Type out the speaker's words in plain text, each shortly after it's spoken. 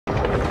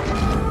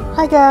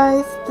Hi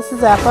guys, this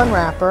is App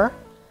Unwrapper.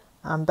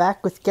 I'm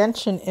back with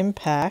Genshin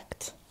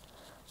Impact.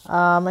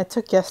 I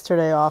took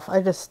yesterday off.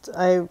 I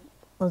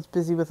was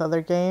busy with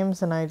other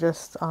games and I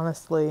just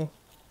honestly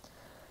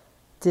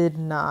did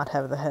not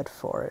have the head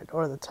for it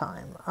or the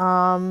time.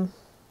 I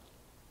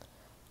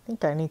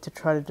think I need to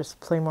try to just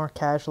play more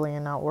casually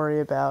and not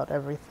worry about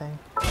everything.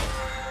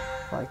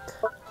 Like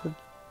the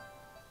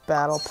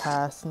battle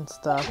pass and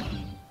stuff.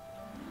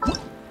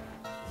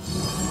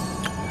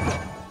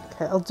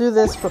 Okay, I'll do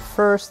this, but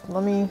first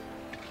let me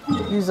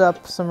use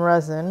up some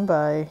resin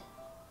by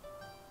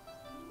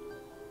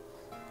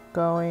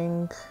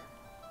going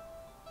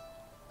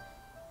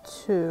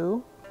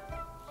to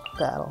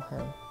battle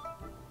him.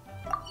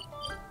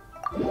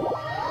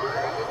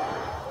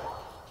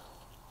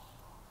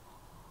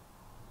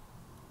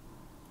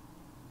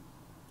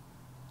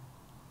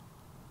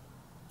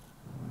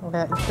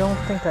 Okay, I don't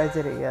think I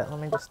did it yet. Let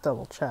me just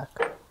double check.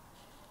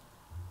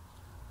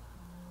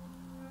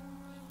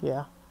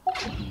 Yeah.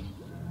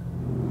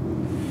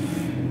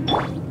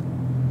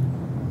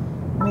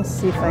 Let me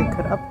see if I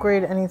could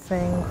upgrade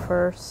anything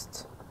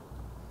first.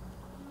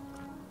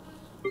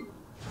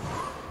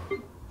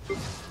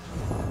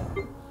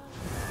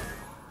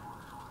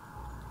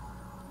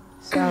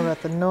 Sorry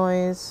about the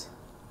noise.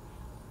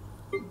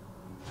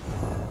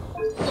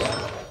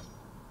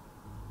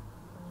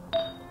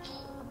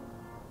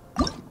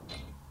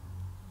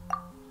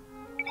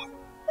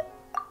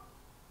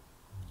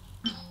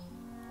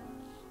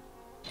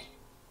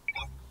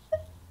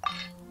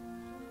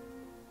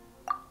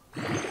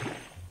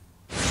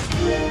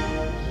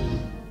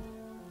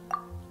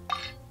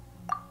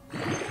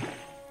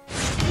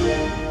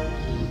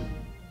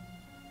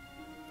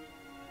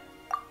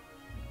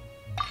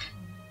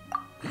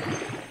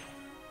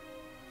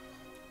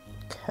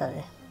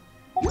 Okay.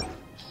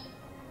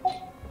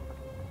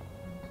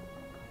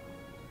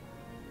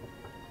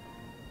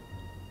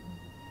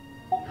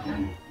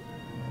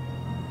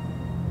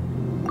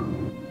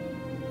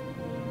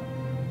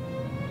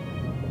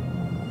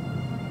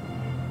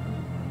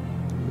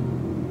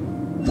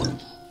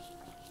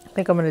 I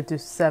think I'm going to do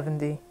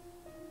 70.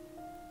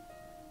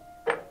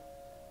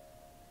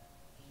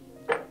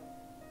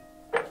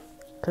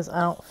 Because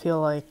I don't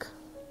feel like...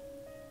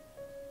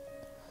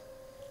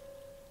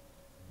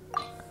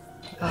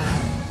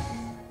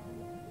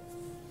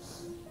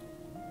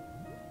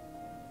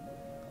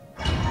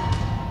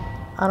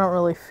 I don't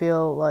really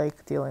feel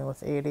like dealing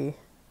with 80.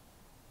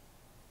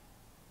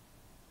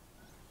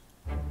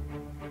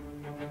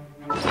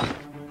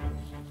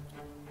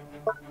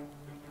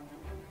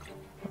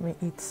 Let me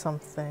eat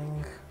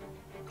something.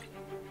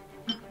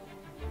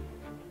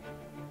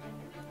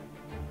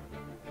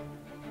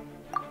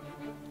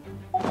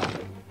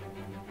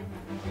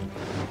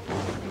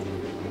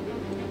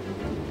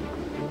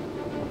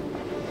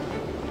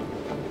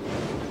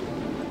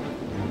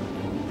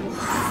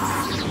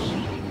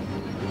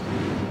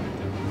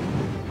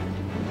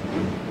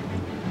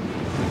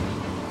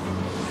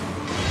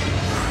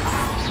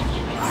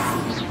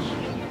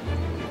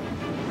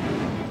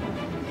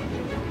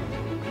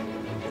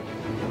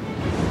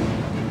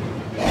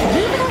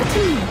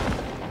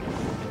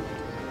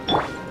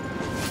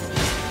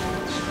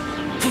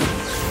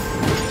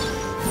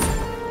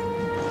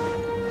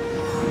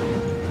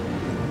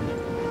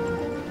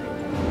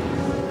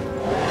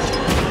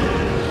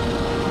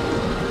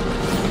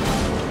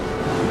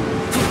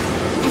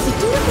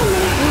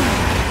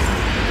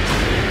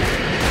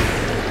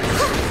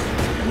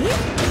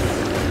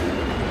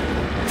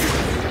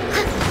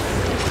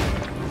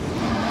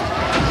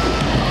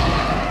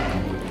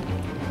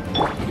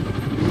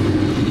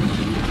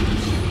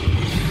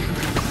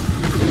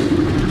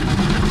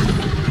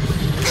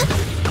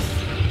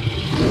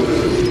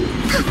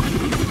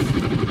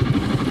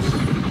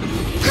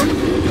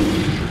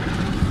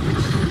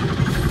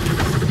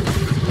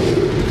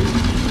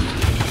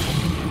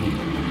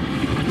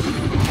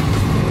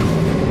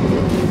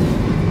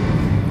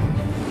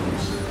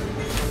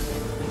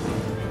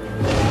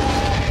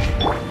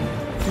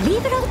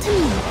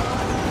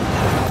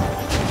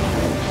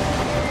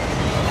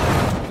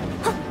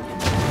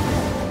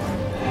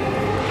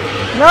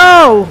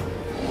 No!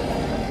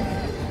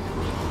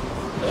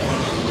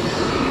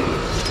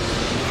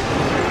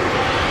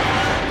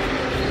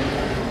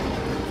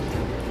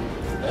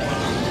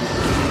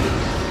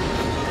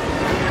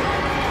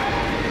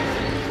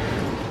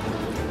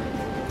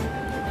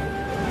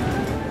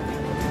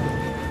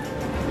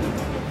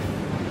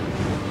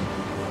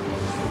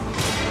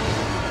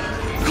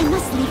 I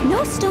must leave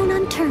no stone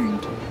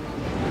unturned.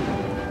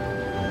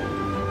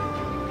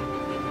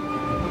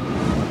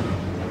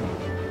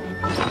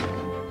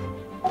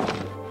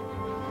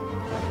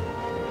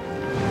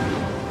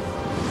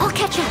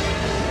 Catch up.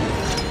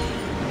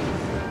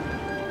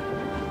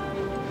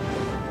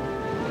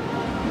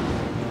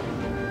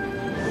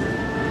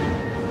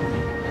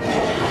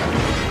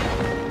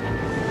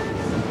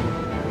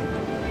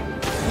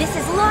 This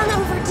is long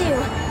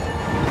overdue.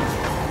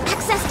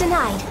 Access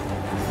denied.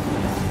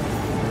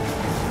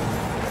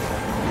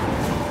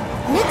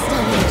 Next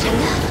on the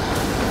agenda.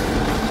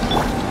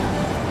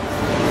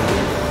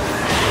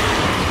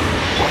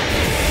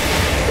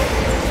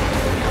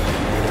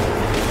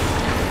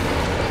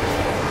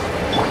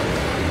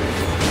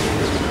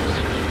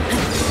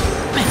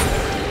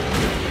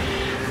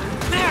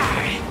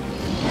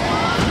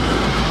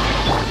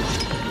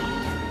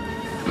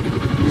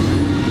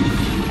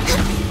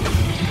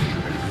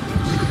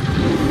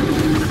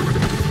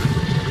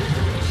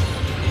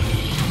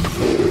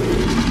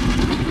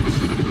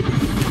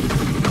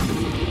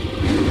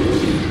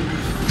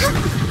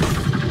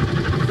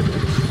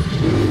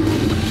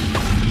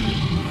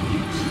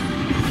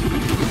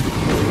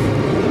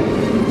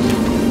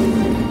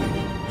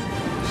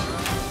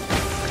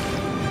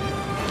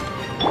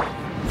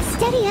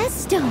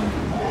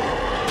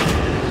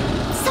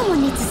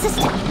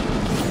 assistant.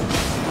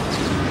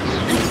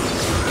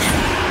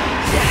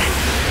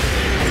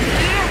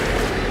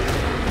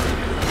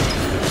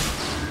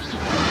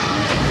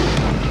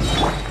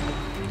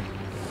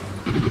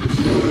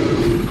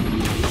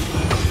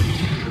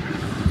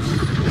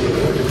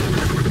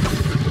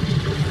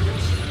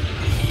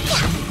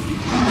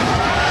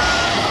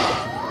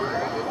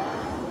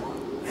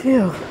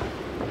 Phew.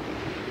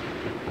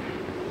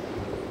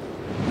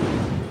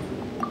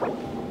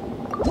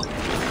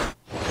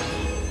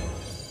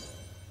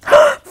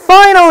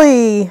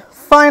 Finally!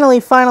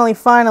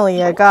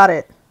 Finally, I got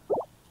it.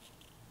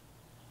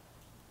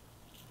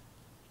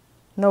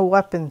 No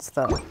weapons,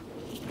 though.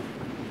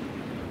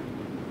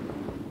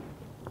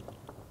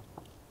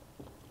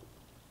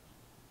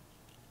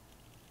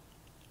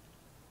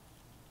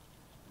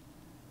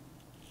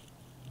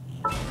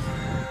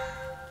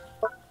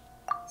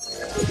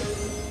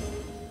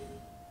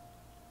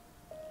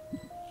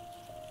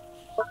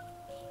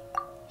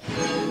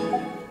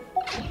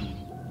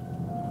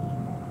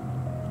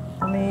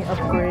 Let me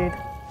upgrade.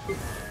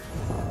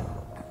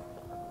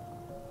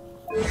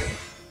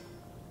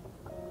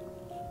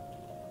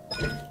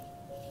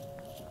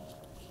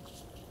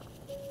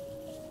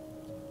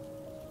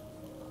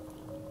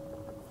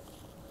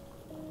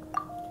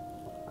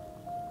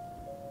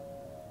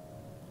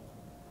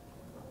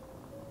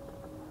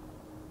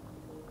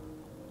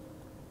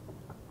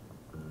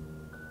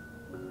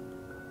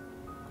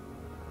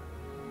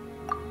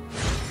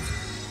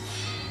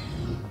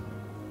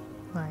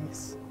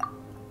 Nice.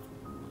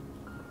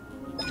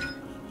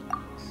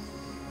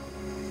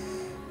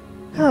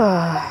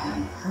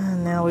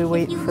 And now we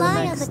wait If you for the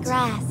lie next on the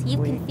grass, you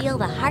week. can feel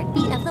the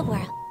heartbeat of the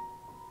world.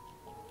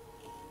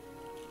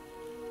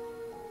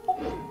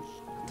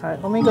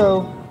 Alright, let me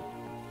go.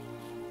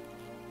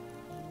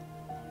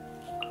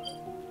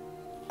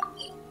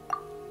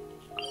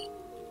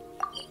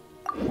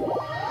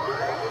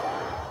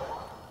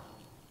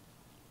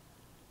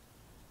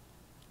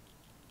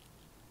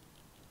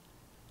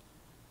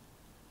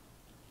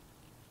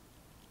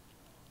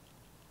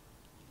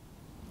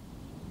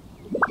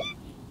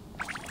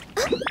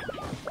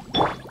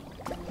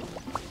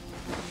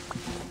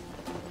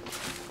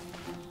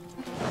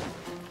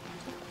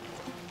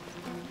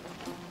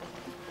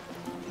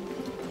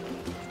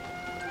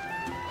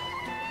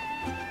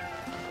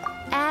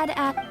 Add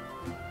app.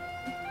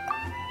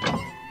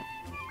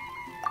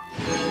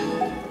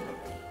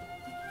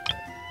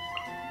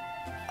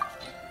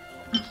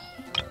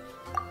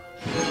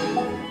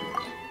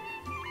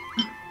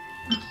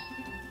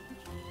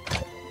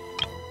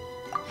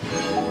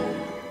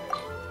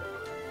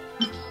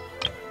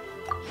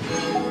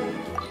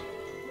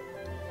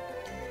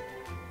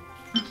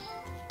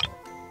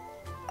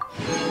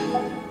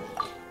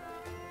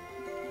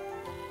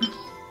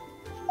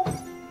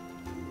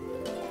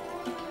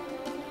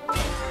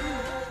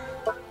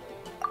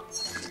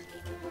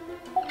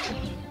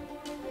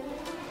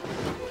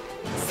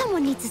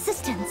 Someone needs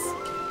assistance.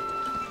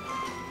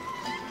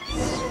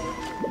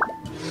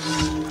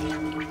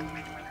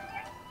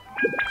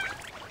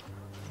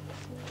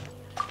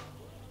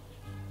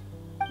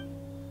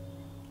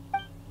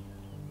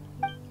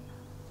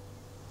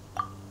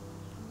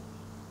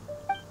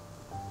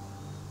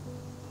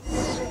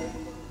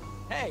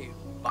 Hey,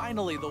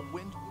 finally the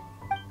wind.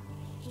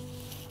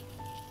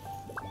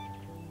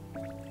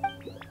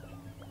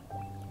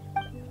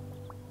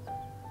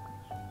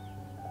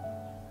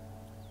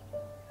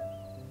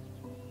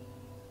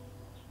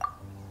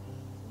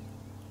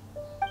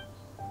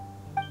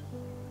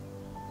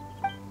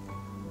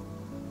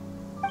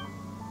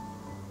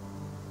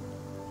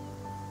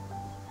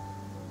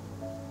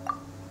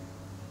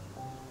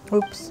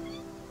 Oops.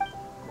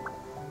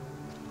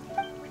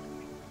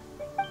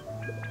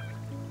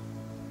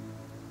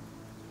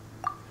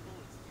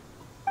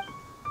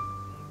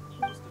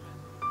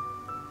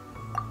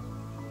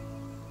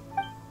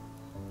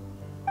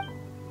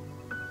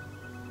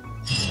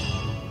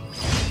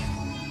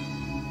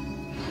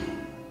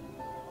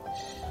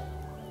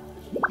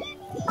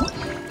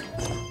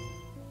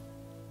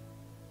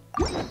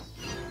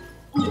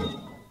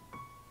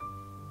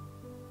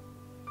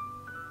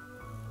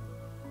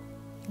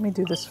 Let me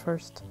do this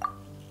first.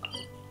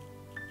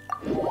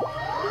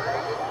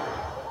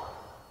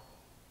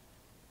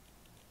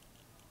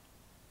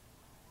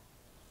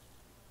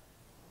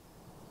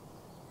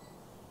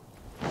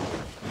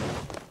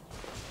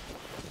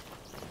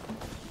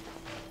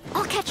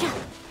 I'll catch up.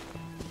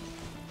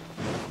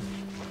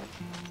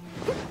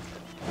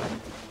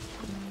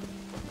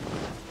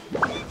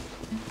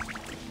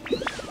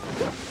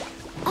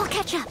 I'll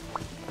catch up.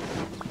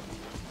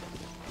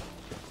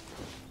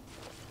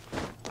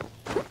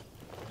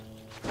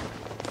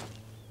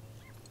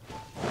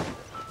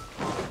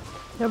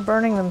 They're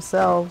burning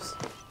themselves.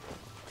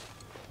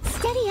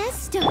 Steady as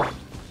stone.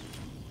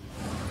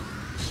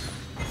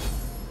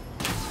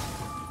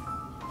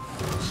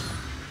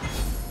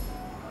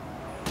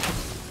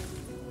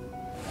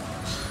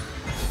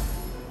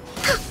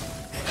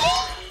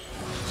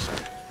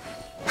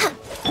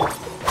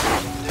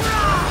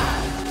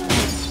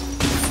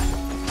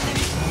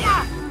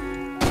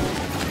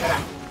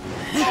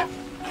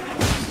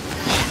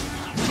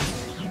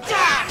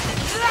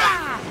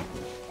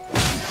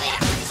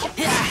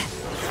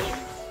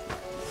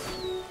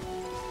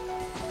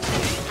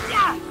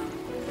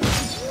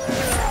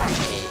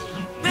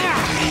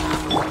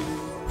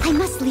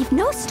 must leave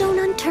no stone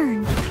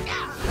unturned.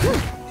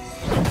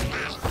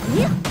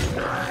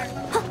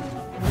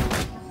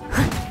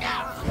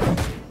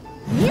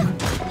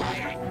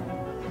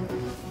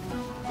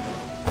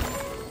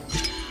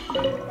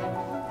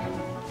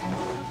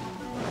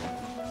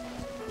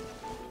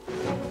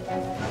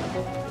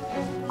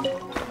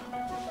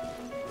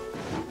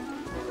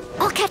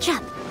 I'll catch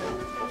up.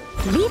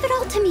 Leave it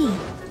all to me.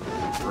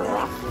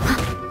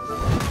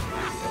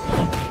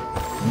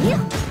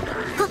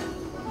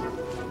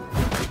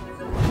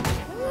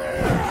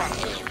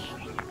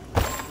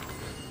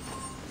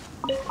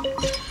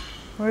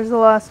 Where's the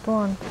last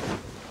one?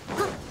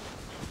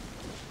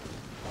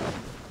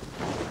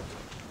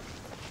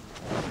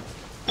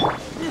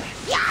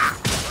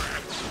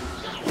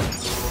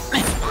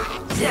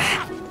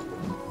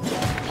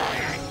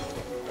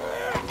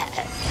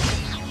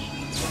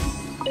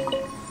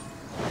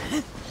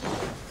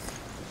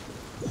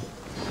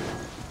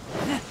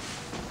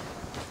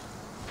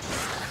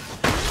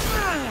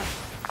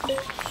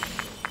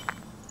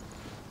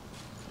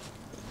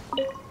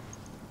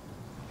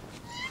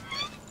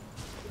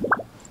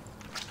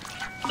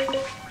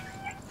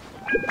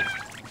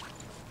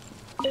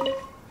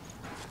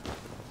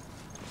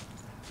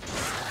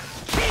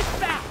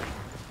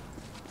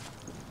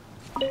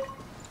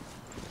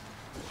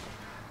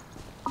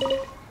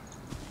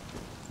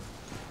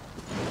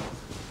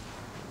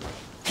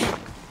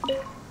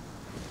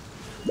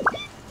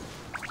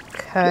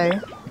 Okay.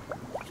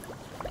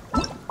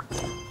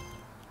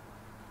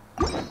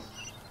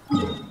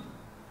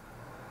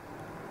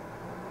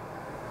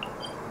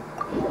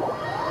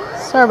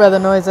 Sorry about the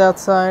noise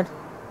outside.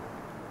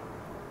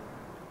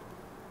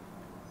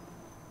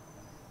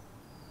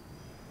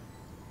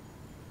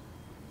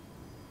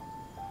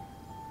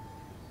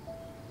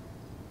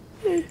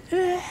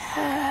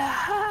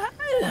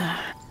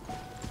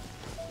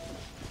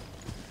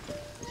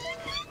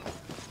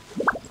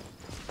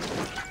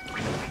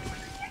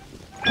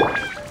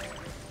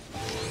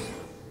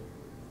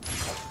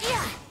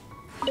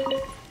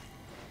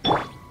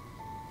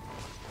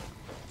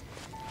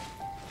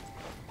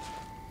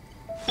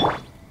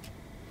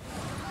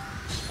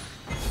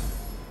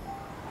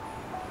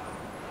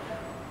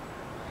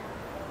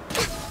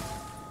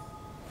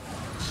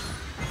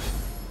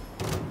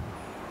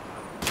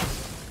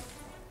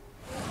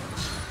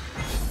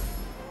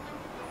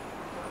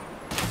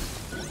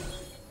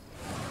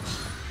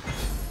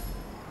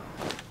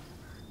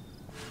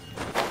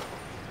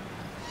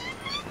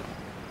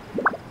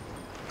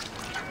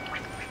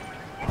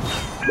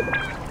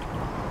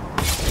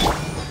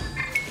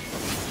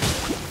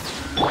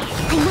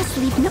 I must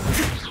leave no...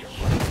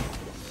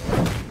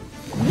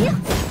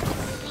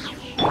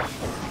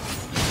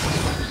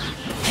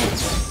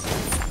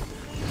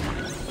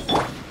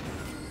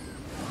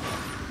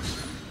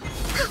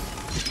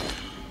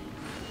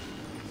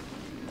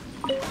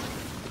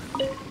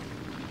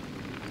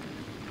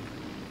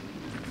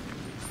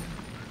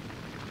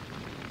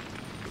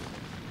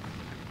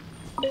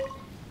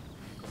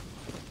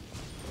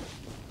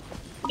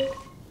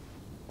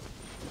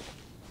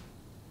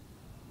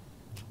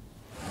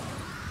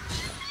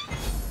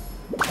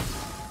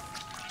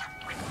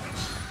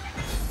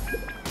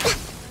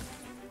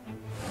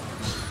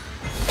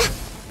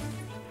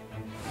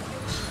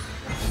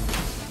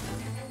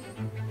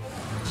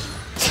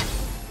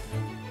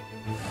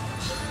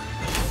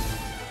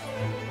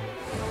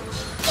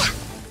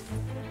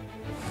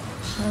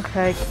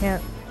 Okay, I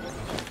can't.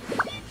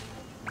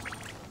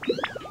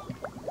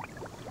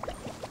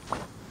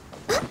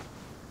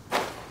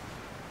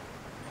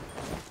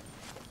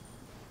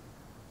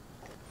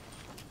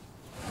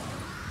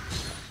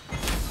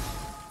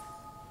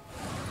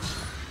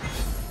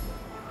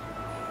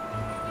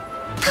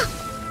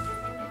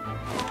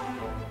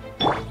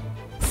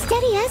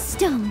 Steady as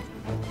stone.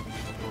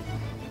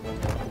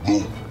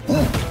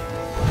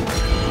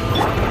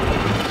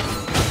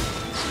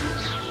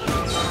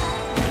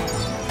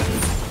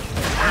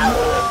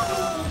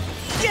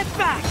 Get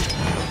back!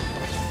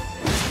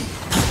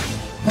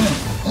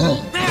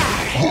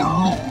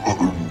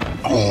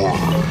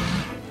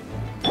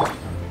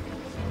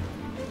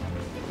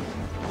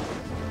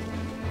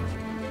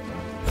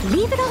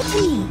 Leave it all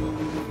to me.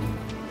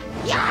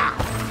 Yeah!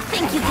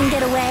 Think you can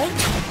get away?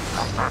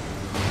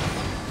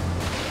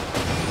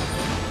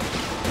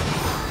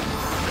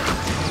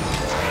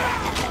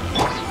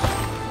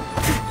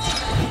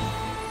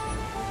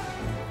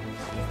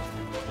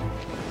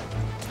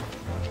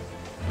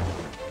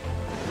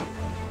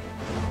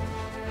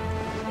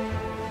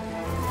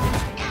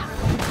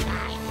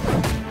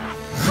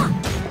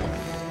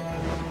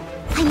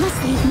 I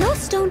must leave no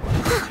stone.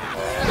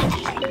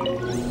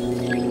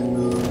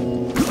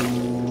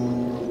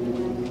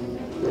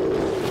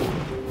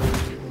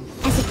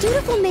 As a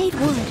dutiful maid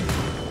would.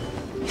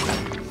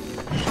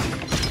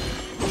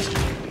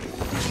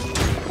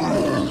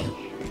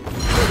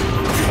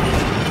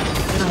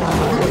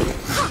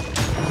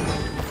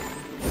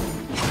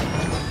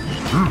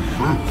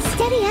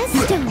 Steady as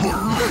stone.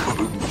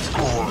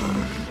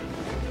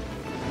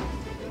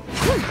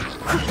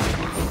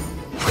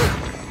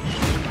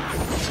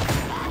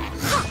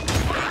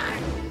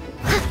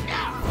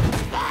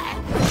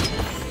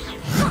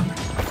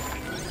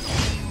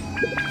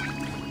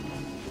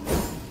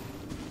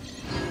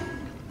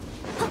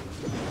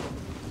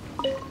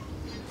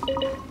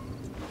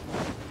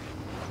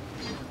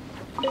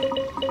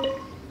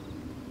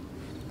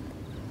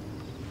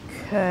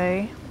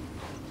 Okay.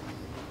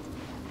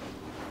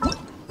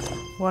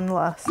 One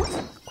last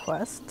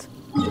quest.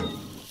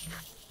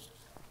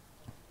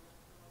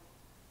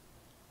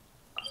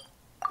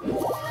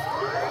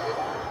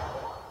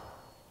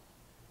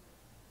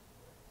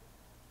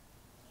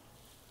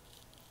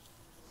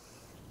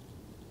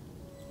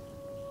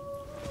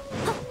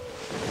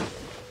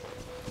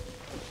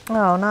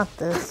 Oh, not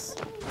this.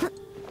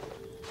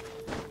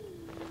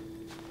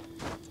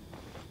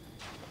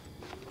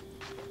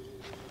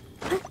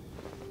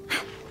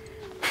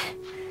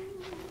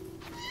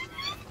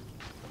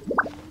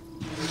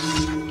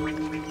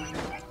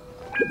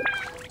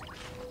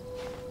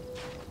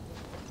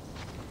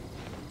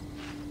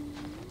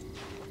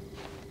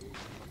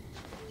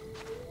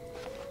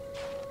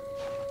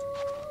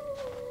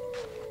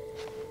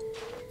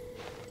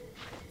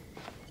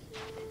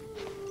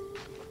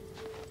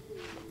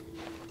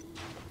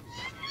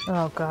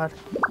 Oh, God.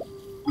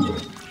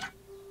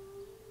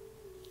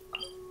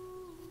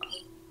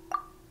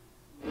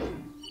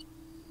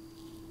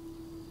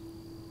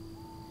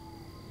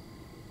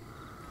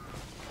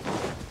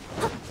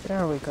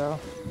 There we go.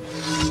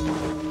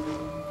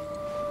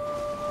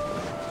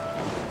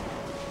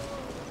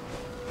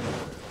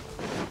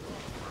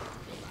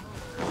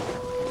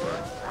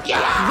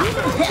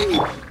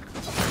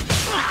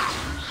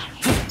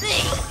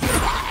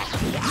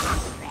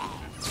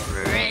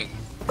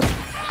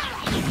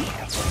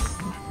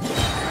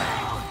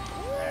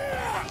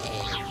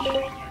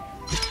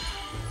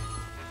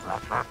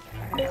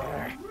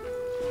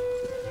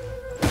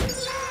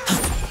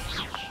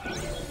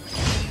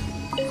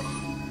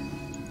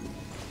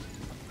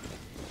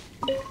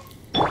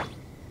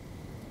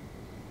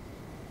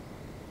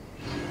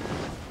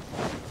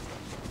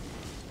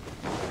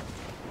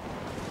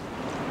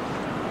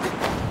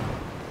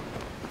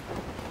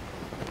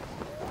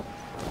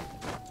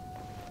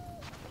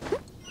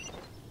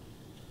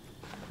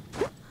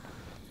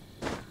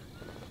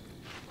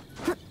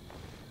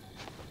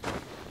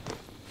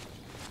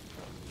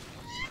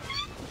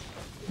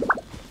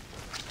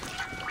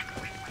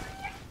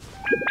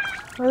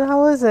 Where the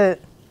hell is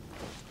it?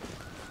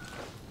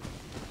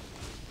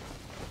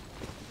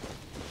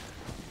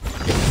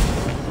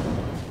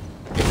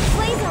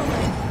 Blaze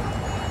over.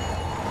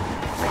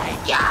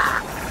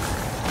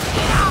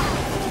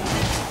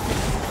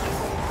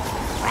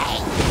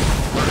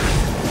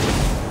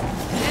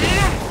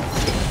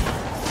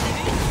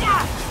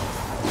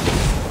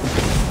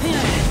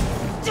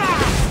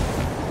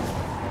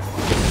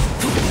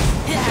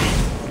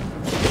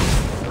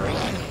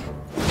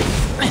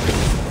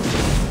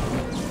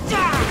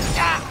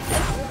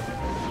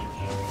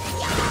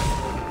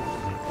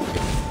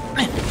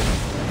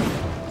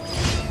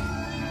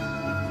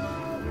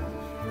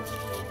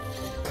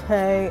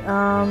 Okay,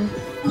 let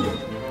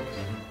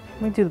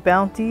me do the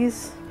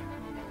bounties.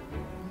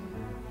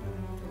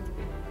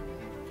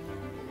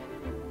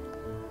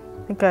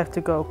 I think I have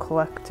to go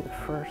collect it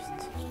first.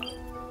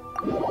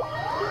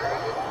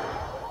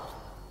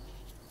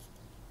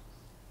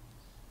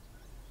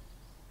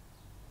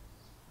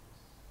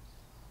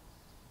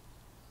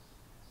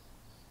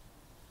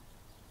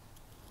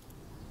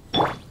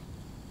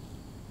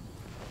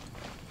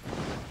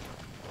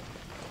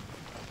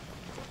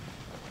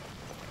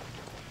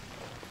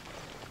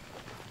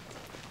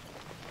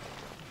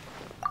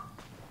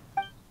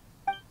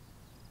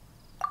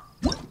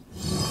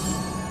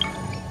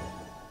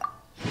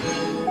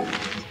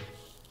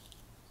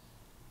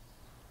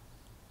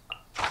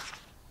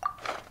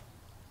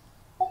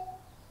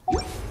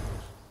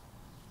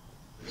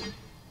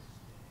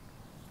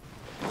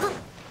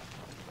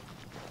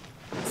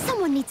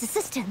 Someone needs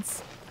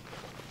assistance.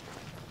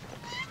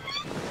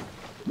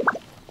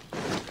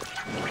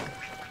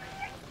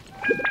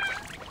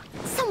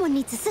 Someone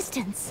needs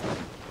assistance.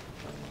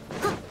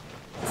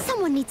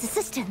 Someone needs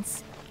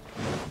assistance.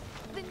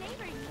 The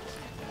neighbor needs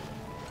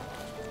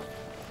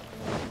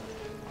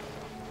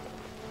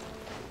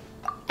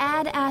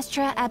Ad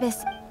Astra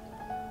Abyss.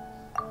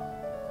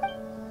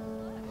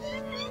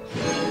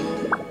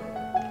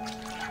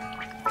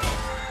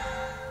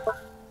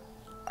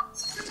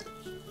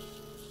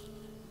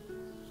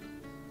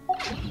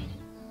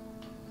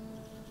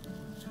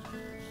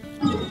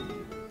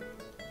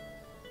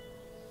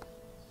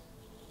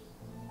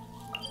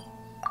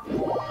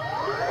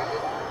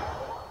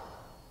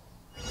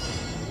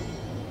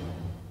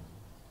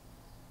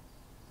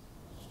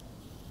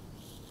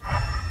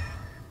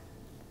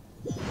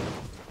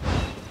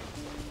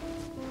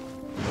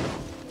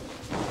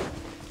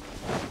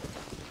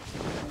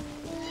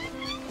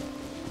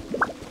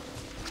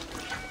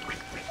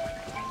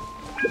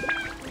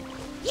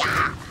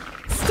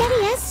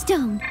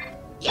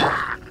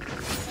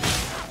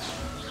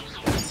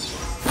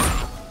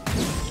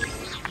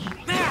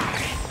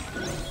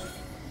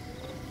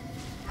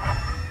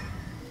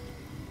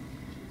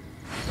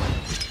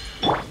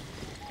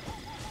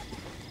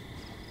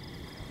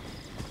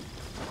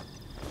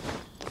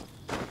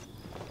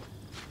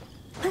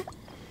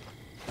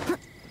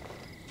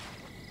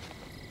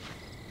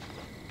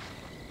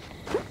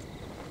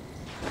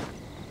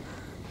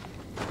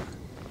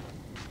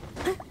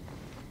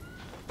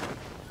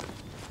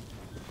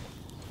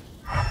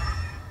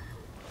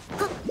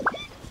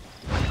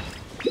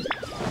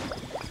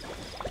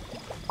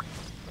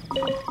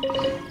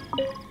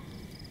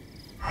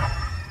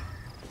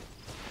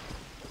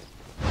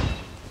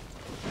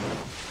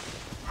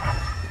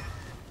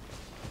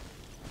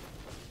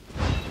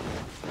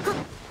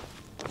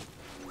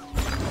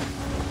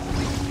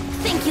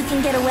 you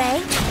can get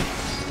away?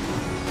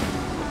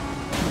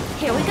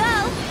 Here we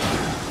go!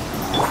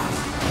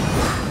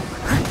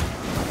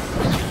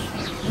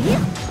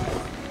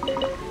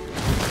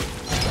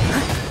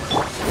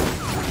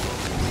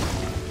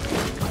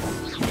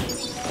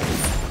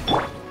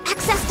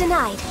 Access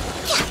denied.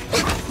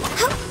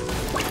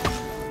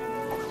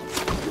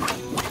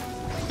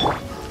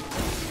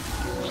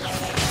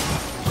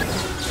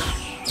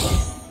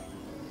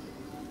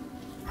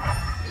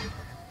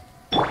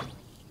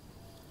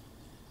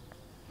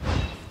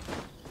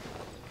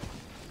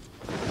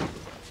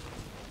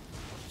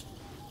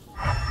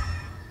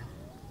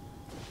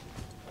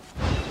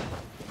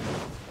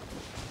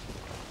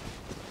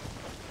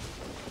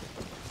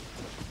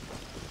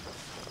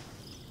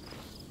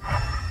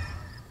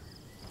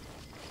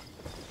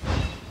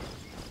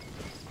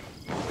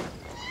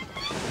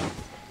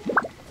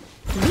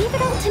 Leave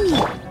it all to me.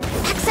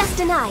 Access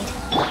denied.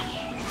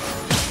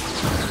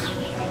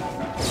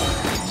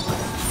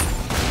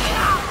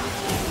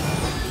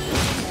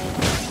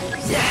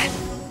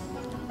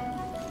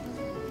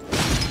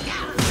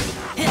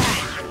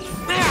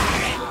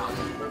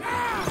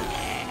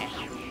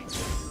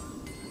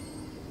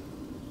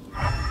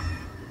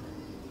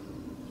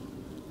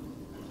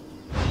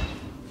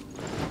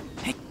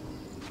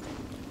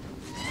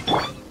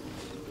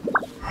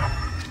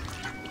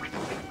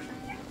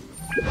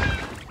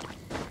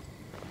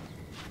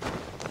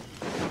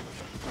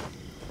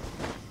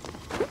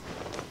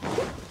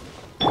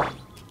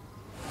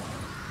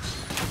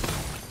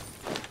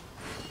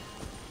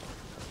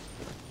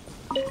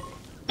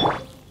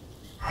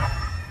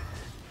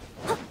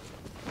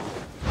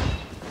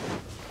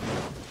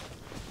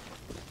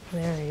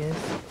 There he is.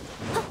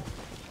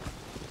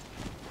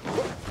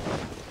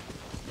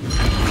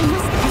 I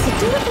must, as a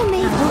dutiful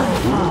maid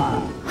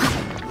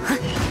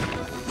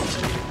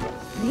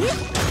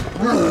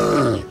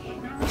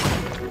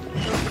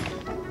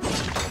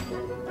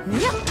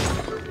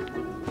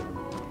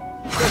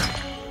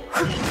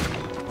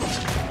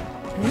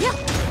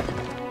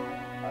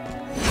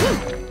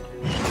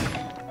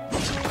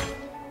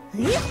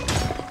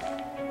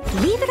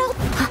leave it all.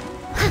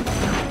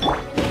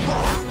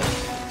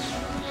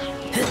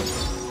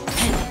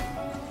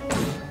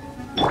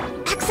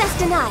 Access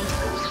denied.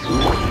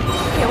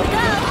 Here we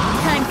go.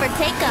 Time for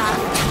takeoff.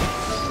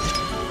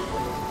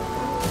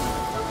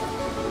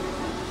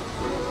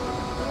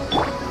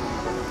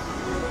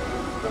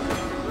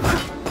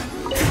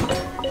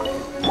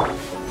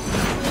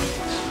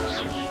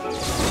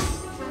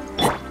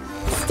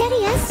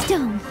 Steady as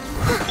stone.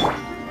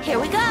 Here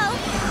we go.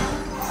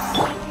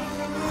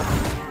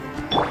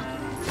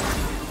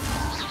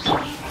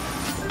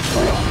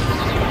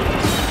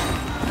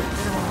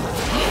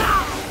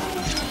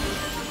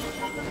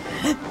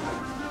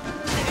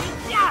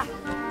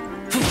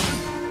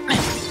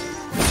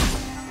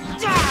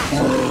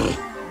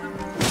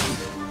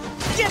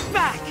 Get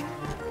back!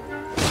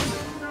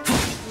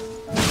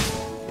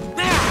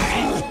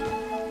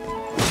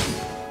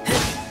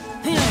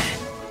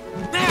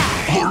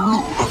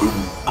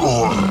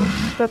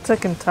 That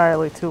took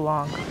entirely too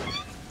long.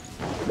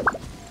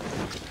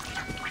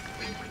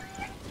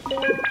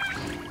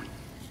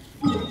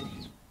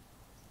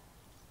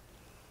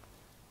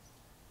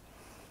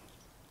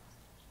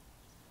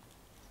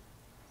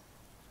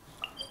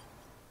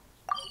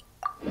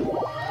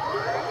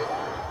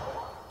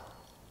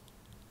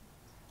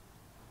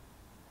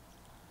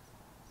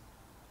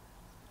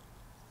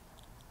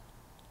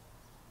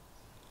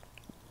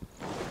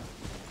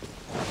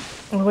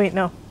 Oh, wait,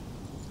 no.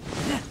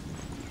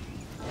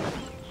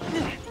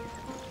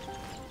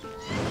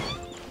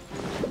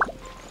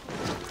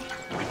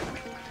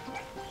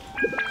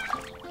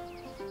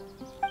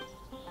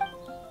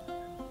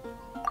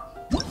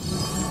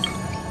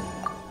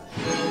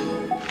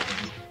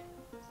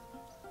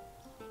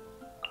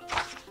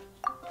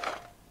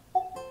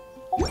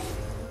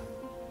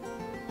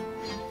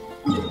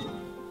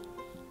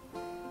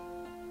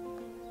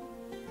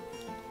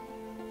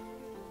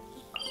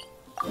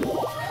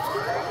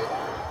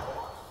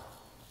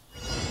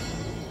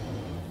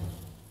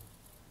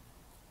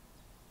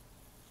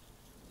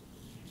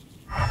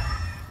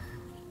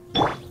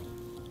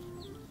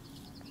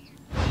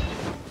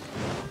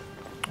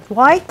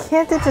 Why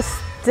can't it just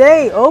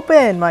stay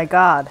open? My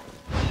God.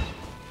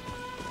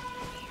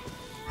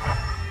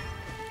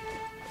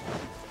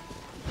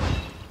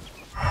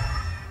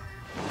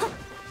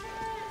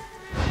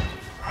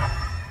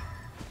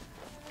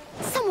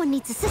 Someone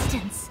needs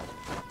assistance.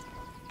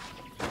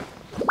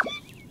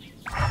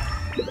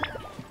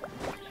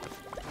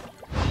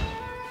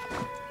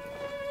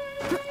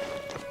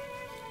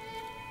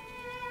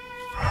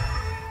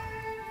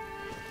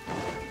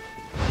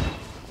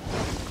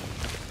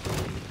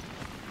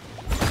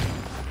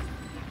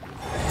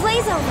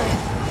 Blaze over.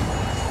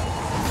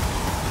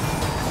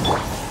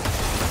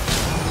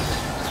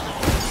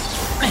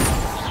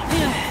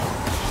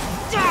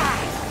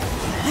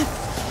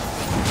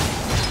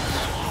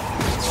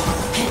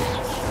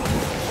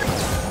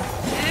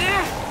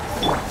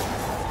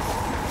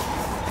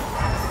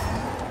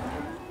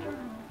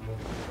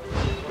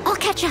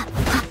 catch up.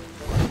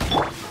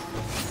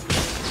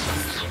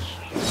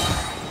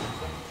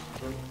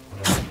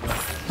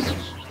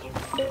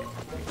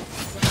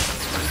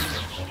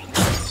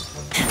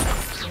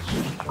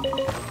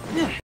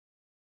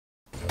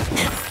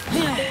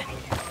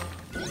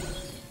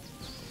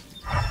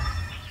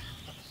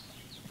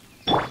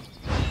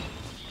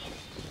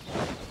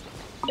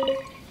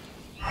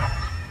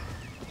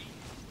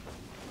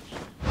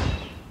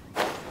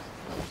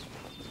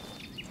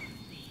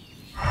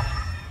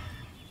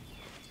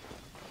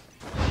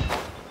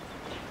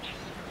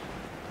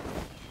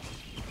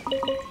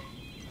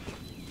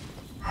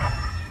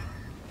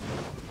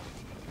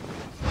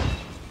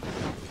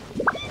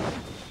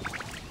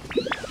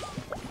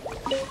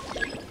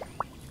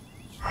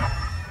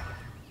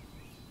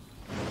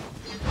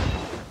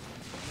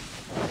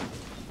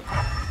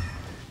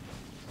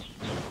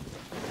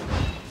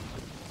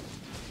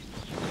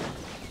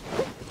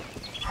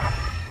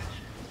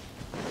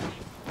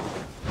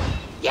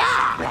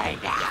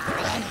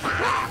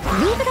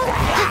 Leave it on.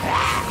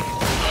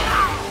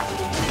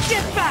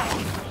 Get back!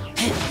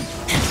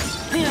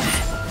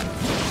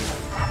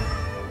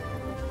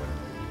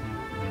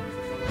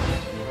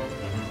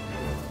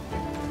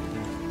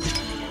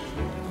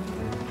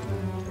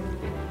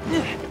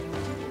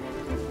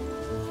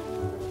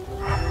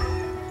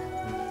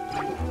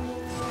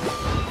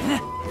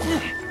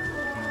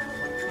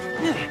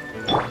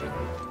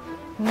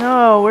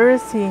 No, where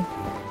is he?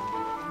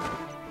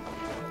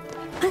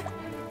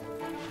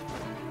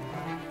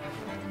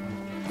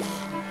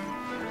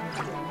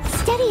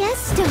 Steady as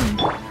stone.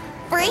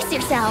 Brace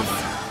yourself.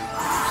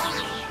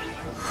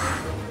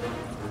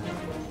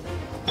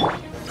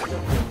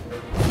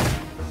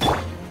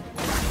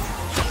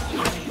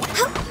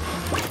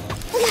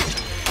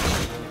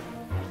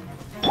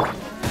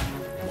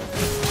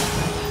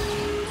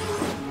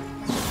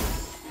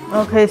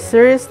 Okay,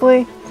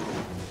 seriously?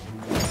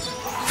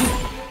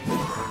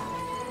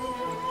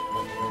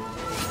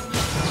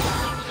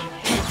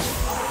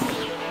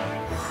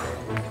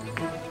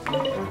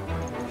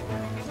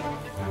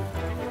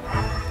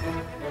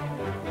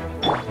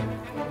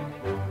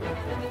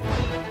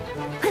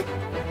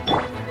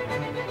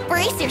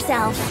 Brace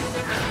yourself.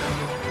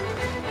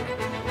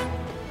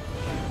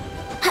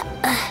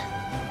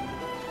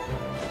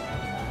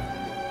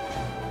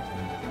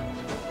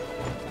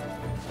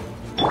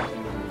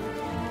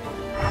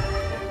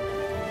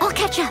 I'll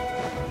catch up.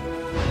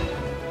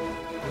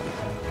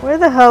 Where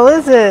the hell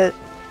is it?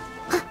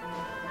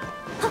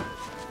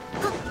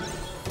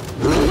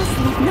 Must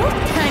leave no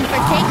time for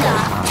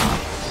takeoff.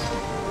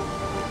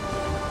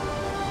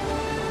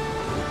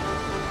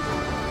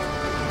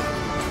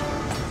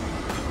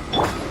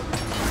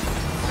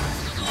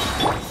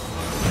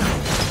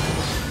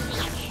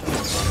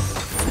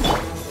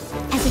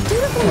 As a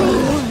dutiful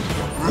maid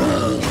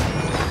would.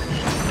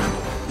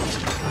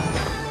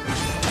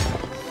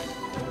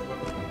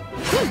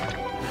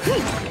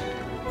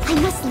 I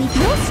must leave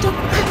no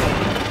stone.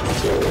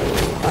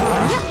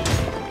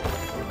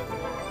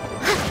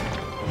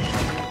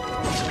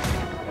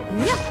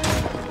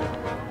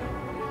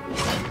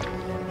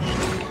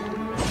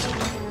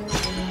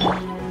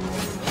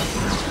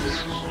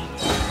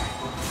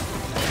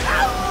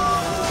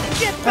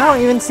 I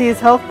don't even see his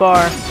health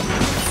bar.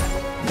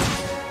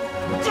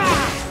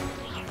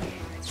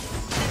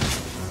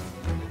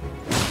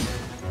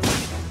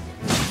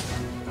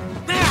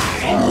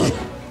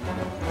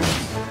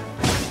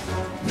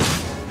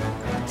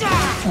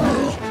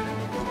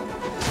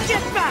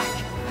 Get back!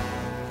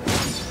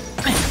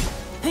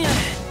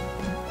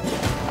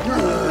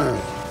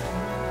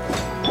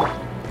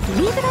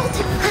 Leave it all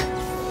to.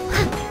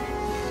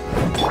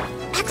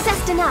 Access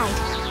denied.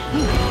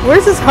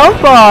 Where's his health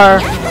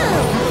bar?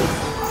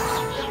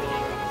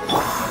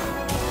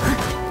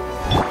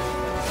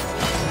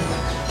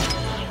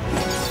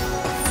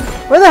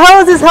 Where the hell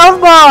is his health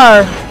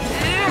bar?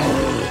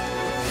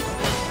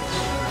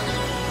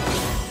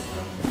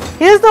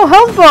 He has no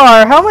health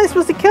bar. How am I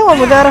supposed to kill him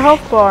without a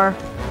health bar?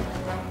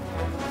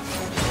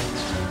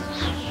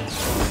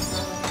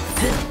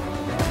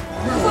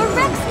 For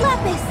Rex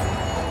Lapis.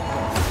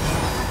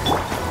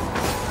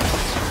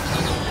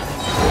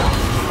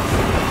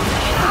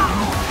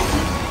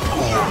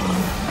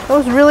 That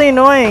was really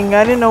annoying.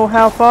 I didn't know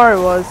how far it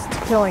was to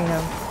killing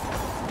him.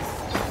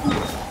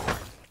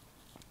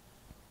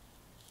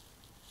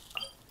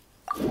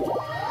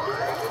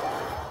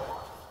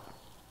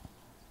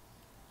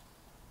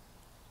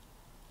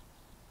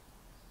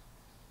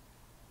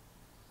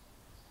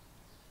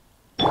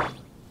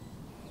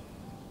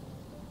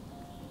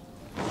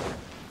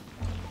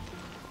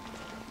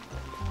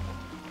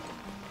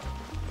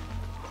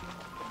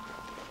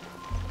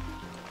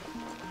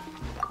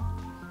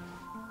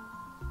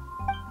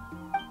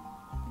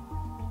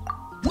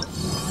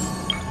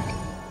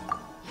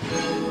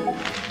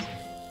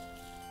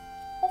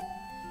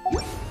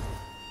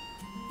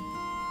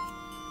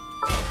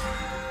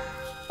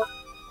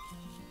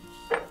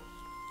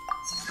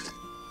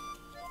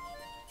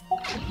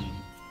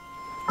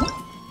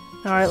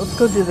 Alright, let's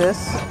go do this.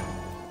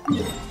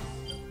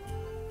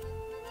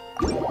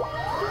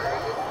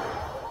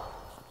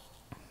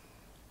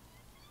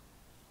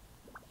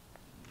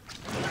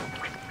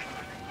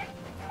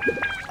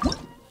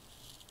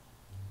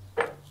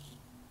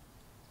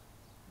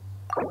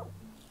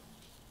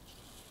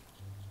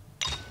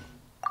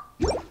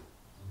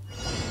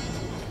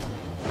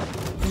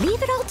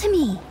 to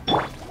me.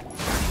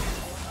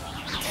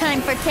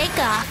 Time for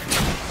takeoff.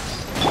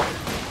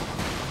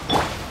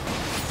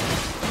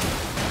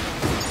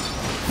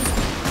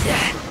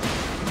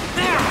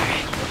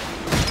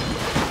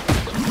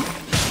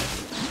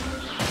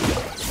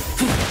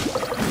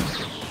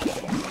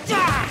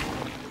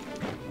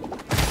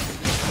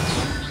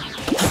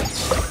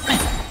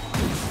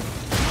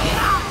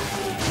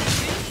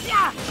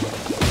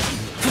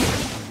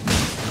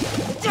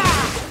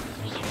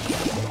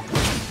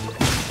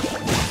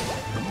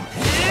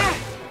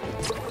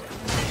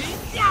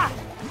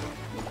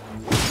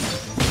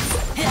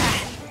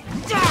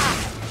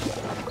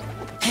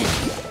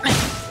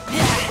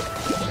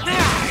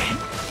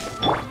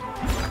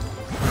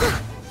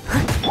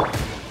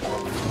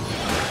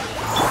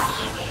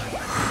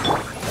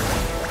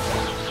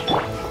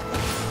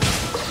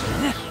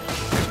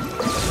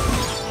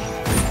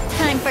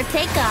 For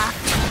takeoff.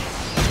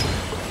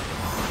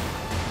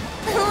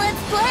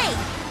 Let's play.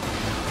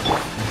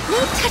 No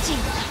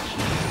touching.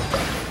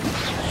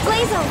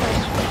 Blaze over.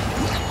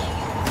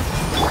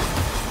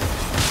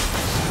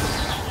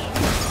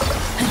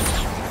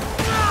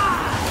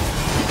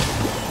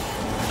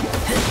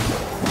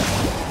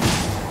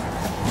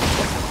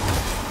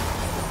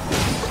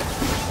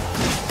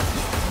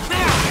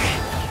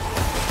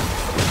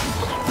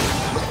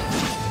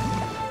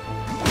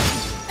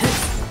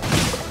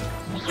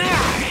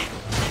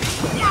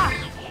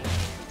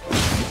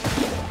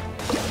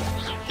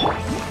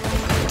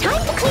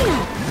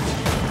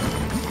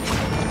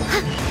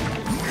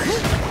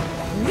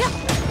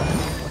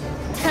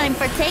 Time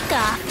for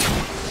takeoff.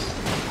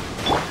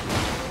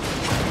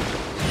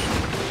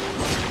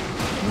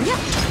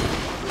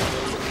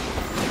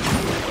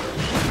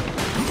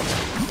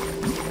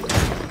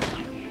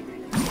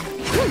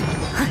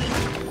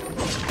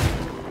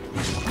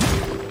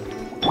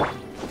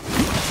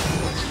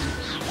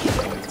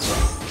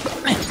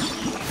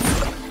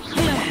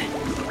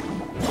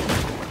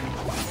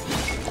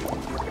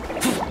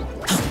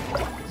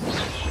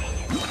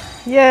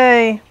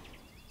 Yay!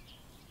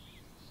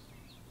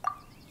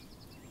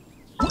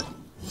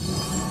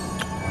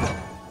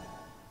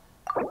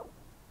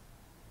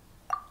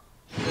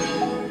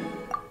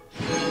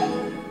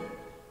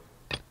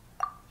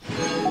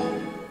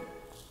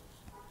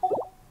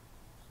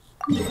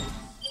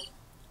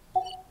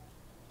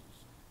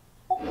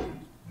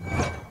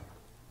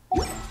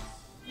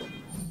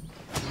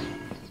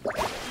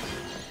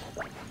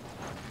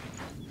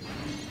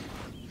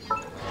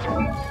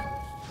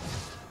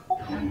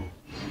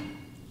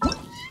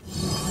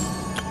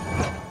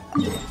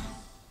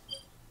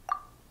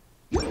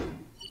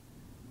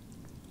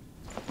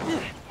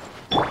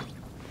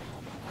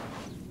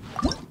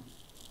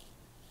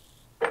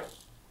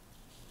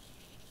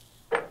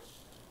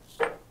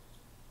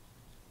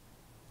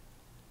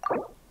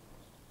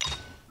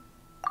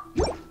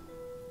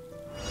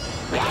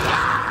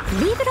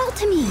 Leave it all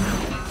to me.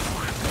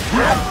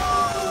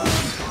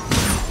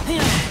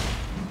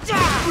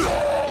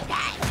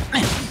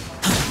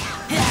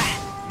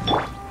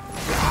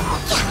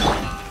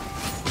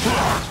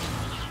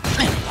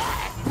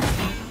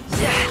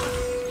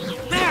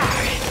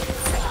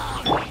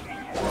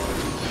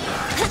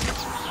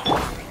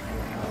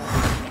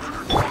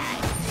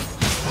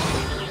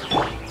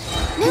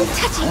 No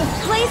touching.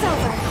 Blaze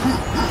over.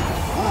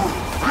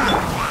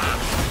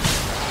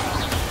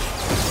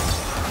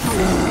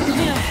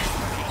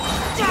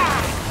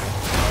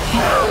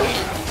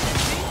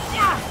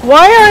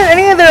 Why aren't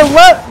any of their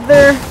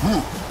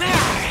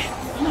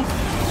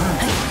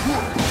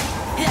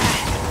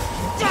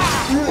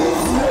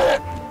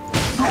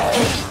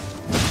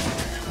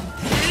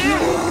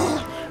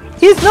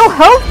He's no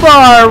health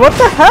bar! What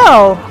the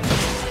hell?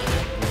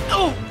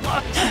 Oh!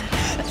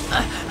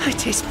 I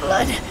taste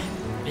blood.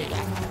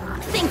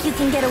 Think you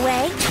can get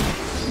away?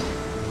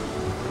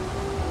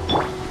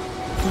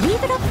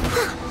 Leave it up.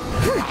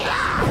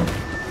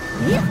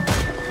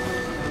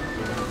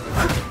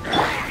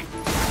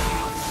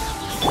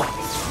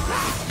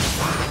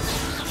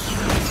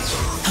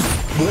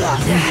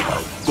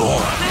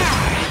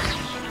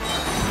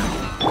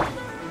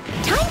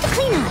 Time to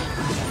clean up.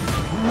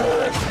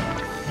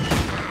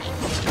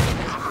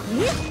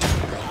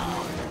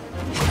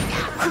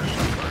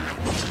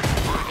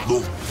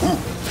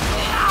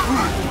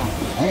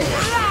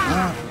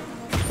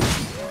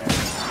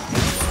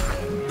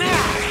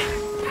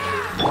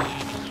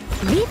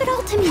 Leave it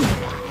all to me.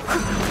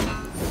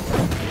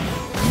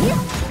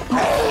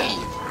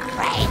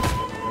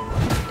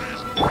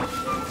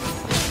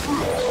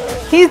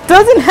 He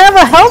doesn't have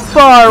a health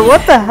bar!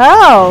 What the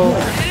hell?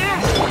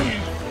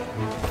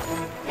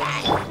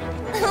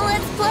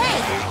 Let's play.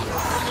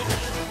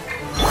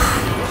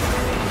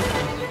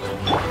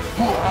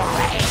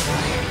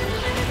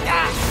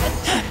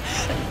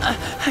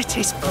 I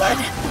taste blood.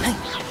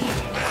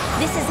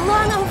 This is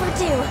long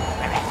overdue.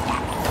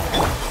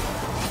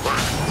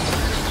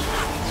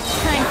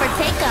 Time for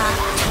takeoff.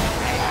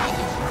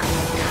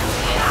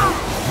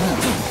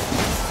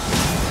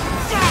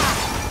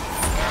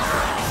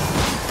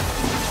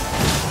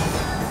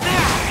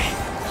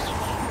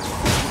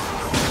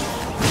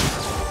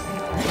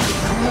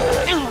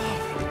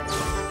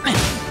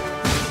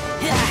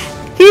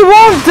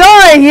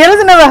 Why? He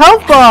doesn't have a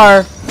health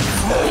bar.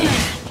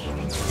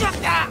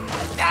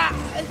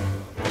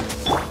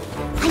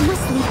 I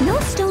must leave no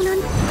stone un...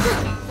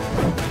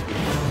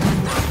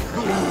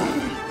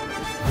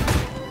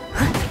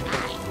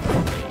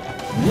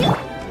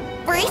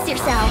 Brace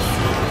yourself.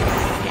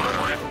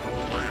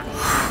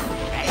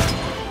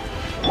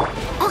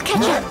 I'll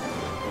catch up.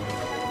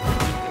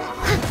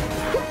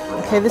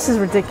 Okay, this is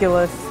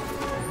ridiculous.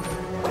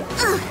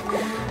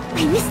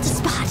 I missed a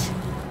spot.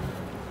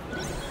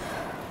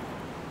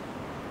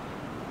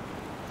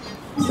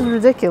 This is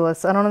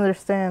ridiculous. I don't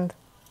understand.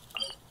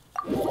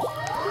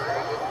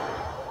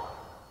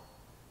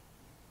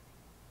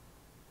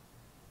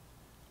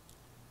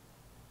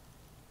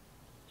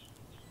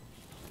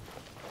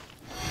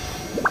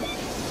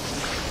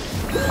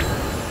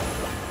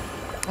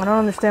 I don't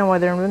understand why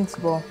they're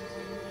invincible.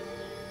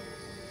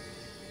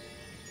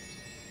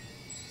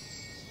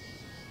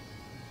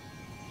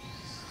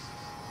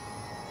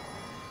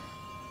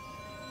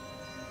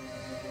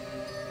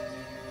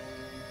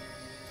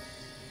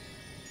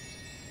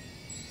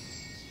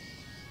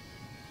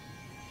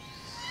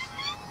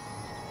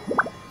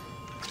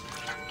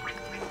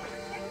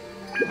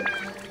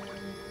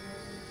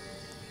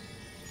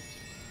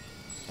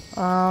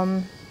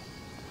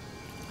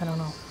 I don't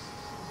know.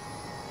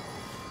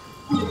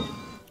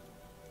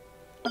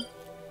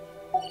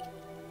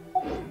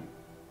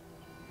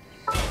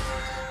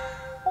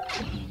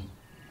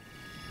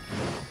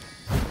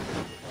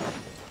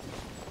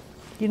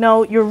 You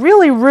know, you're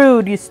really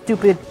rude, you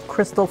stupid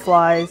crystal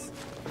flies.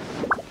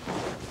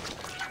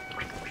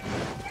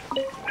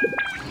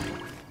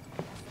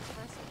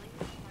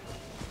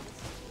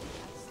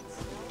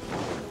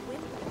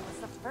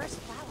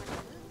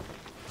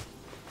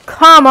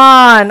 Come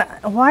on!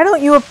 Why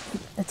don't you...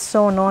 It's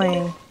so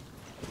annoying.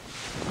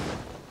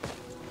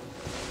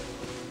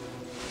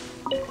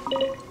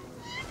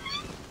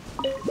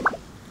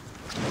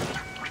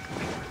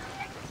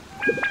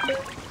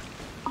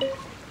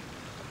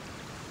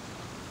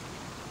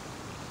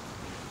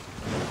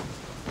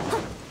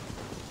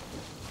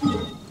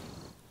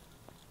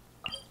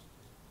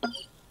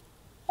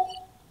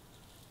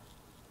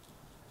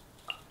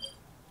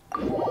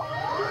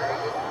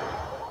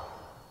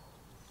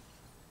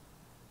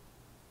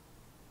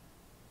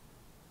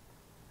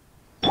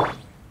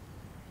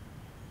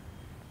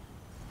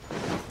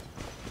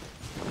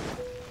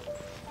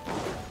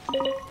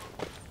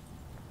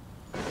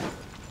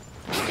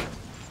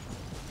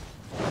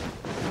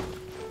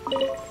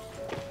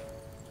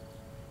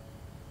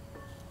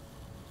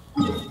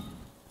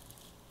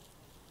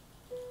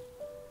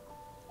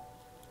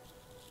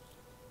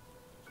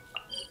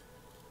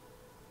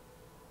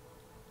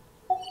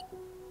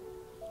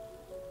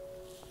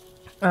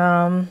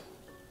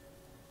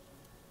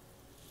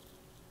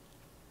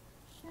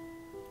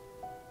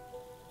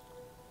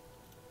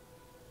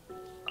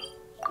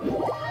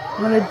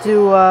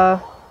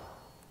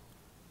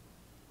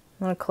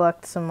 I'm gonna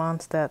collect some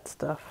Mondstadt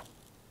stuff.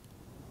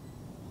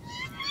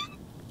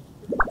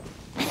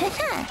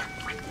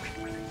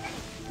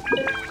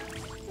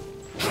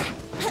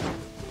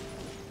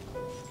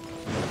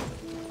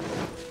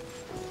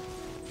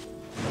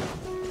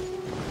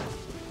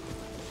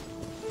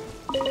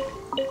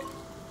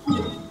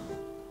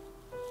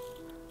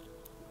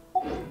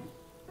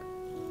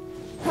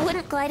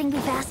 Wouldn't gliding be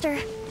faster?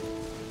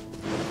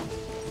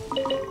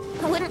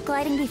 Wouldn't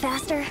gliding be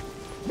faster?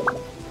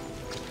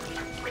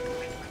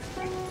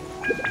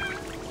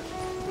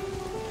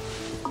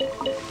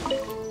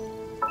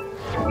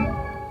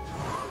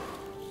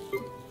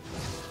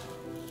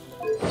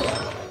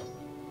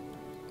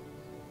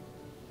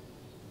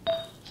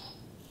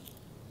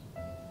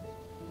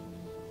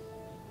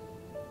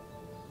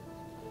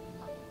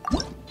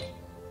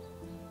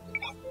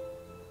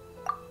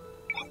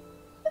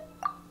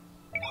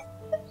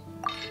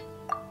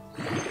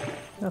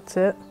 That's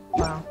it?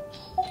 Wow.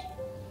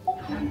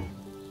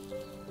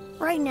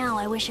 Right now,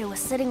 I wish I was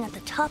sitting at the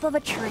top of a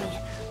tree,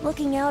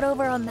 looking out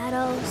over a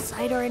meadow,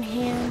 cider in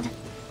hand.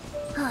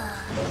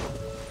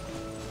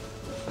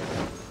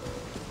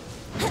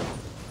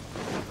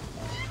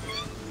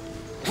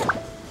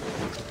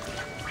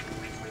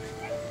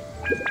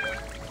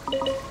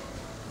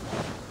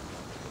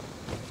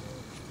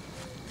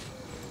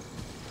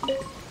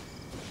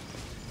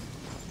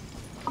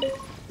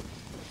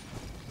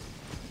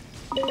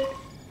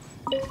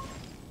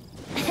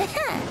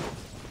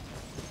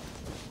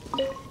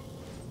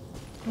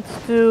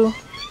 Let's do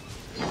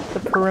the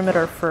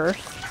perimeter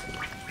first.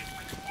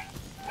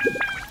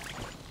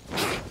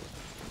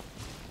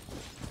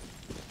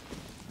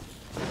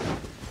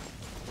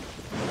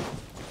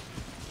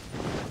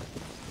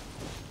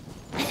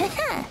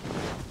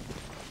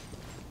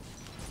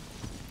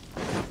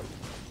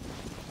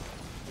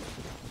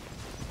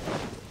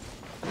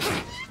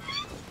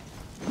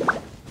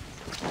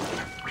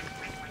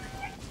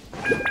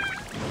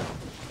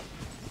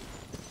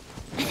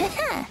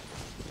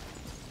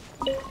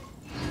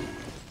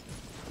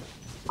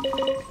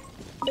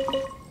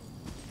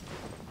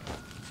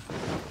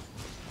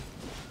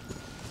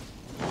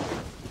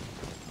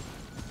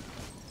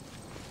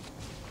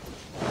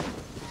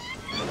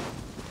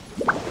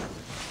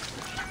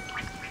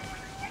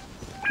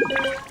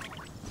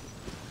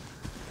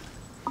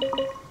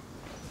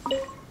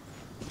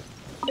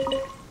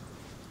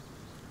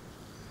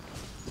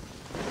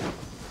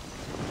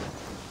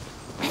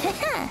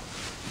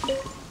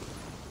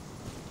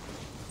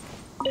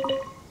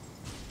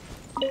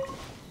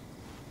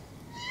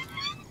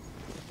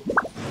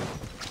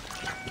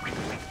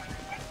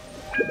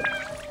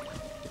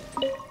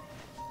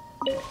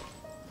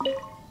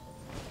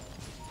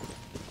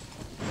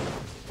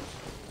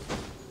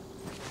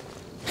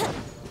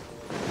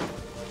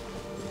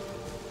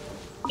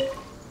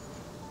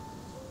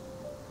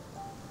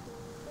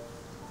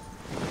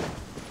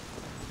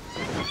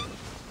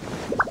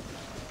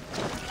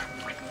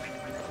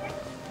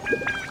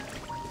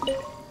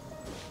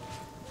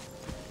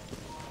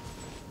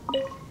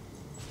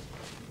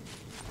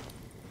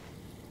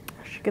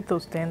 I should get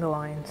those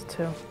dandelions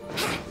too.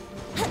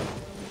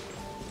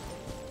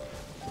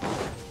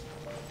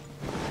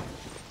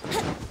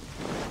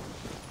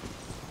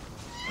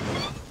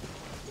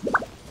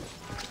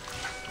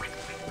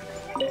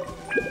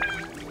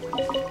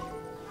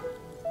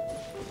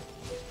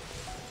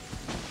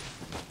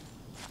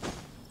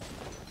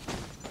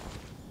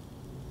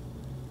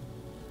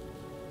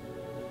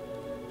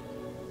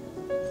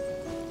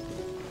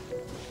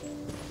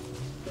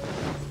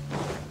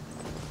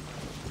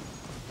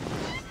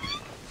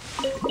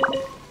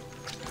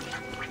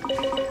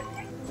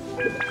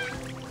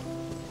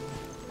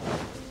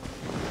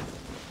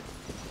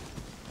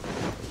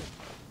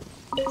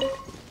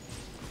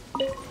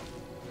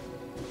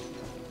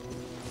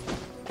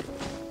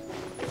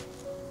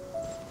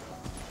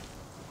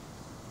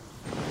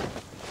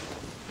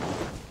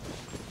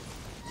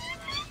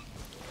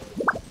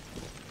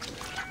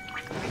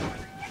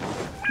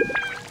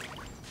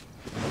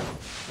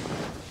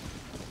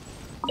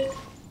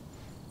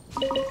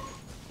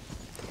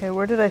 Okay,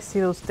 where did I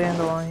see those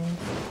dandelions?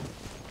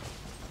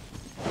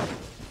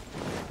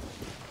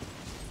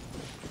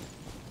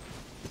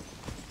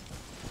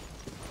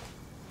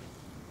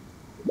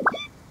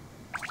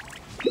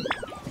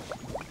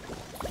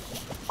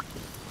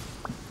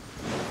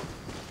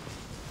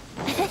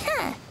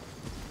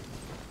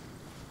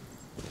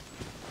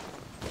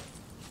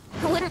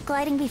 Wouldn't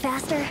gliding be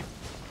faster?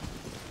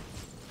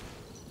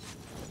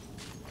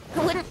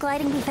 Wouldn't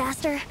gliding be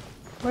faster?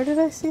 Where did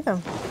I see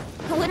them?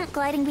 Wouldn't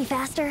gliding be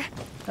faster?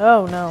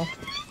 Oh no.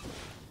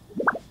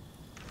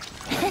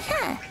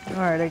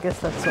 Alright, I guess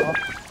that's all.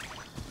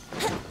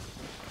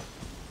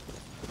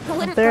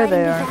 Wouldn't There gliding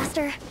they be are.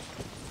 faster?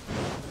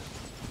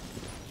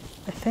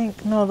 I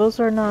think, no, those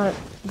are not,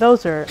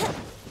 those are,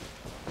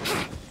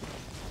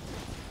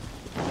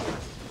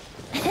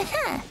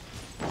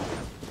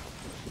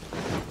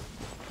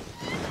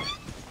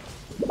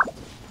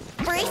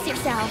 Brace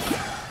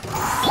yourself.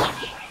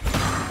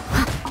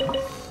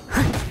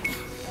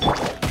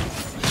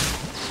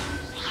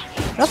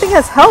 nothing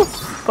has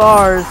health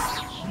bars.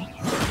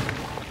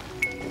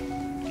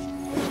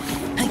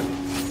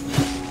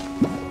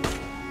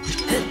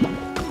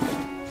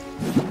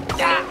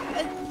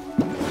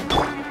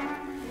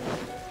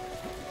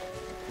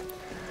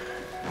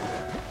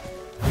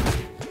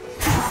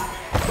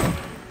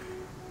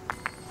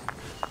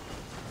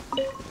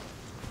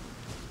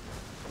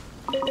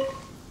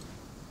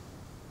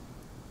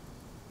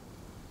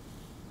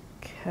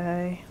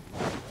 Okay.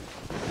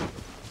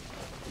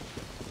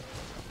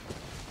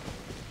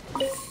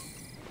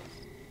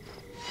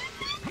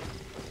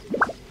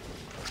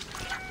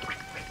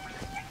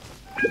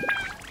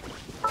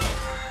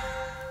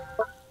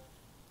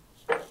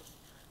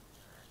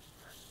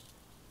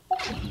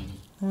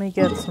 Let me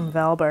get some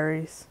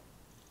valberries.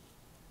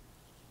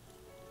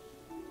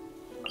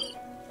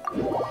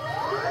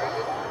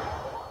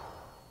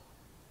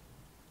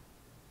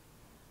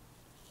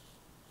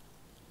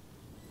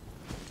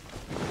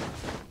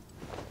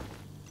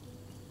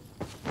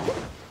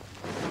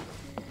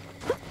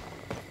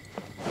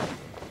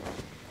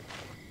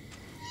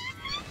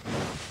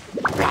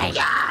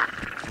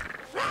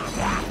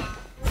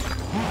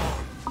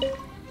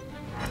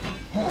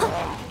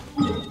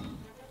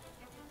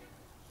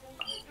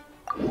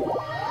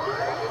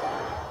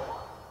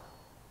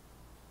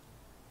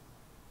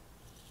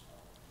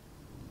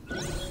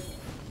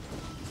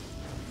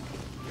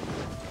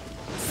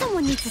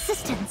 Someone needs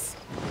assistance.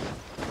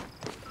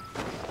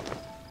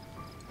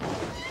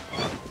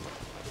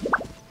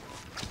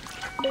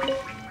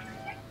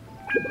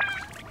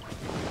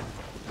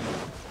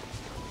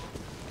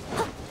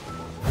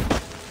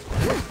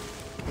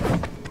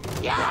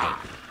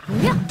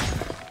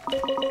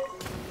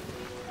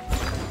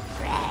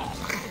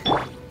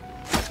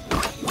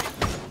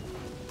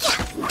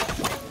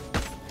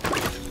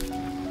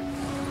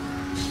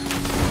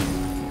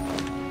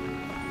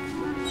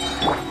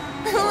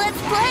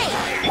 Let's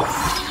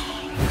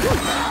play!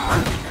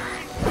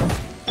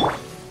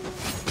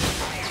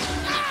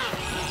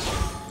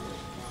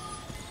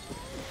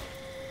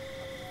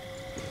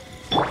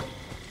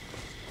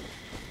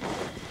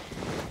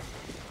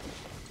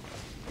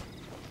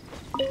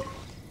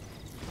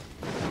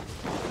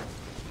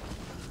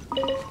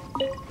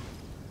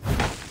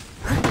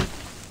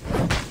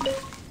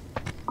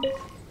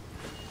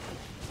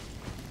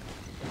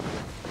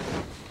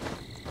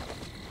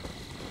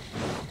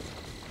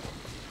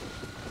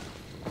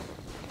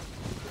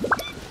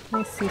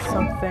 me see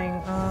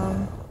something.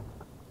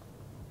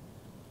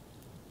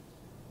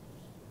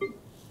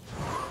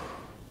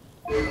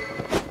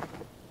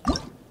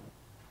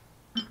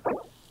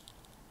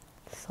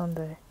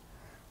 Sunday.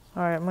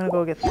 Alright, I'm gonna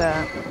go get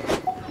that.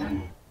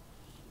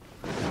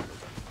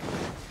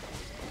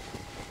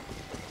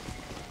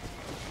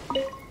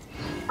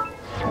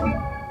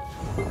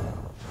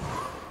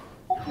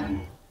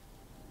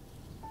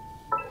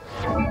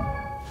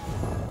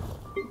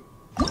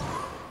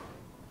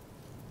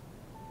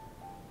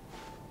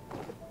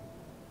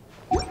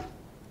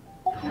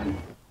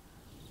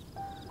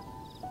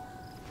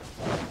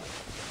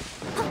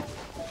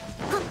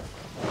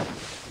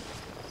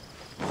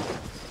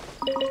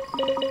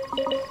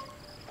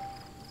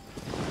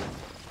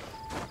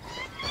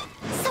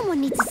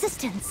 Someone needs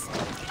assistance.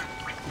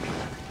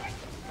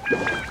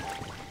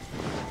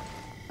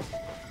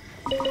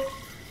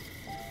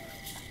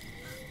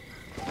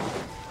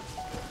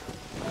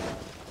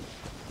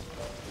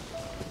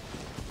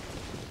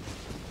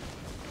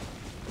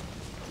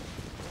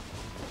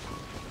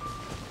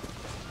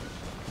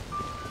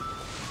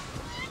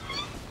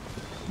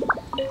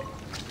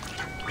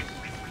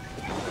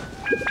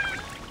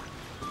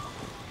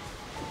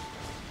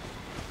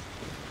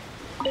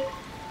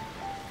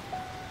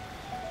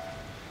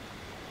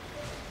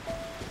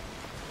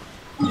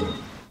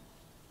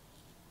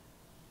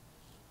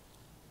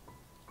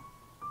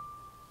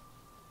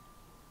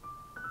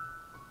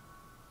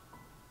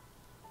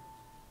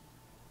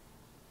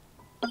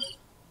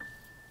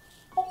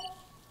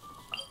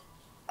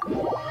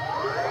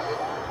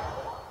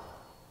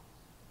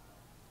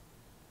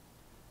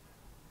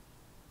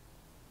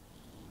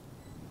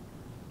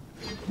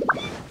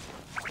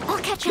 I'll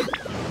catch up.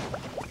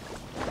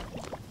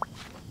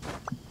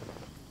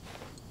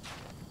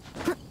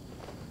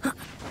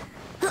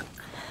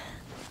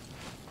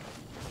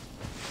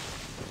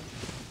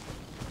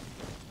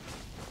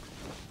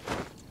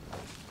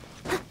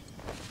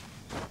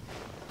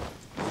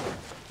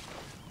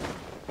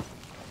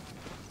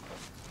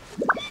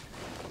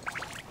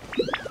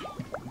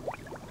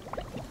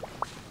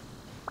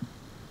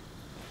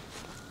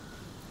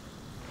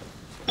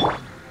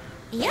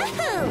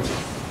 Yahoo!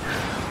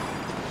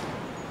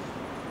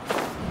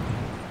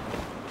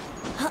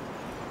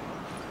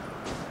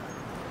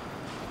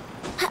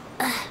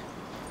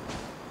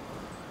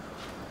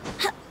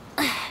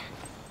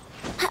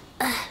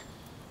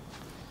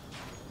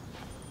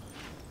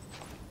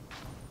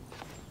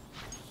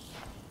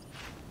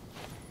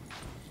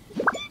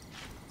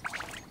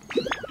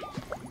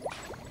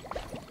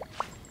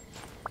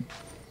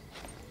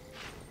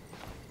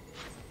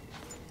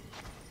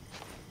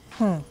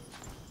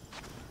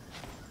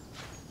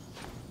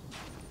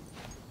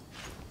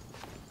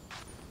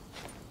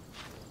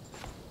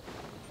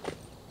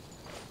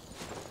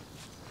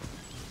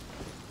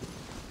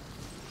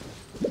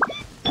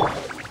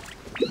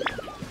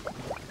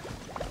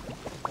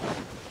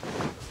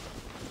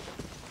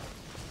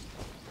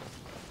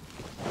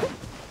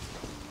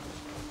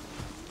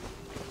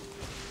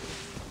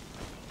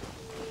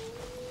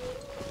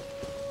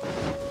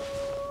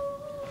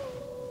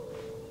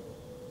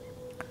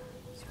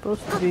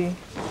 Supposed to be.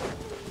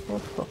 Oh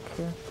fuck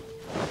here.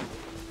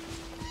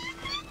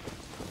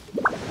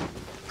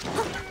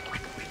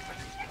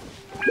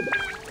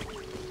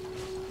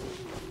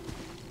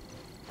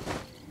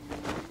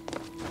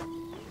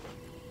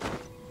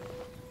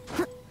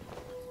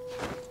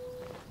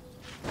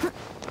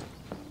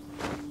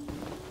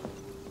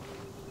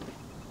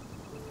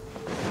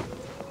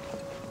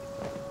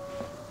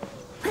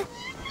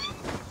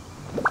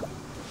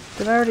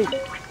 Did I already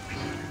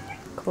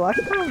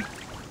collect them?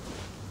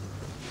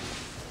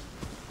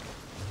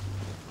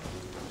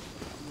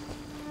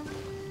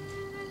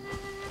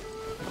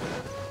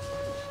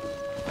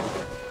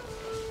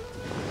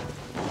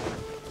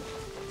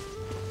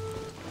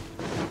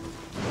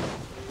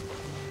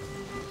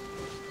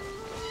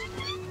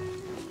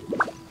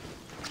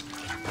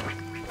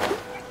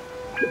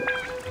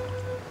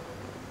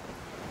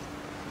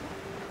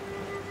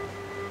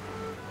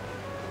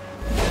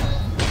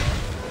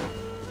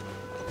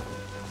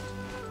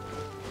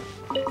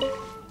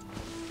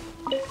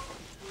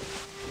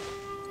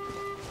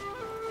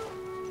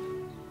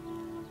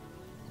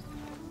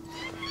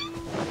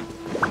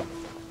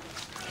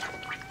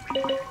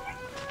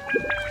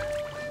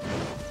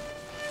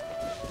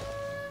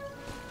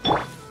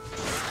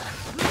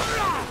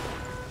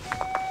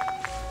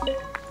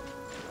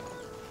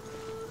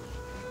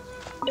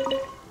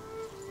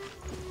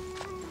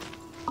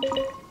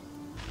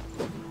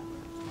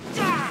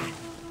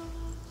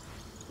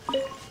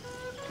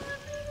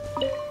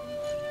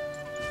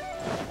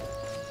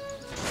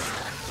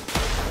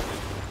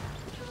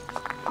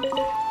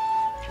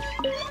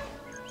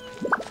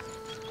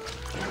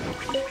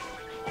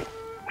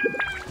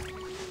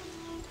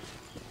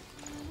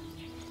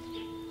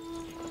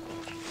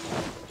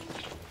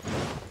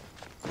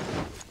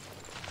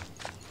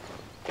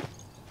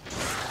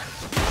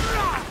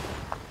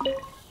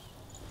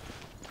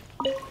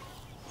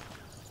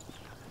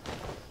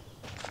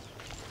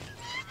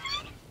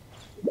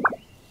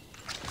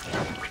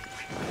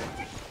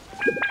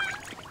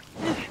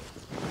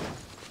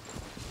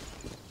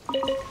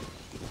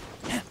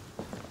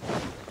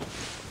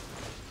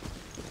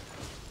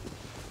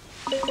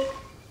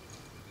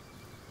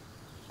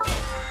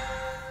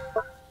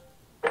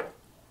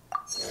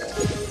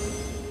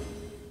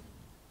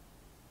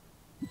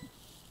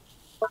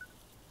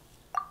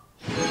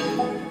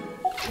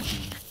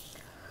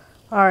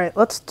 Alright,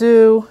 let's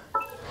do...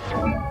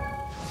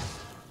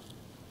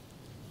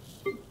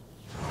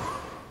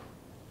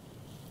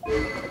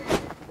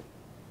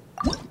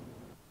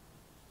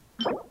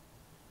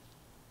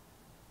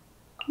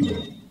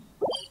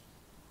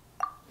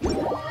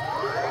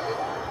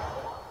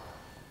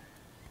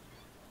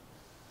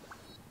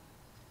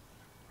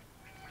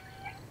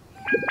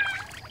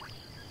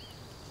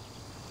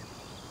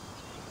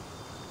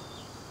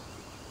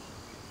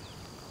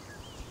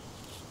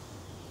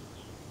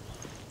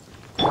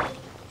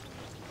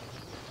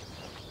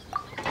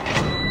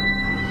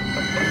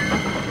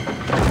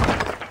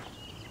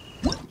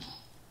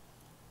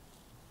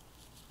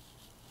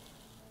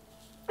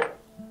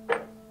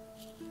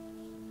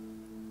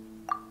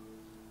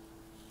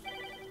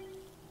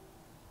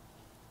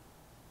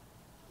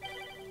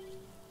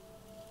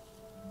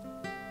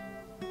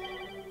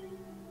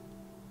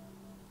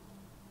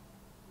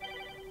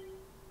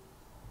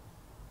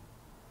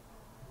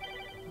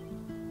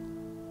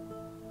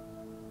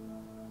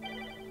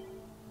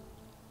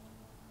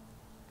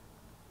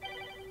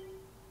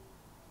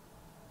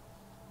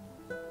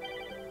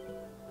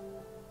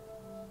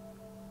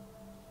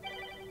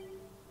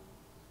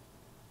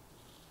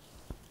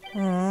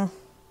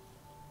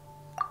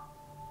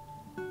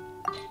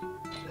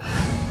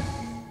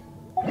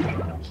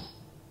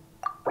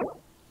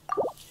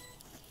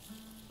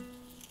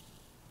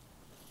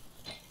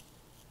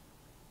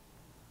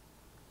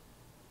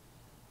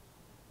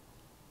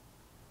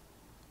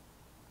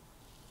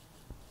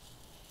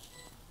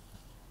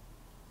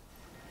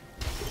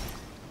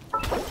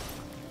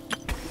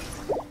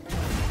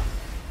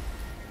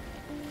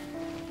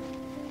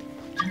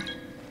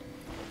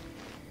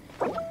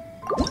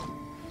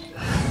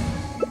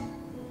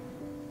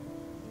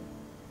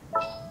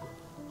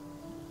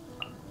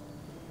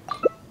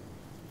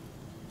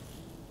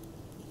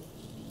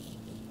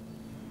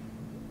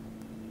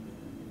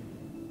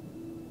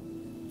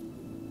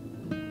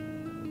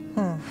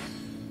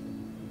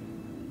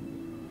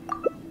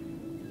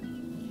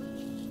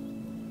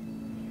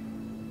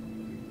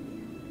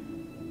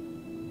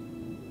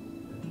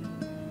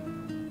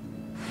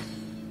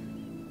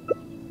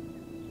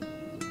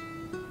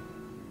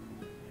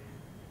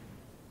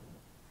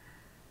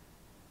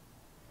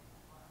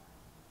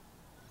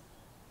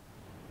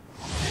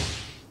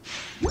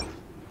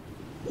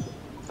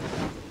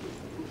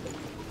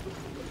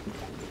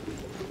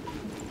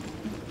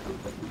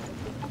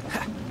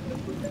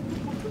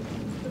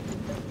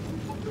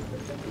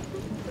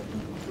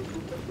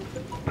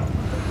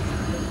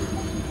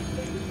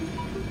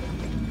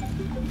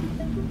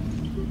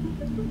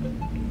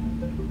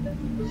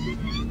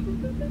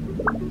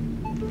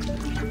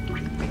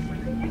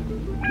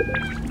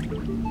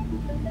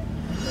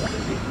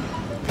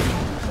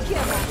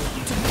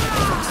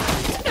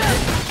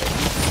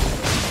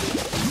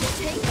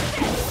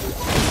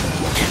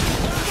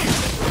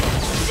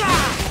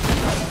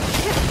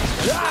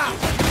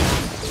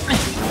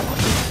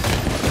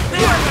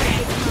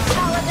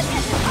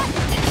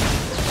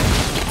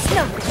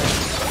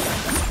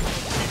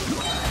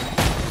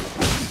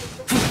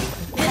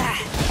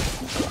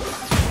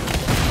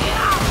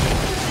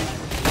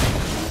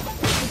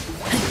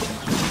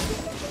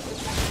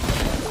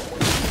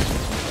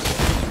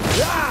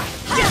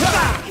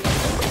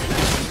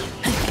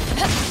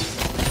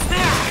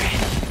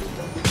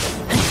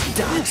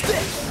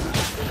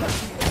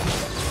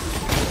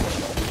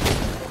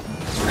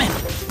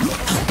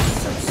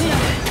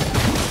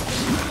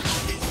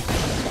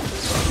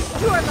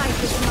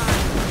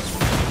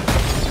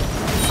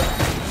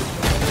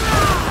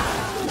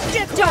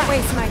 Don't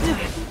waste my time.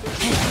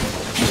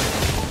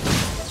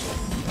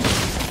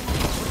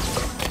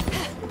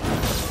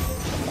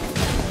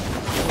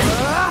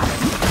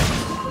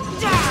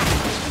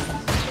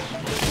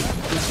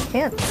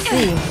 Can't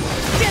see.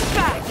 Get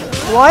back!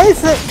 Why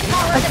is it?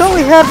 I thought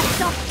we had.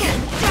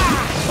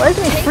 Why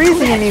isn't he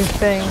freezing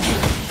anything?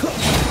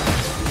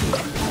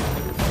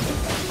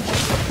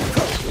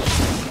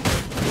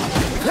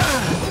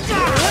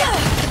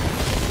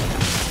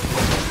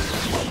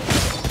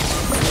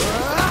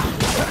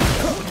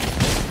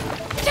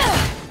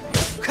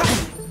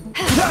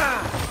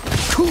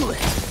 Cool it.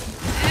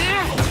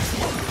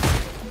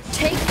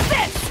 Take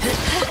this!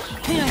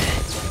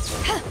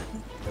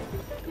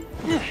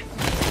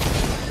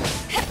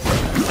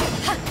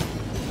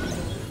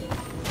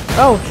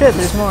 Oh shit,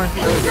 there's more.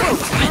 Get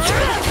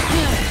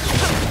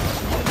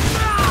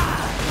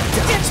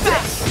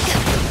back!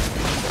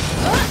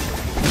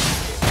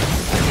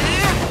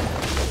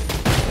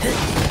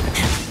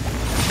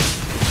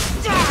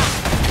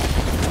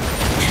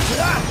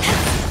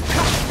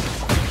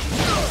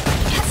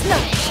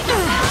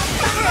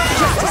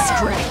 Just a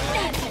stray.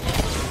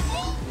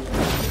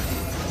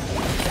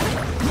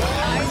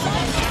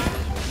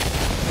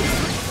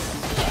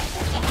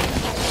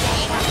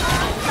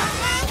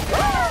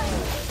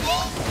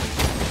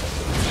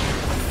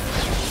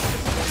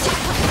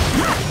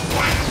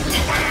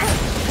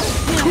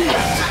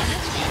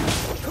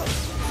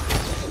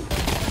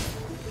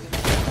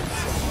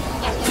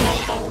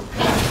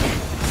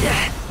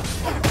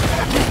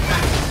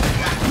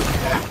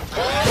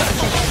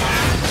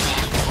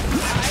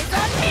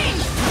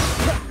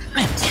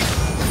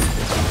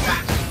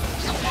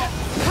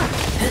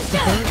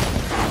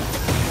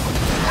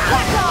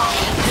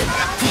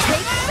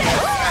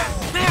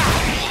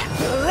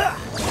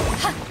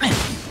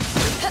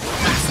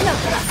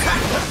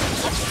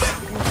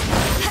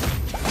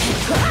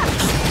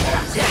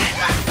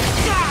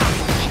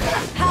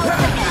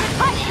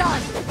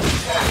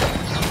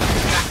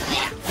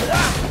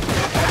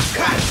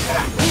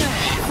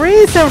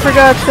 Freeze him, for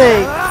God's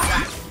sake!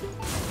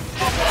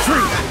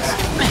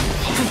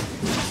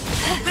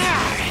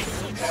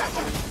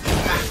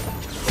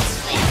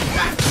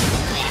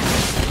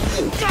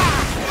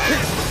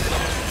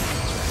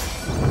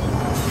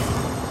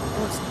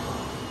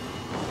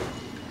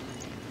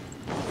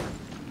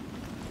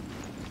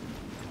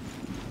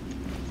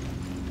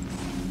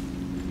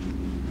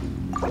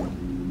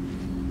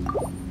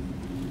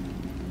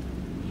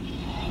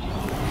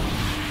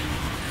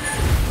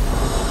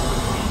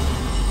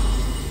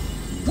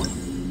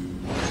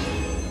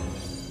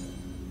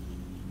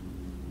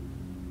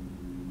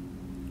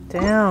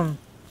 Damn.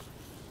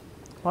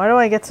 Why do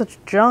I get such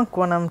junk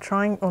when I'm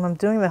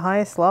doing the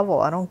highest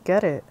level? I don't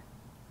get it.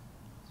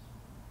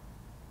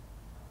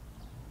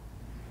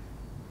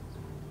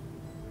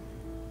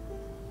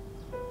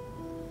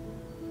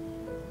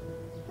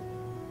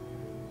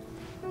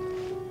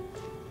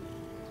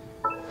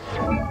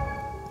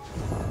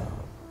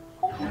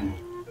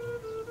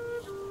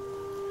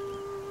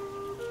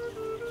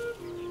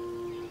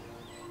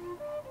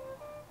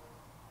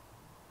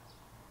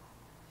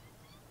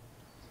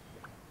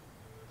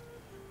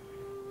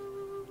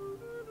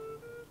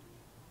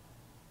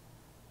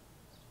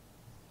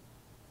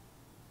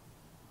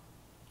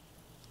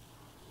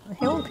 I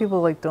hate when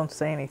people like don't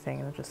say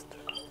anything and just.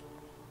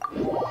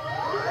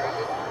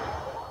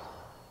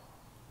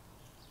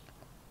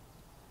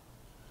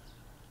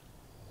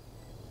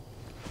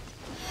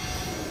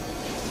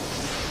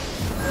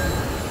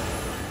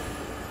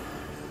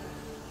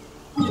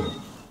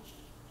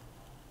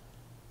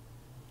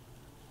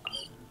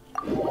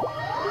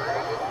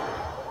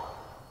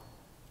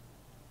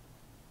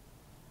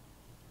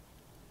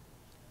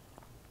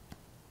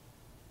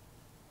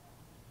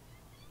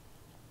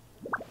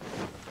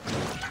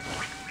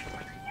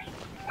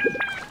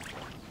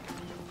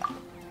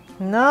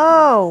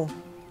 No!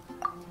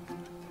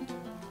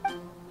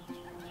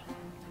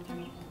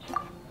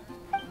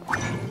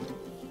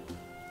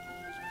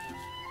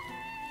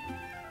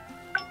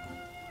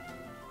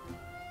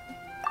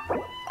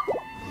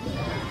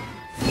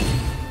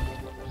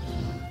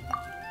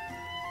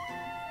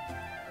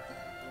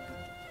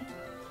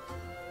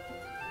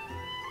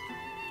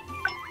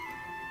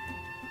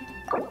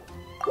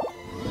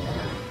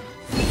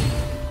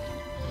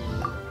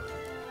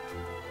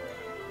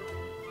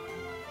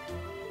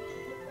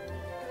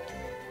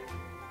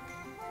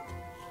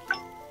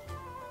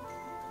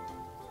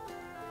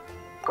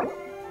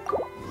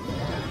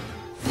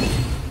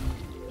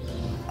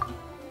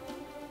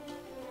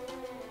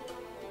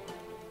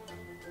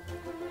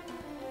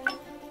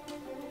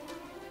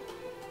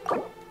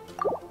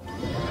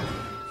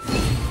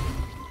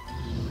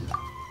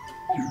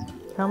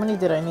 How many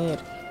did I need?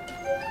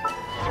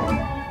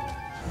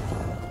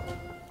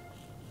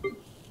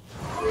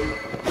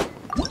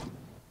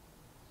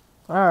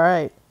 All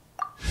right.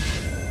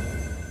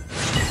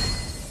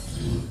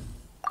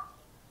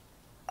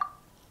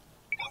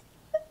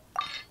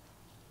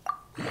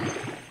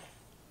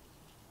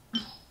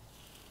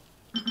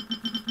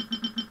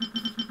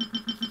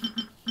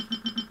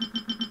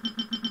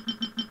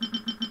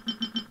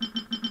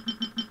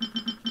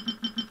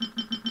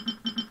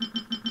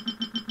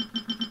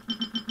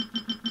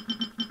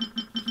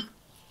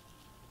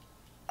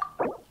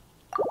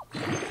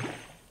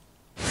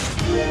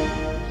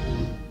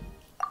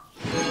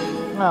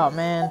 Oh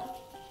man.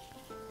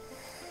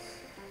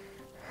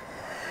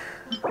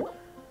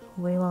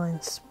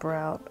 Leyline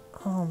Sprout.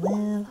 Oh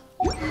man.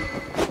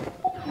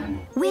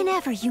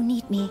 Whenever you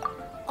need me,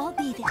 I'll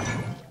be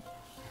there.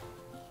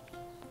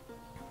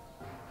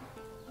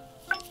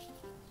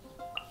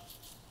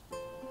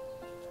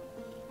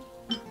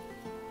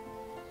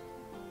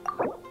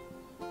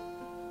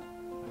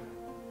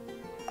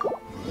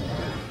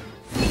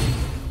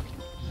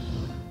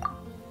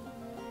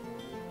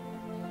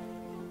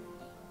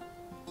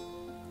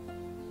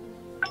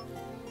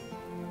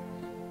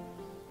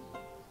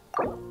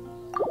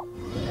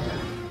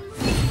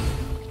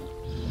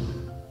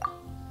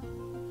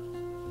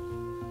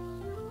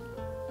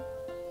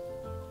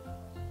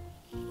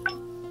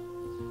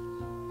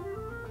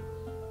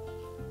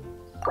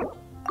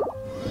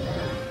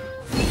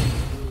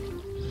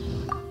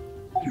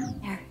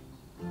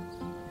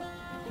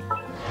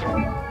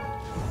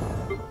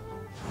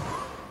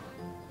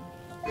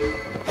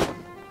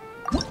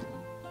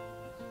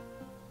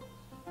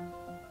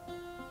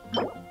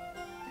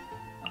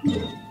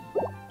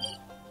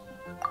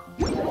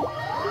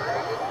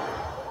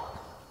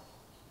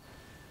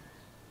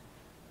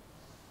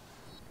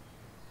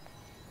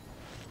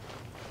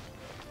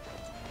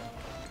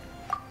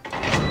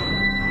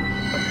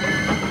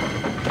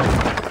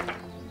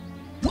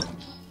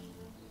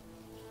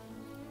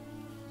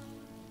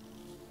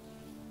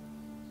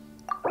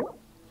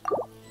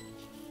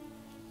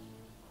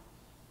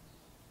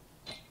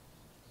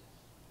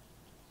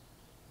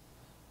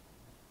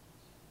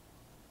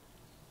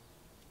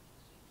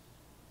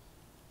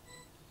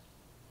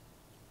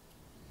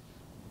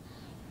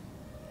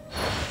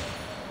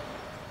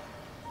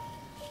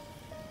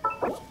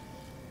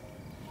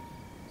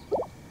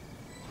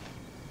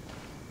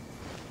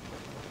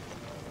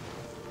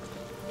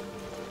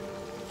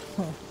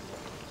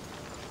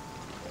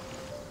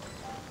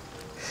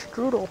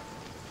 brutal.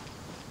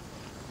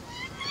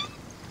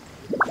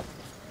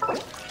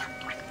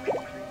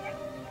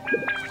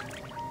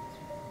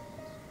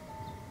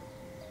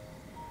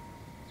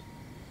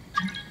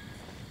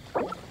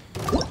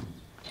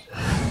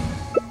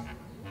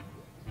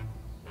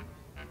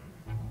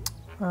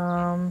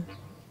 Um...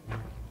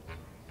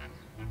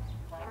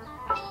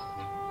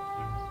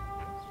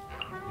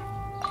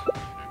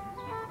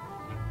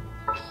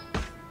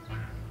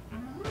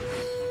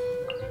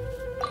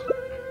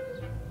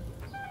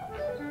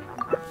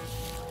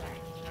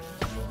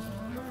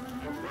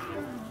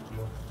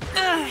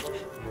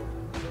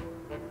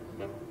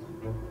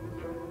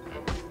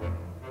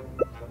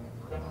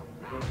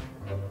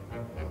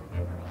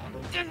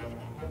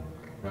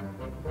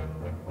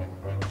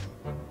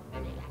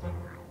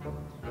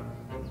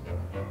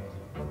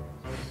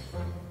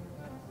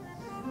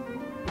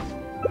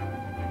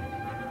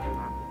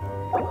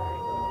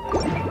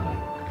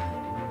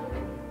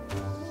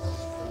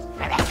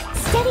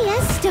 Steady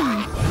as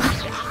stone.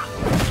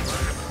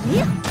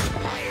 Yeah.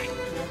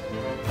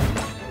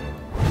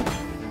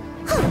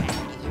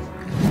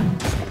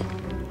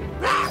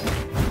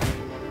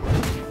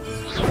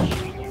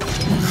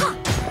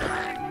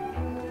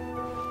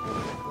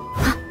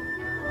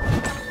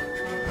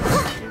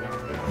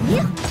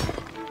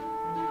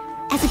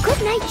 As a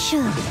good night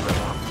should.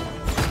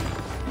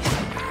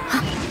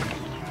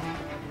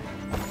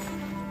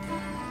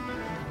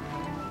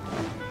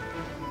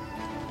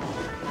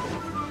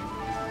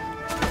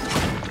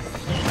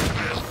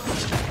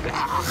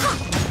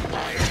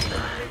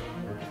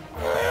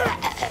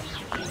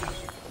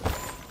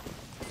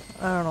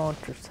 I don't know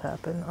what just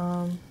happened.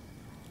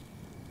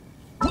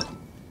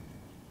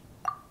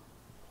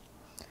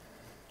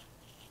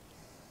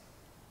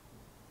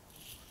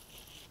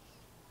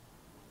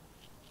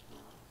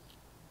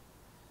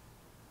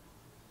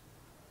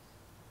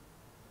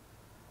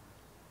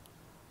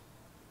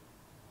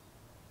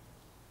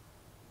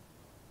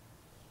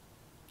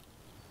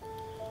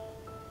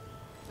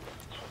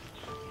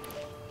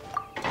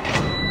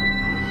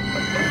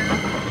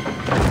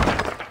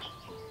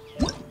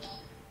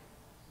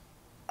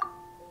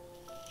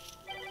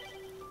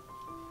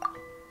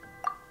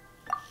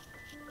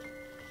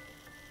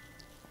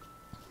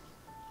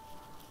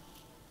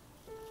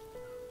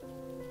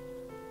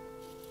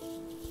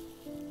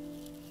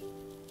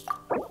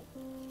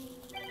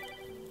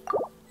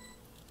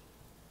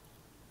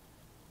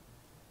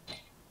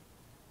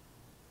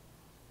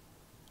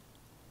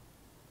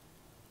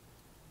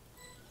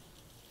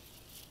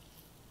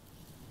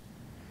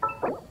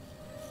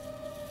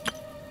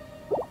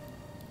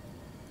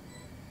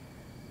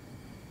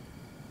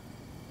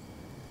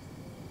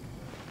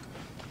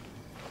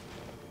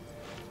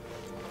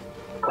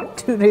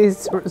 Two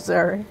days to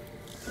Rosari.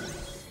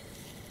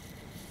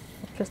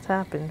 What just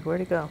happened? Where'd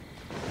he go?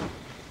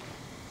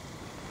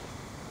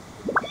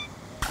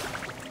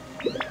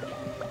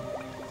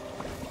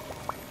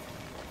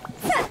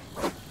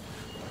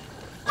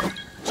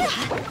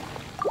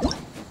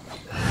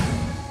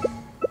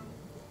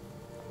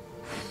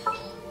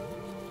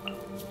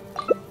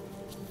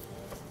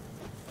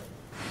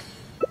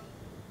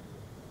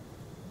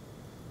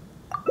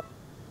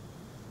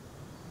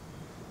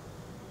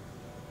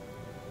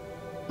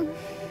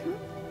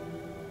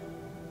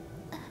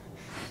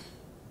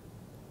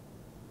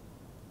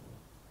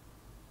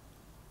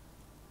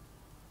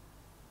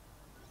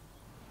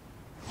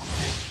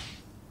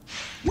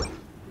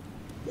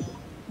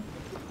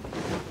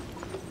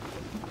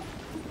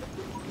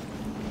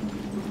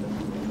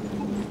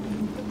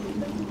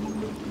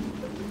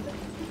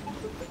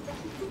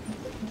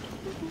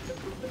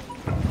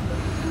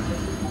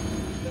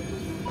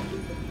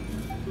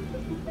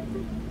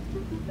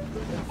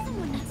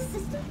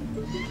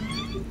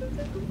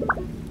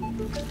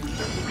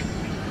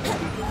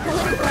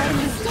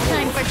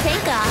 Time for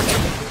takeoff.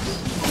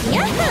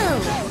 Yahoo!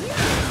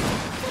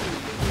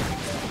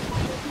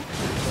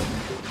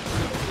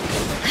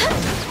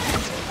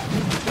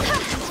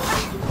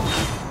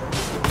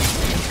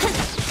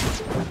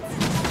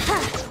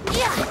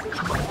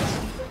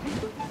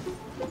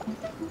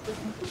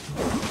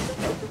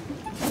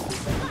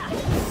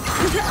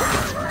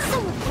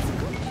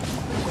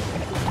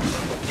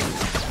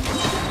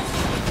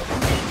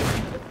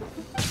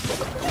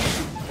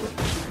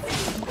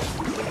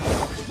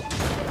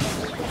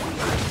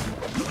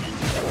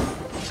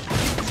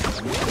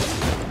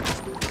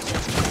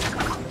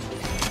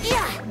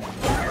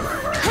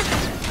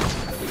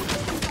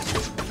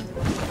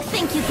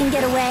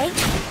 Get away.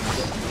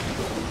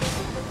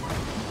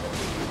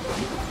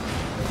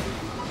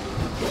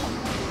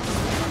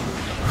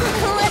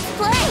 Let's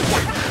play.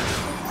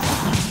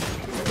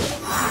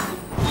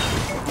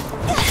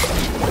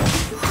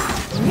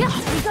 Here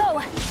we go.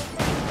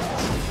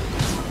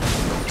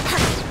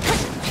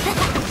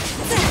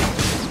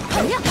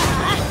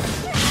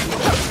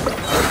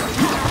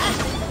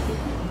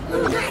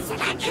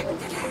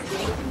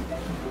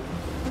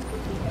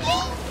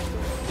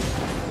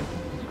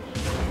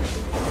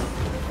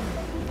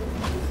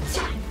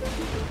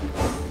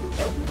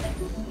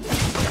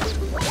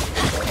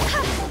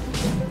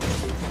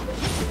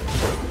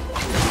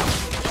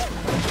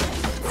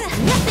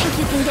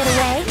 you can get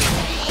away?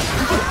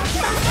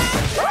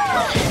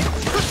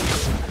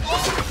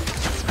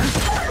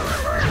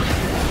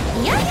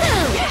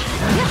 Yahoo!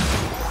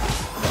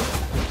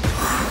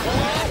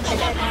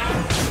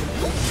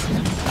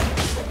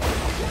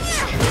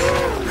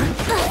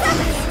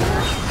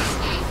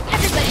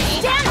 Everybody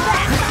stand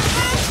back!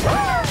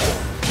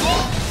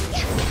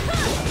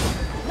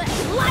 Let's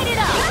light it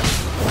up!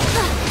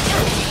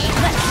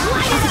 Let's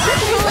light it up!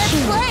 Let's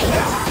play!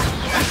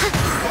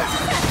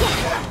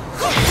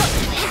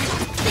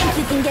 Think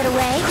you can get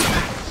away?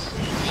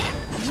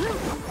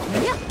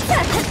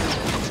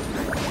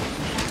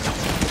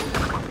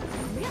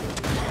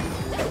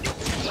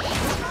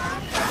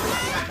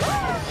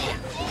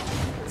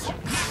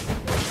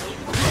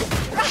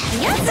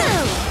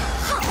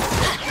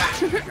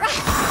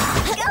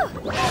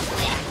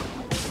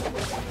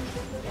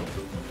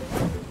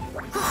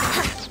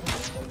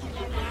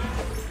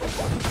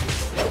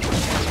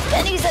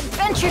 Benny's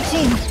adventure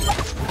team!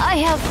 I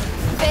have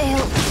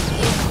failed.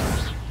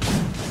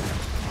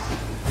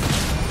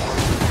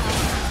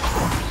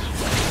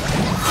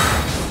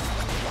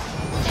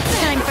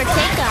 Time for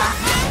takeoff.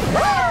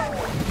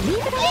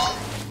 Leave it all.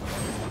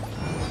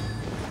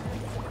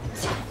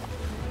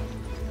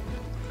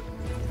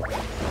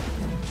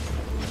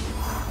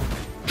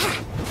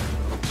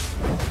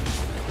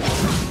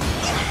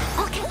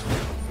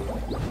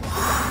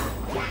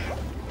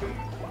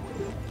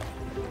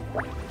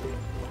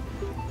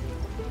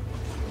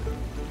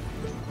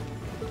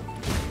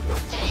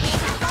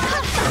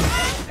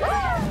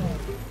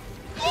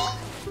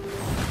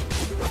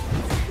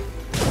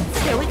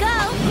 Here we go!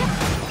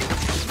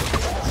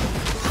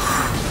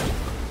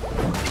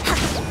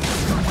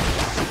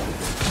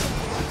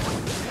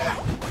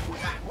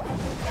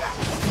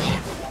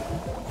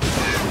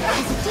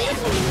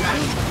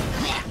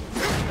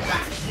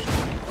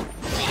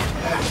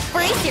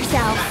 Brace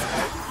yourself!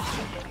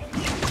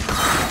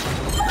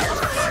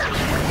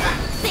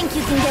 Think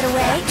you can get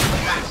away?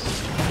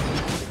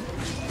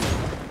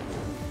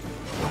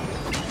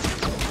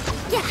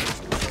 Yeah!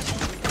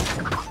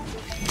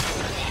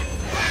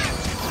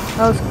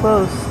 That was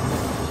close.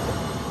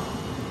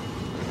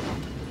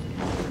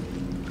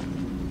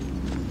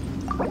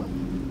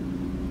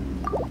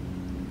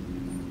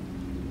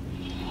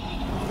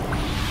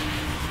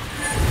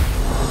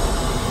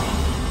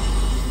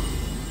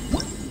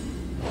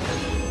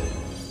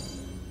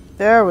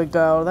 There we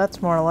go.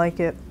 That's more like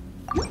it.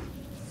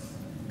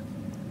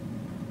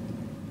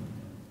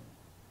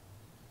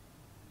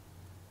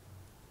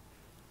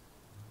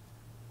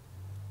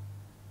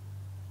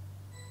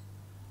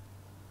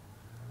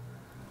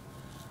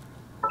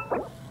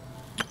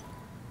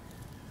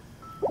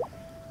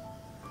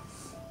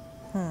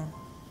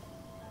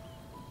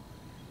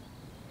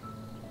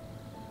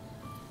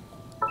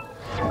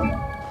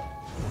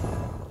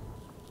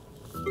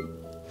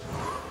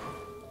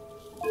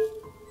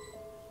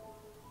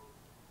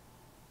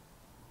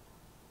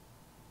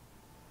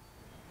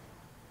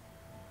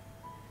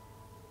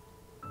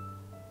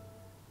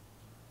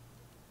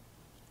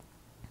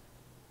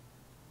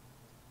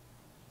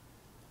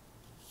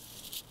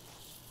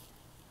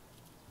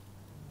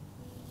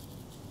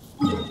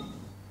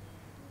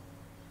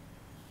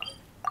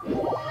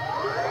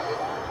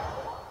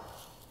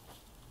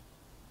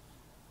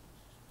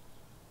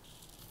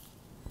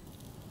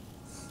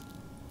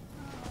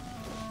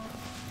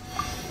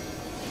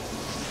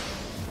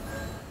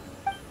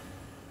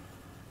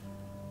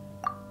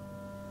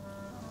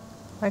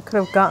 I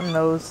could have gotten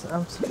those.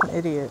 I'm such an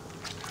idiot.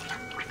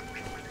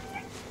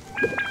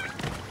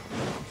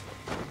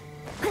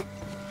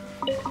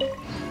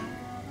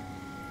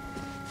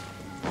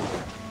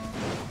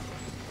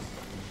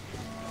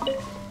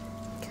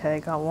 Okay,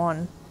 got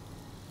one.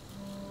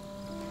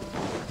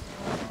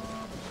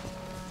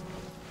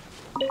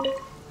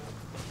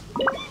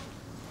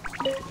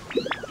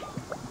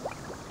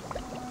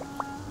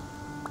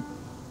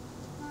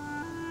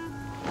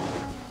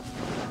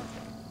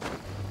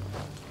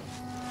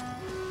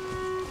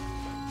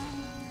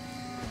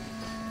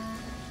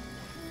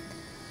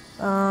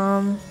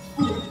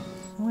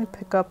 Let me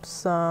pick up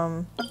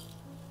some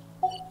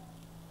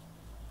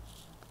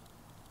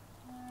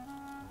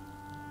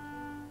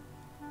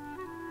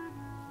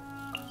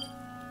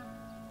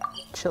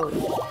chili.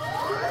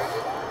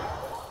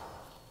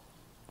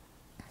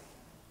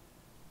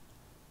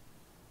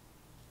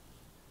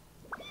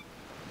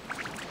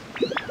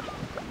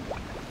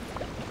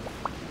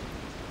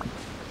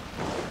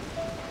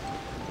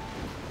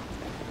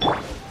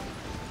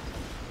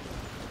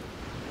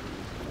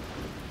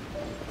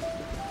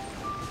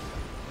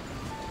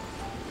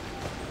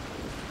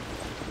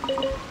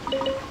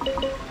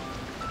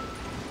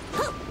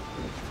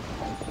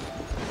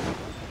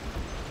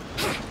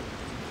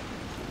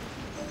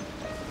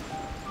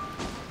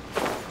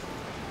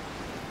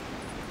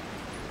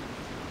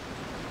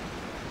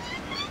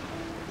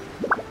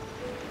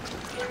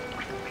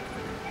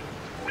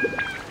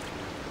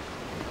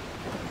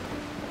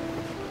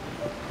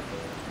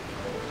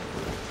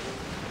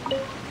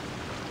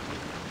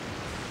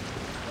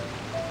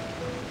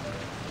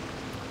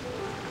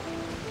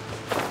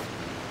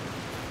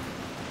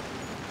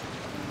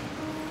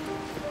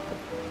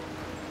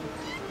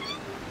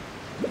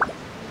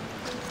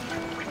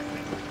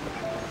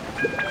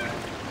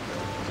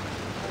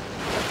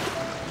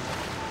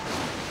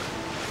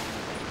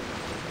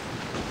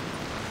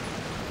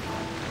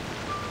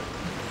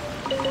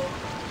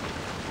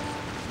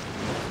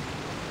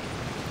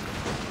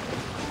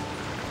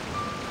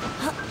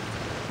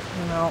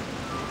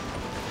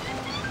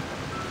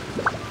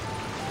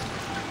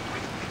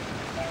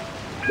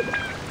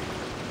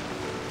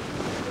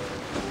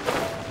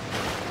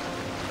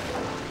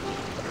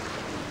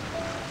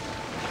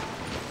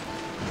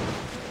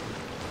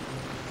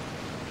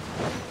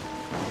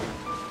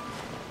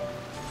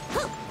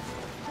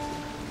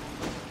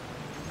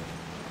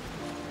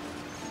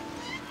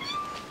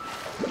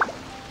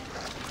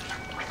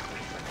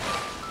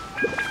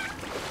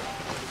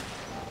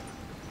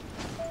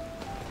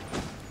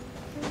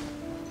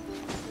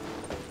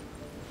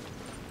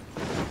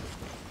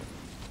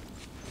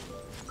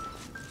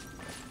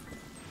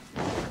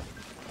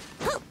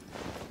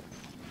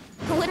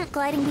 Wouldn't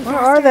gliding be Where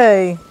faster? are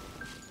they?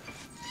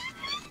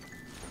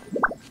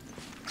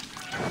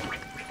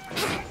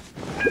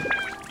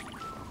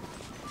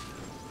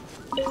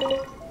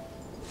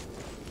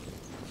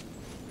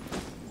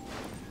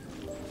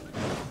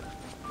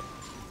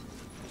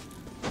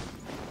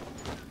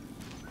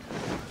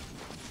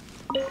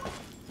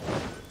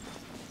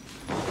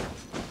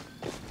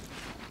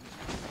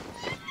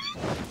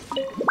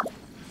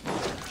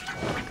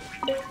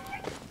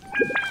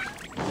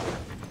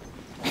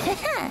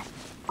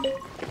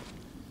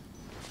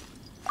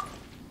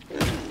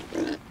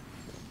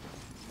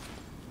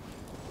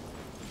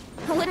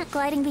 Wouldn't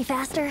gliding be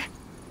faster?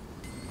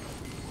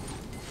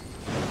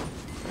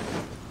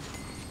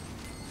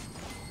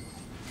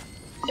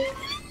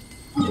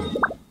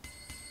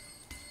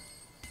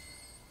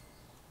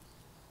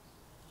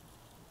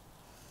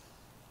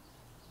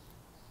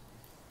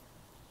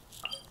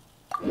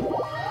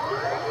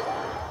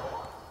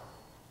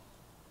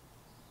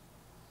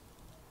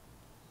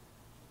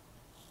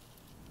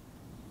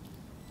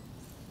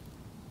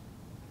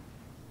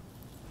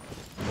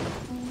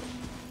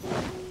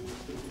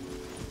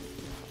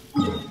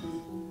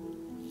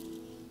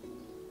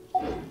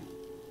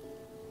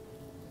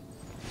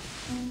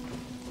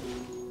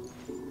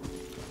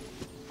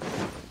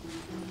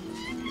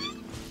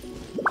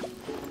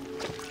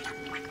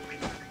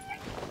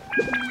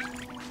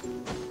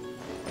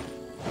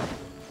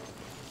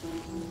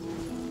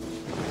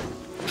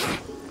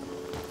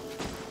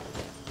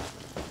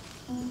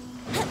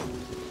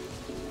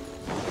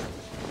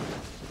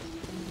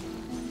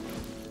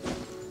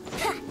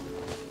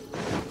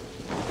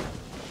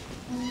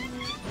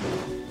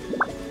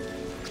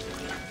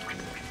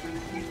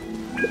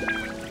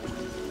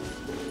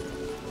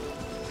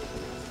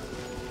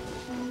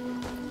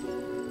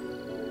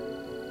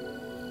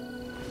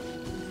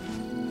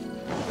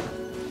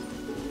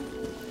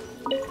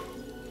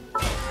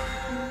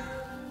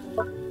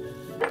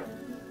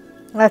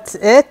 That's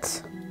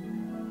it?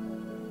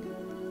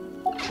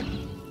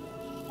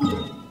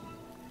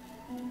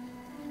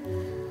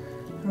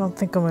 I don't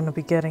think I'm gonna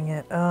be getting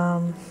it.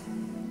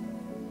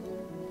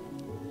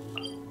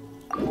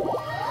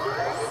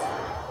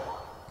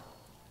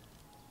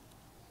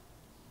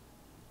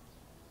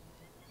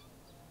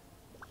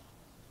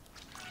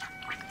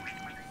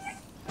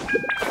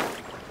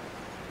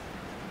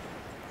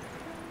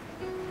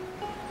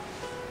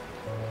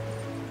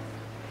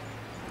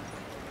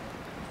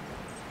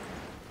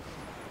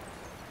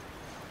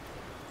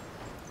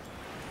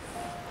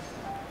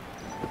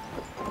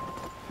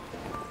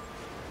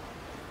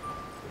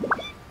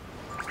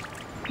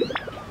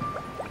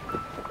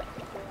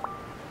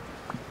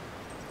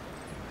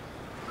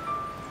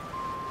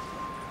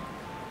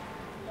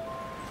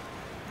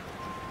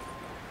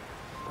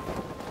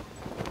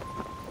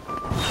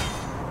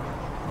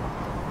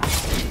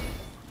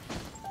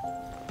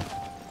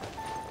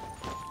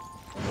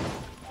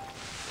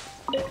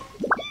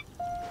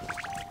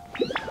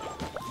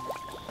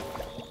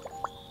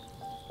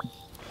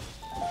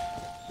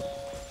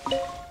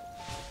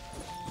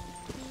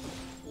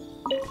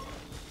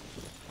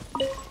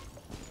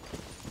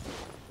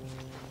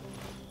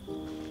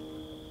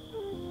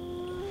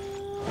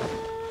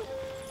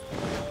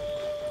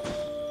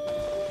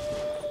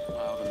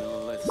 While the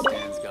Lilith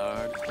stands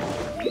guard,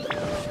 evil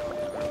shall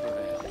never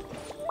prevail.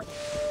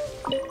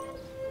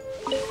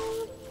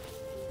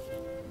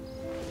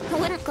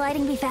 Wouldn't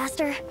gliding be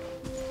faster?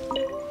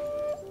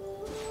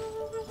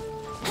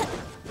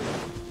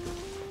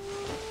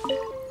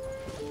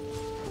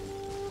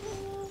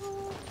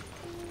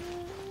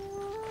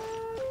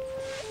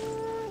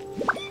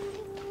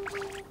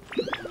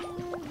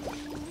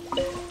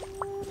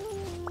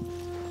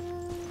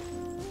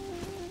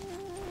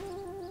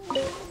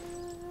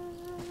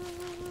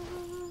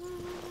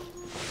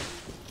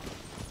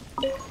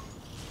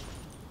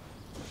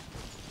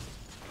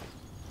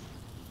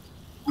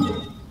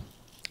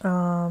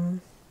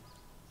 Um,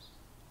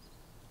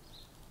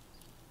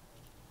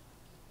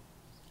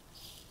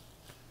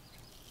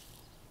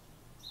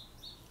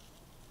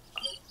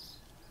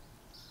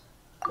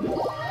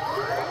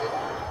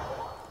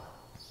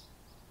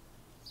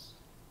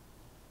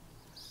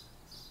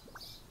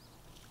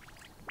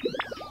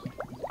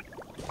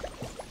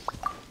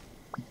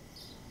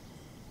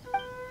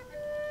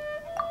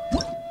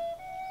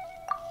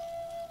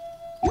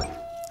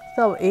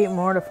 still have 8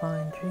 more to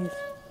find, jeez.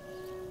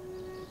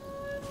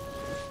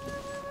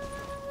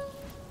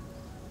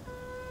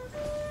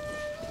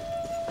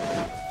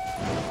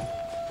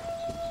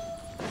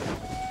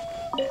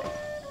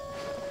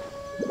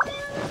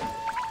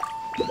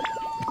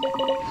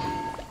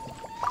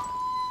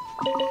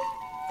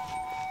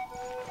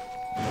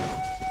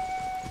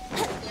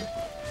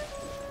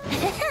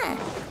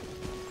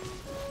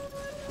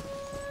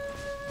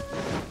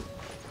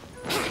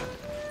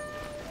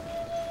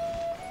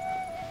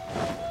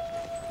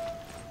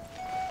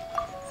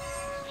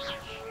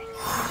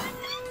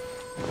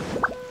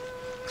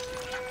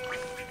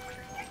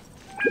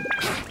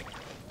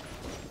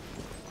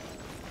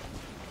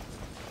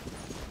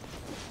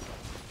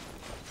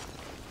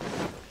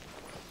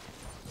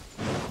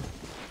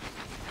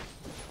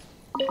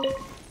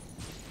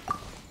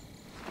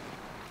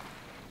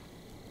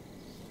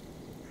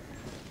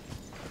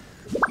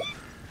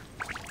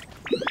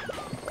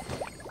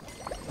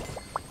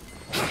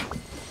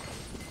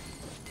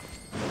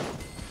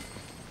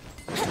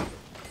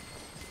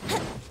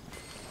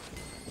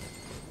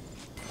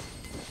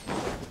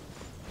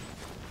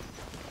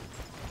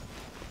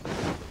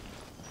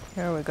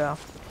 Here we go.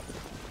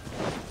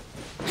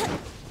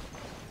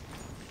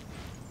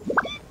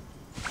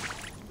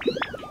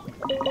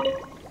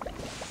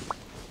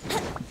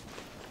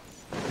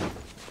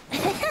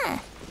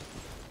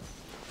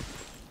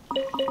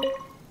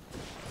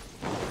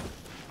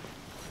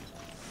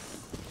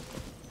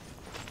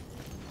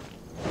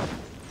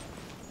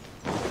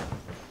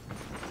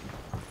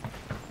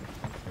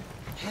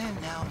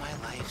 And now my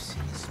life's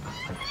in the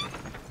spotlight.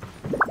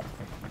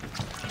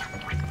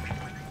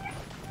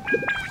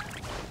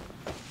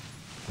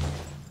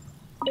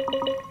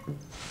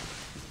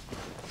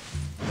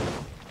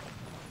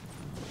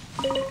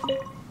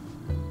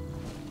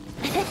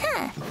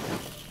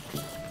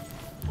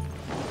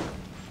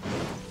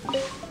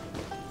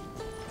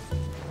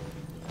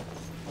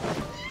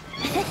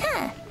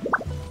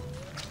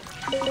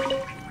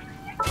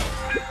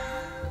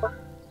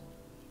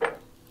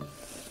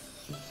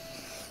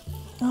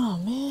 Oh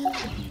man.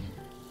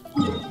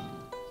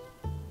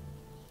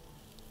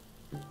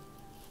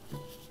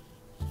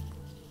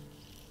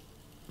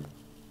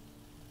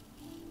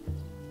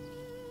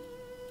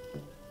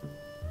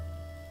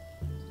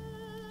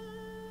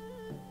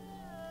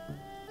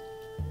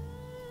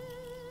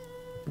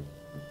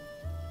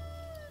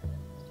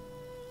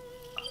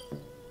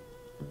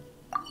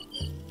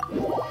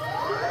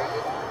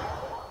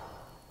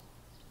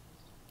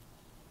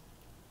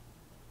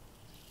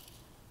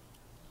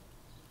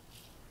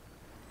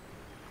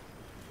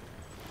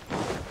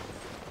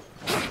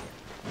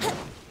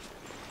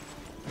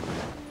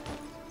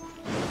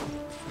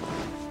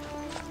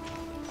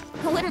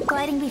 Wouldn't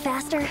gliding be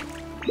faster?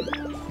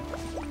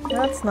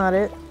 That's not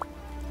it.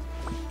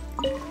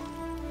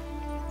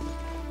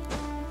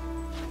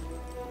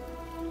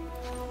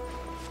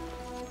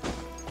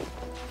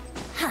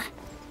 Huh.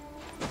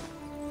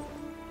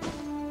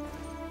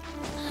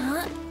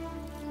 Huh?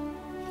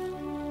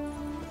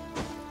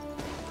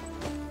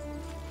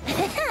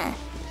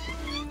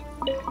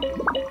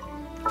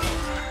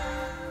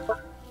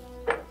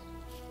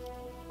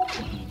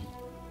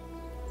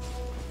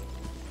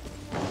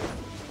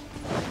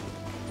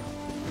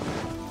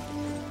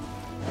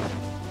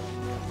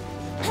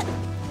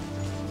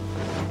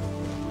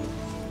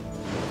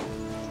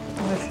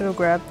 I should have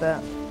grabbed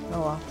that.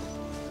 Oh well.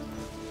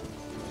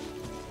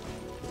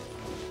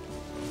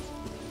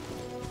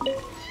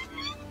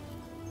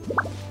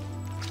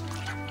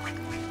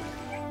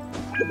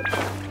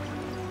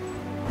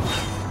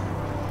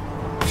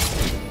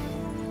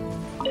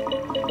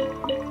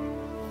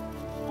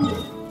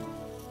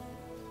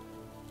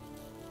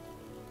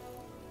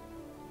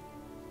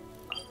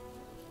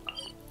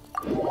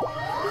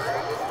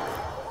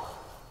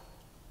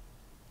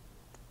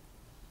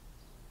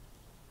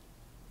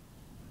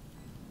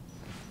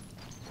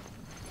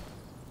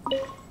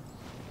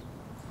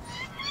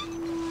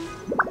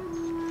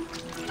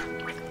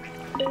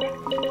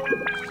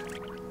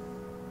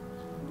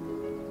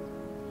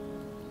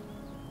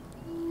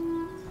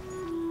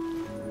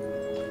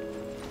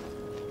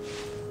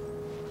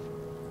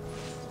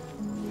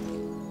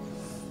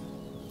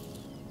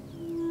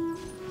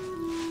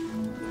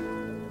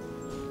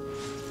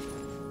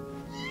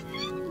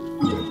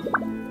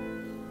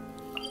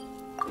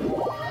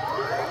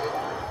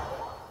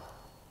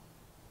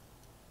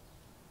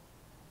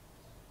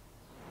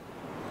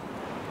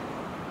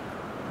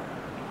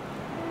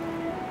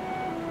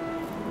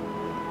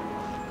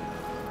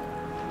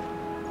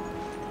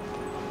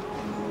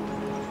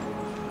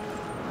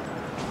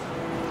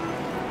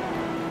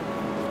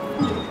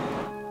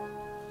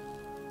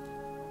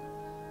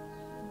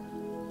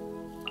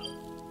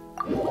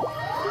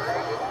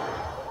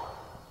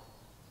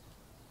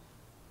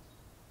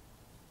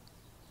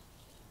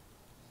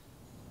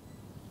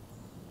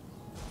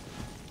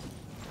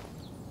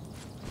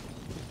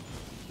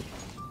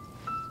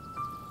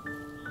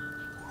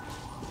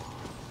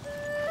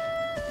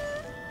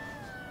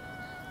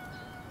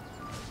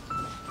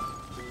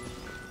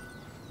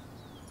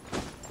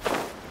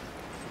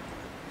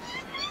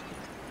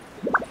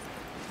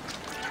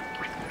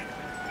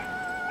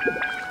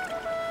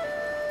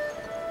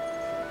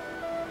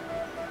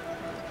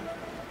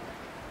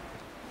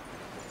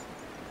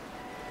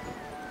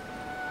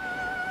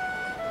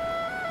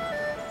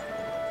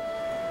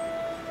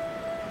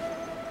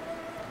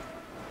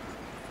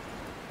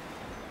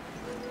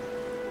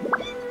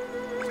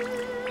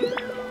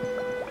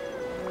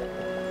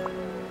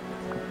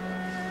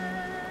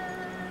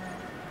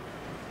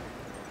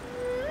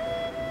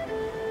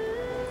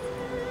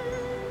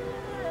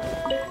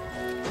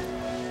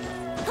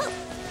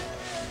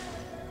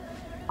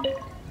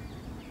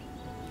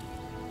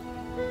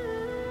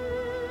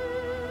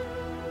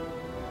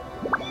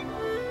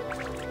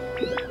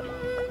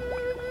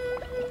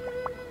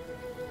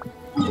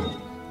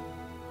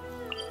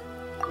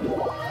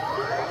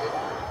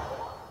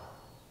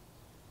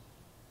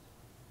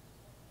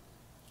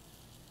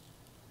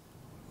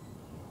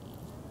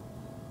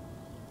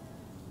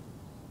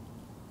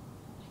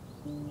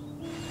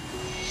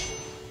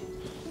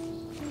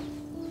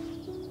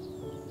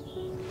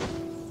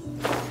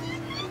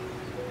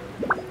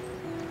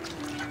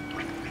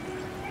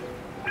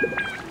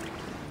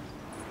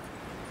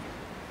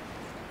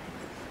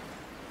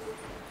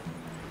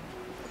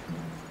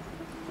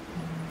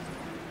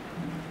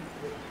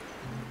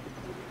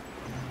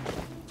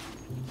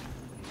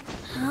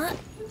 Huh?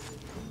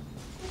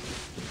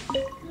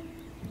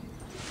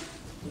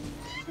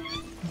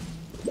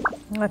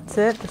 That's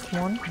it, just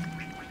one.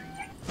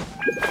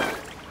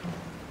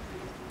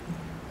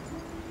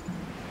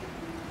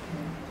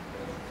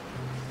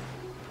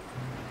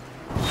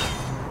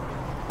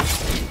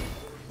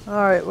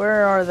 Alright,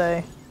 where are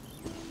they?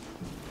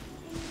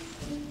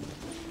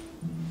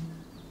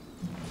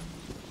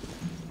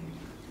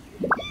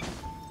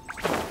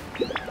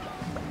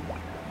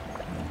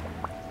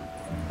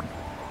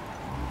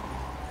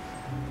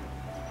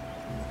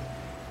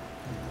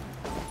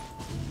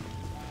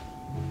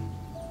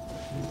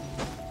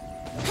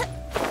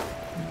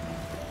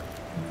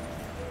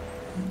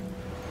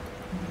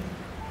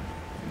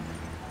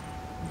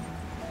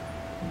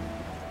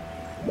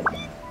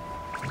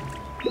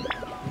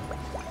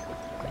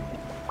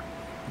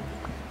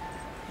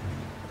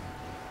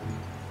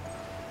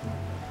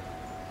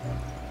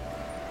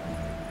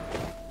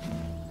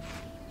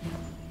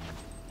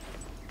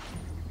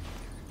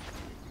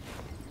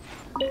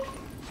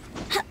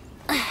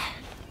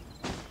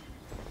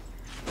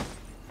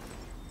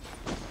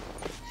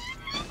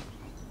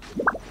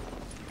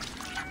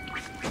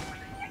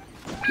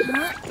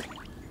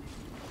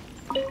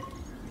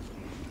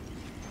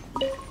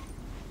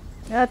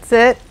 That's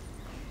it?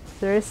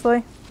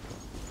 Seriously?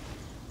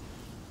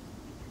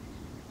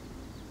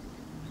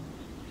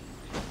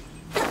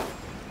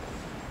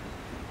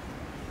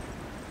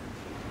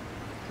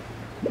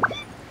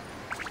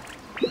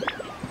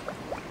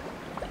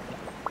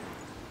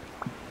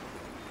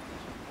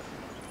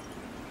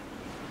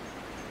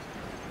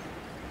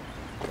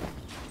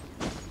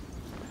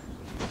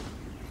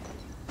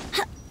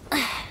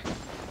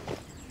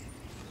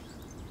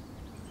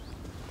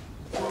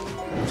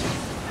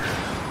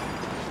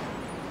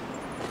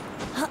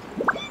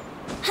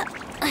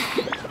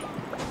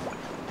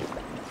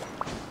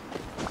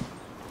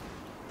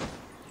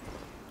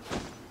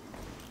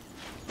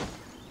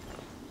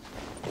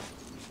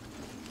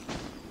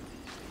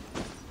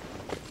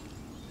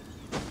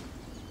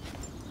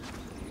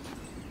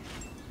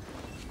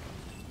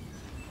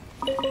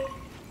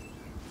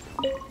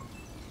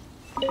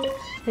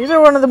 These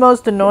are one of the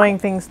most annoying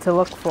things to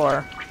look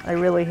for. I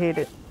really hate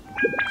it.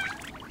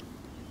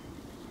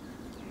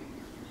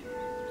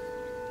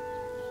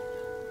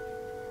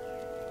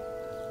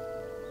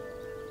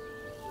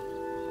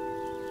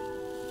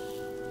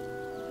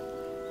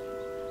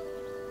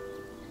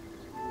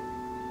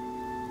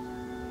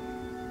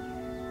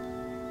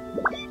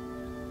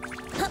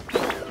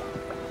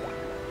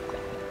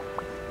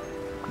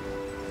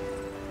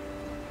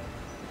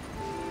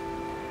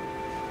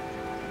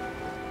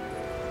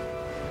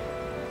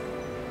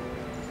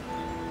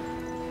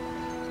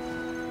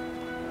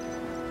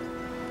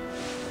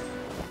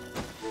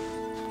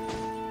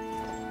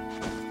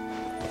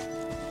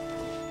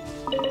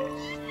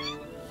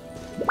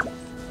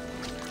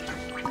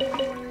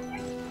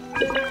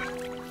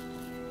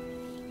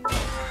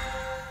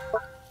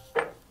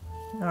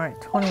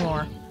 Alright, 20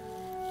 more.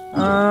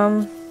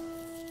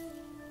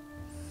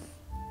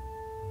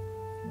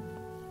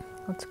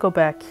 Let's go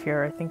back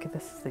here. I think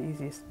this is the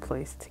easiest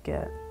place to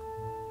get.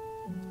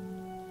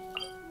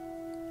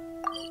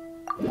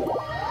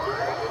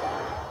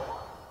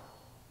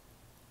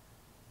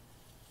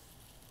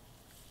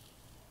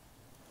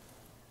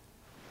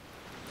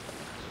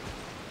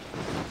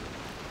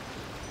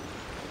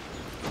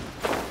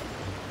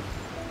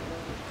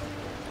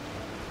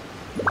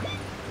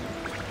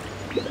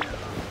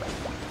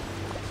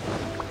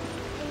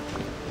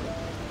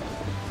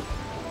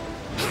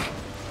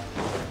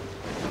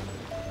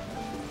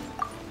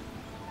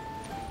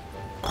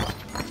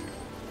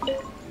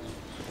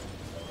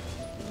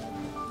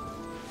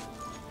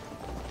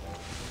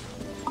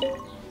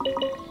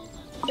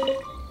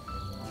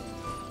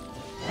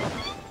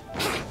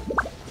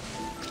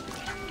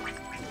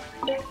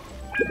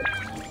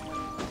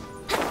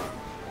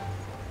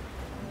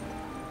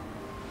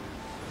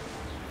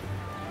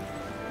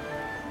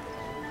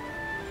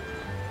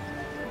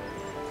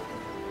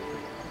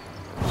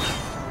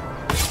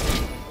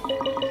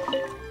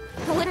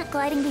 Wouldn't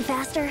gliding be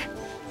faster?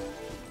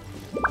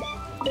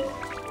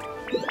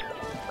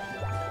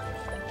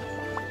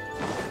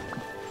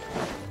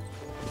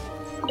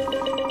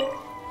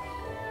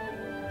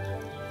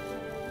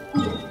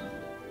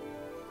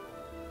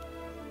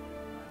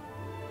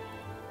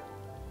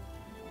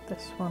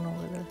 This one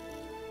over there.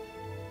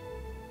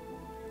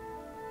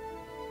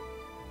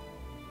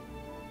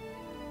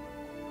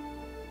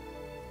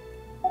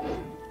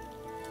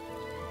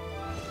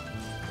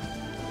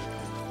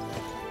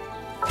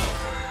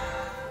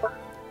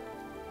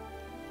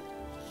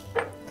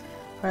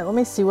 Alright, let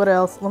me see what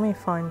else. Let me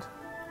find.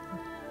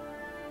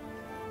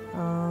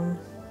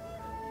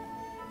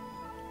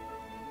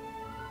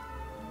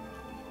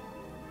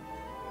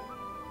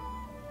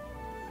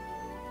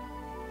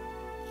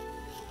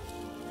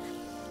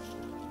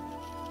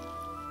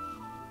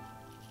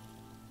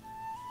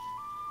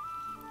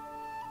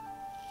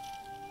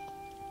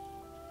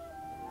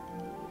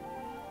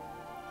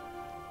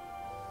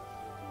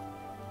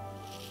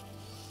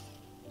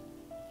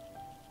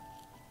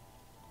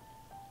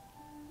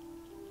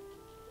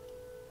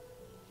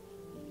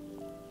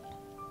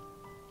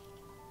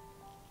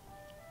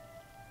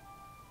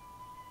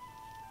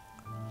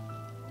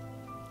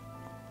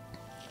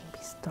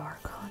 Star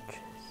conches.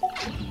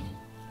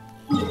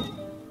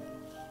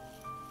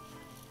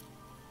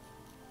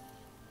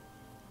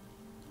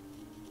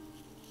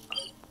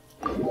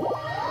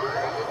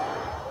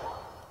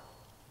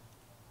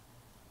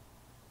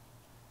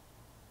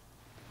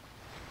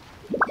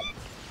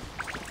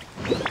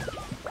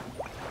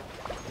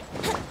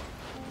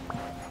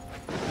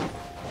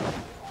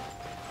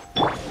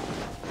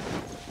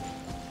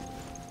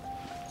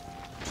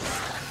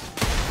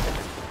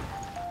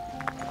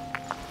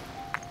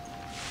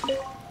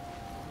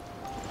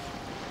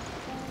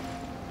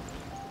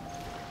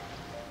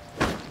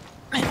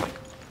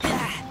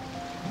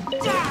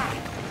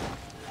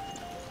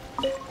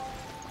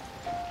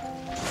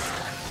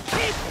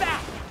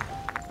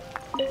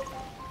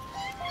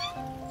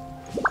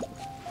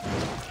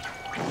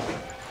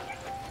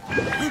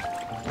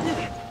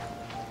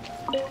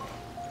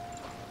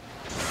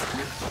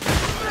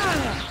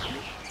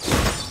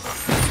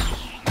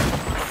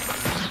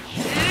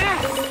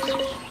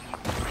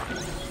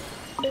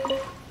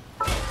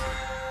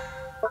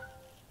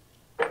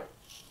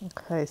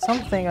 Okay,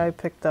 something I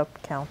picked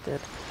up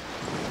counted.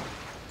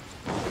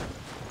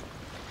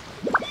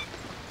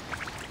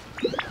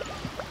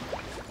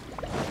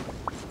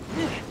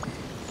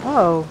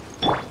 Oh.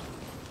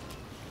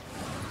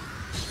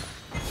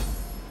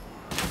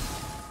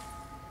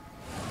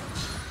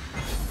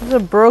 There's a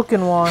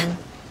broken one.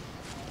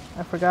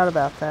 I forgot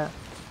about that.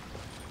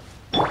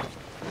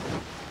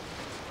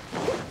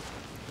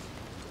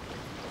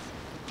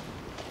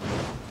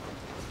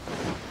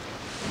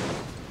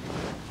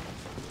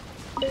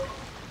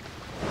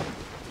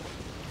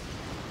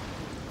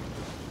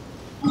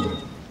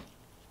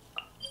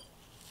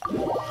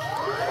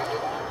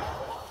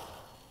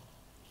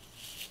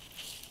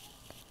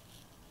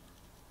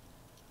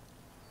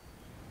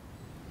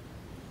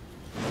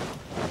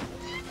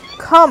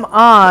 Come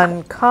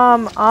on,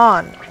 come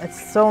on.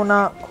 It's so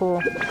not cool.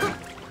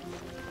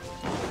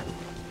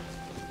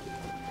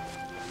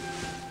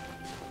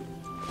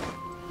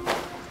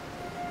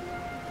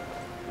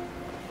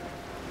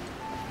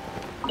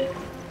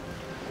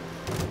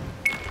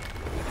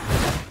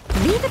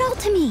 Leave it all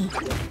to me.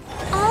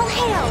 All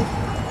hail.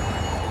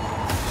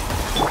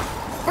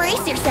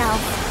 Brace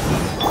yourself.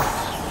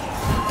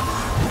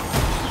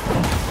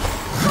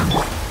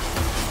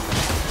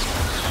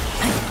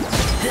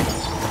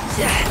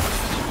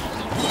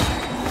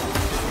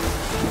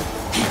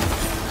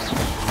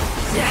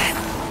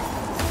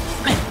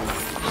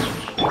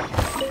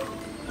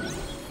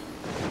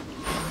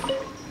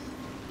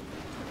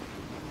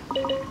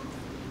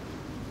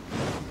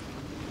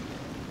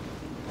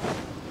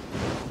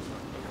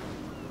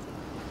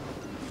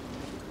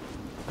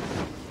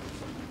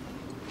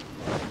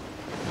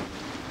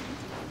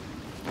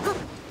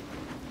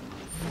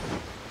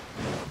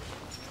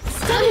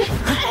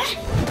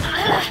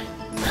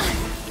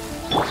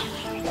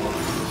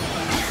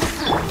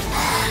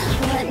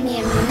 Let me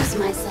amuse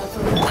myself a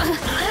little.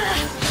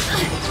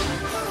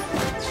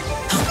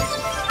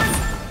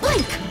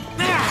 Blink!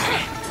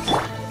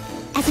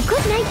 As a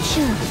good knight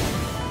should.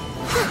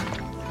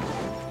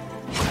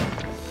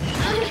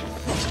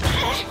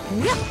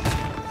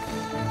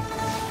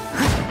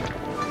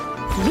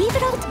 Leave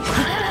it all to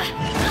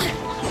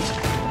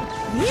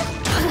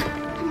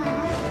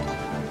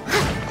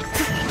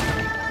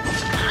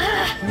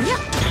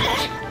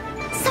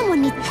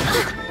someone needs.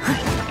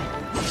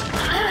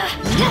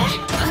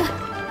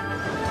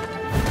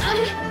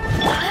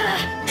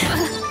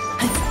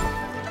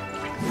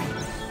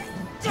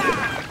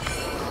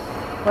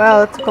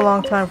 Wow, it took a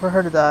long time for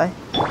her to die.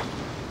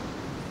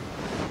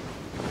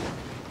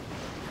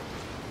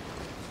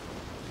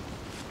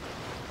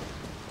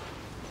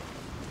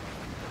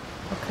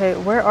 Okay,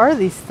 where are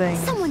these things?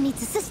 Someone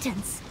needs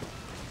assistance.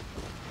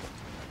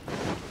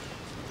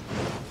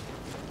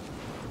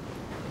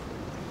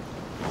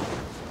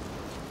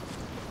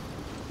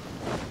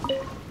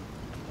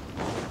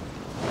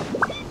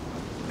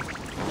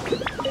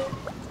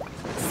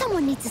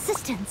 Someone needs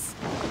assistance.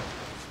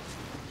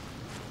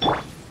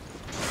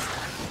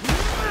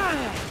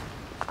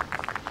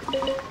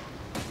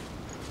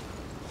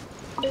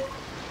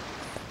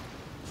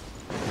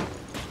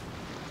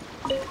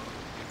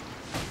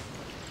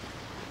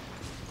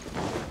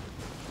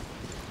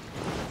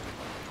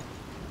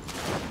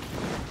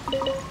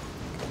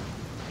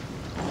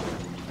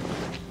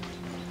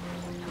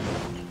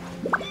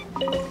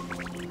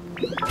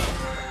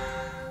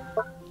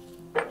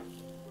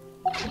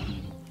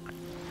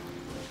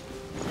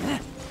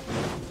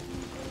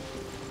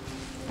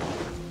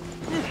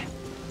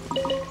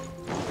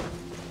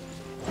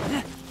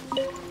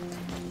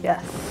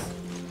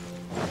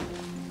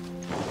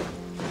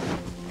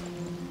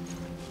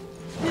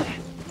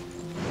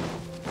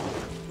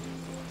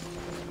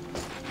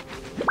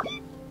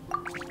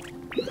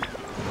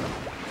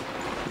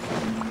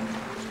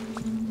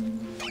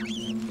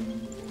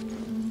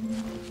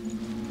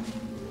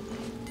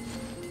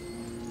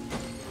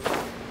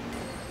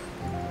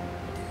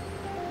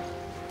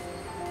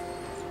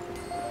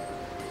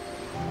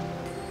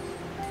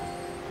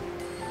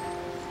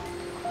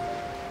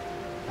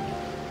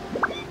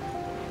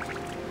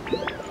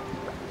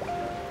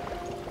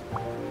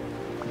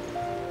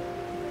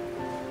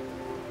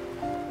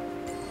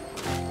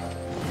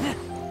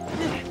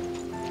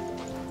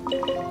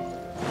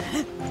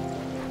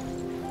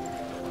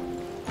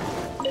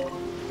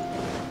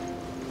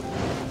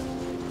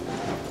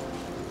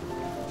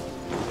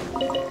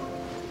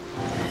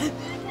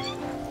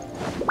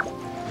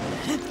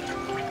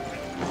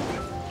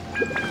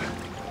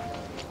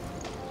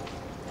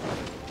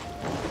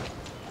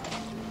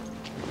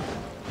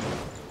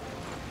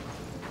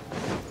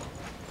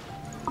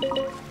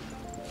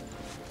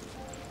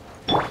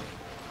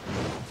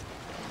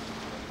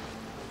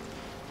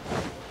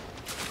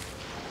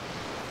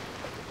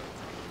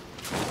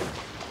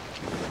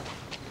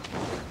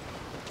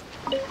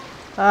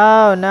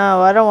 Oh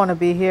no, I don't want to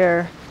be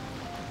here.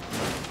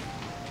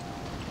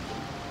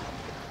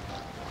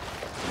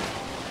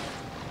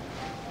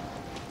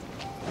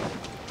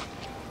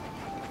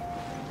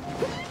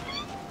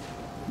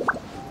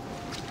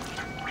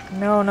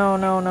 No, no,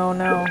 no, no,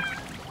 no.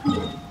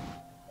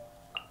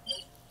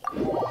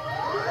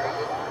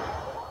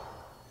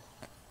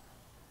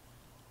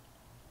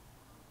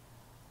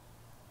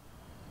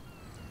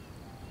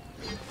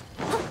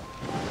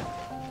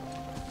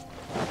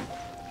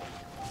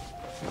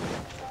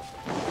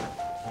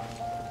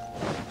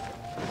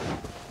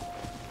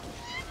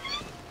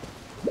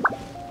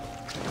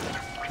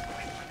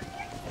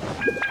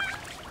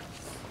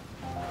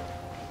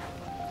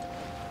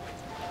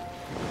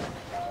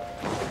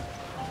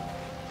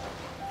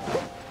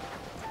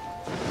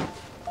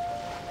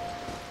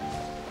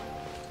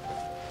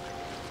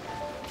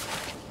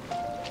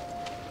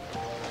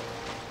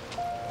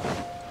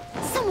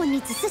 Someone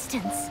needs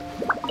assistance.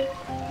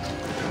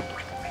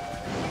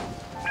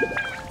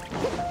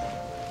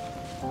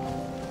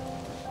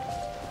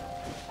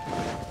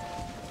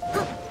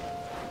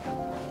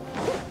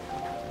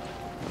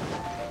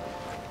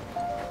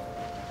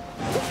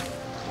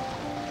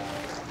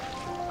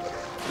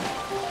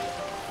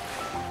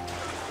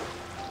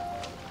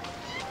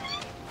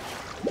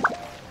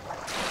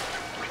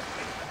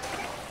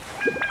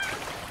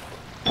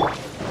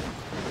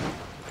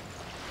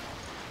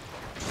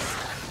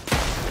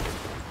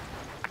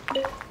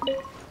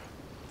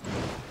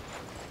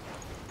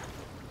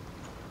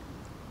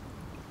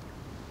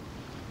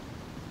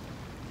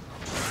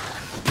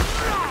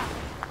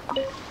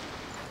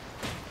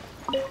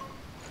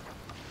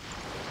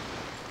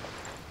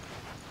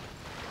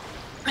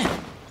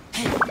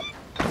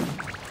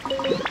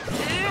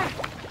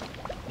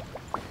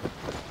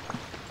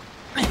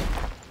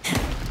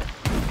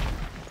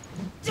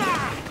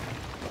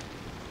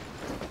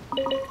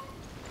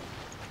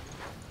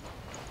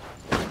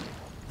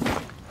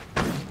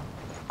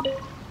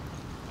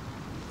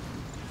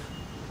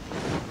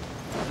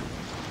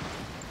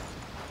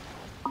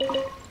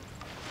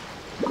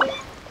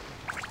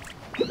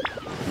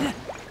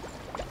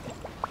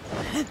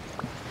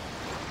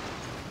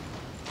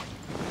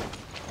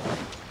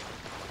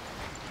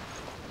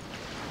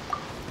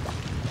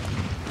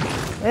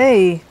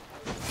 Hey.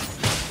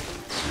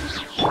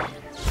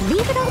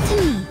 Leave it all to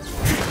me.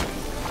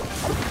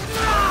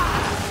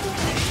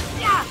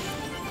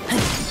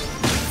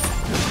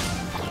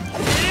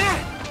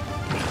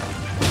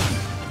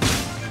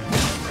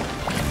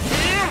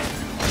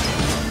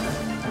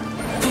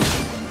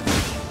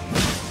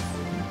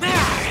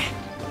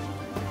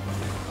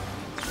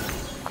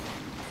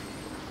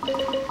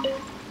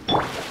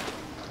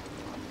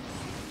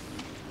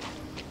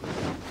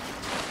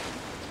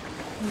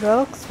 That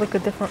looks like a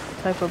different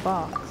type of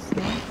box.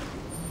 No?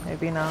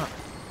 Maybe not.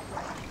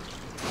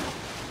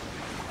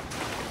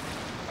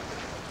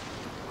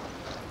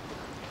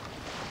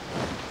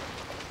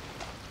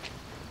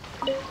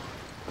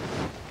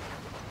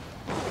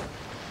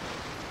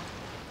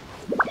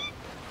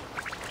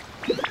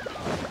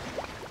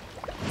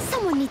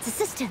 Someone needs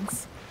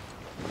assistance.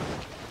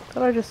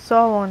 Thought I just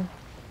saw one.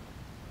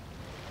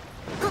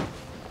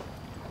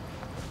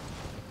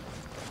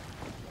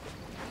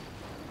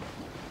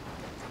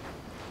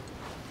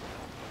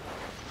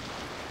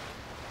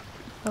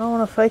 I don't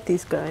want to fight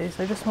these guys.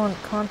 I just want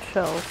conch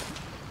shells.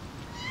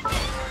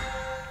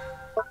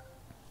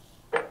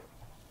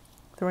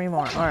 3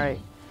 more. Alright.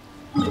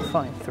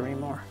 Fine, 3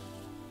 more.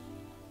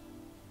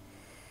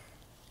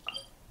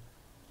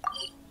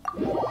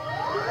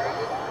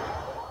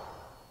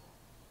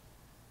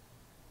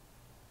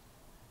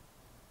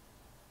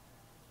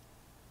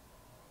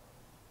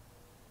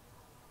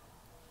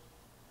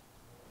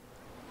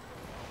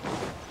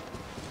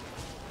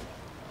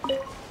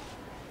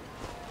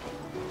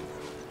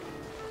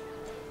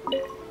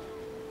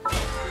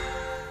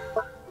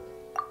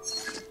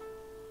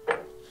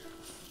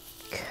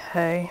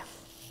 Okay.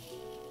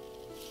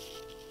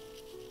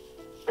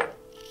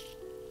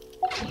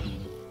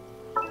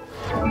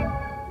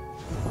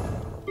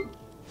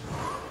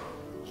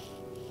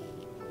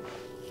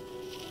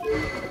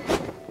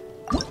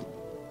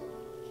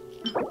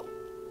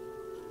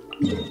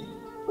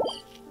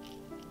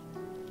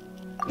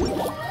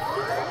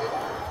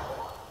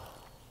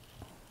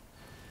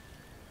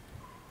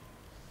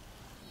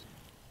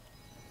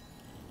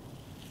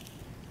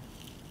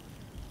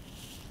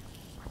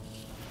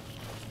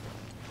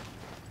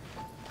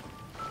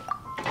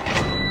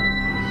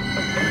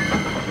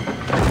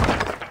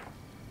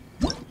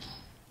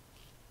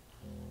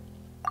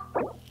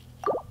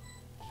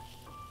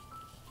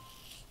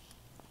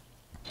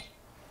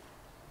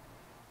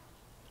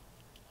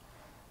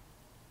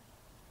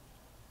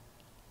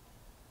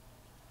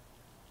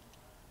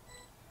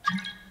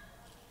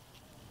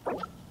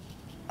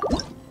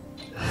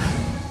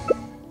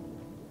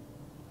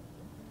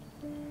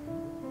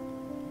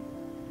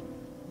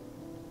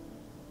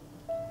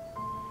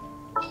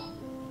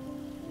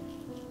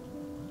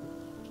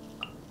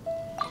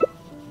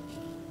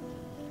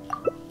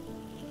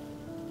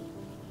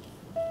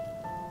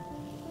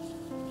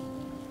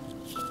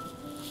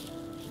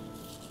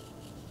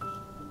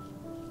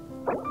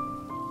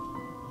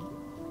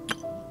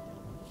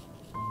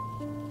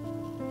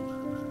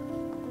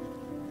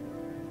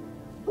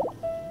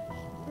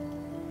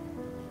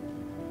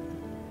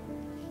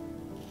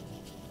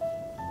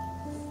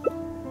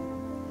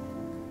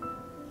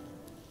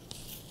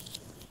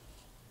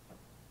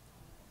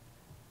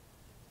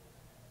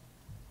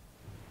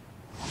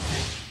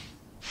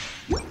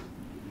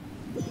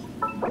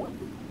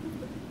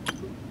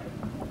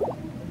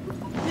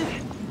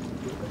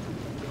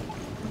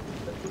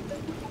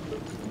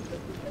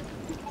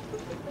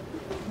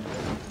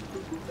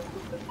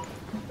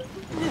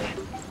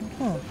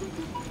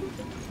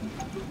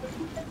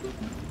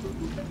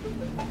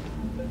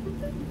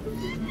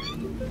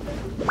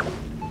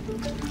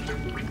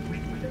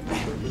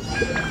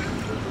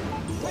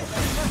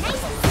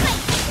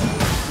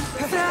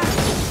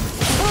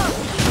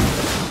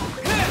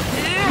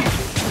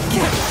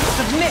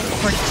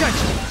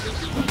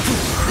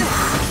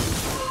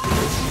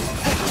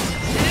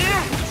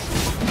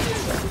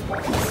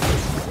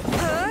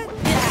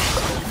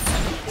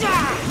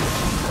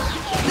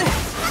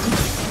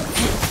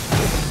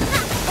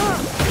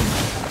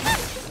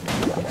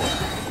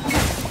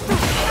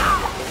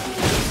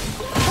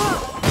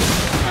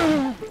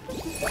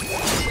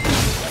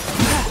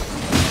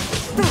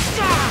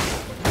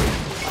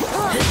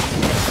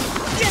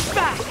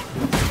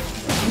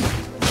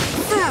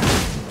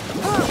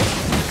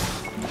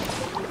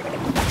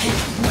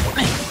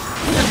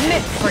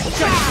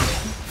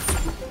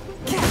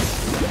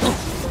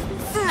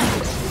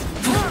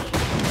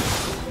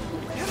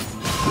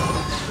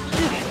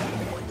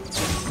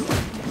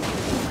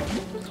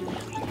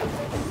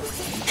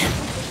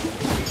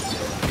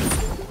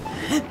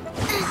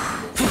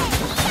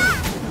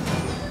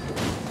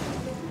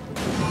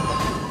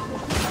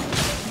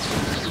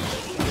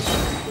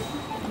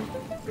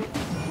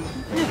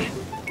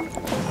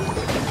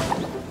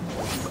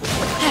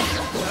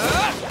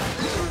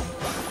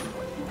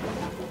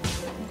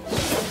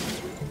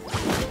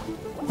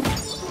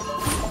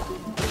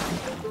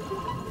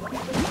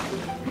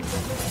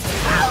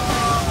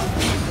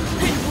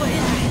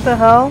 What the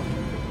hell?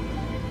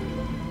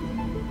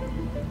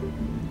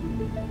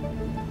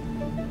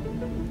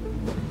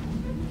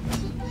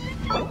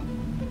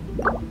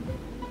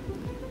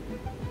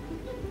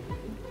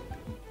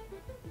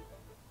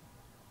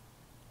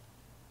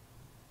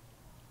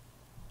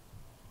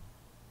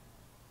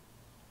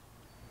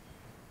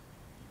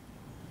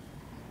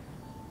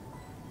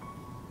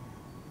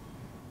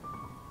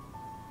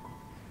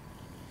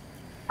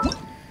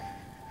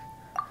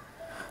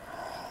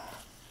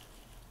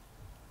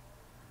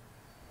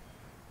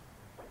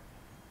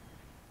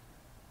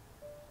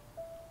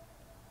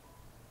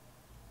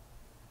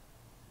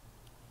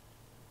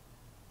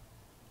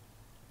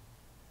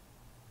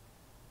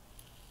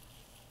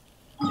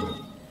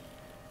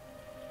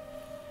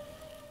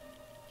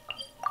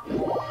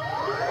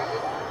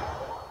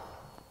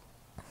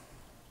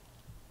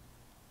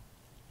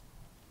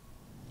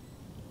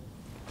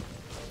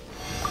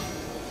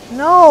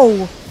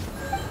 No!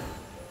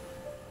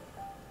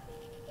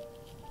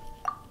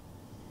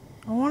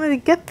 I wanted to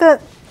get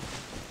that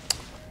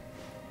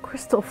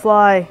crystal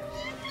fly.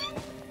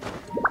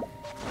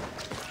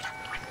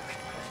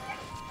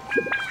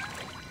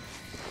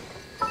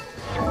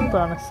 Hold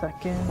on a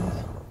second.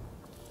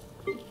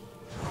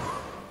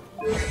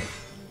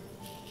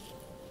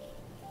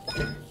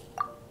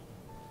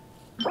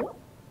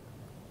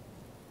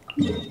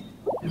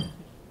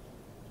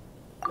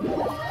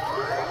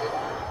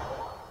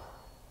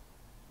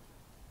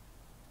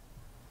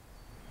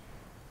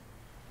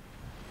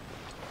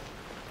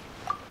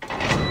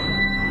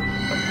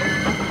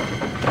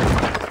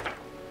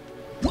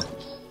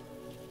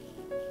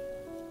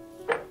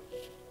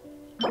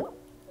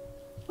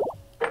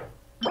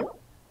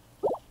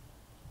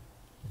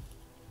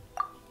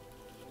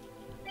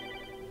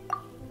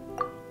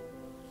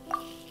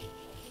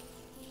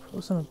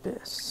 Frozen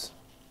Abyss.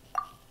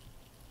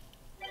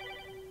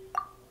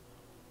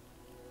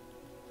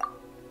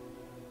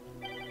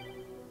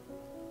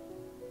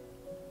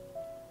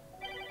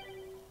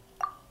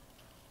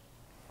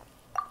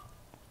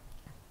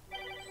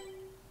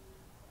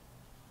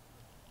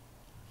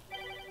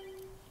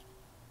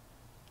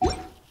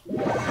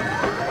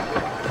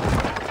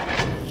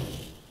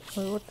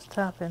 Wait, what just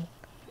happened?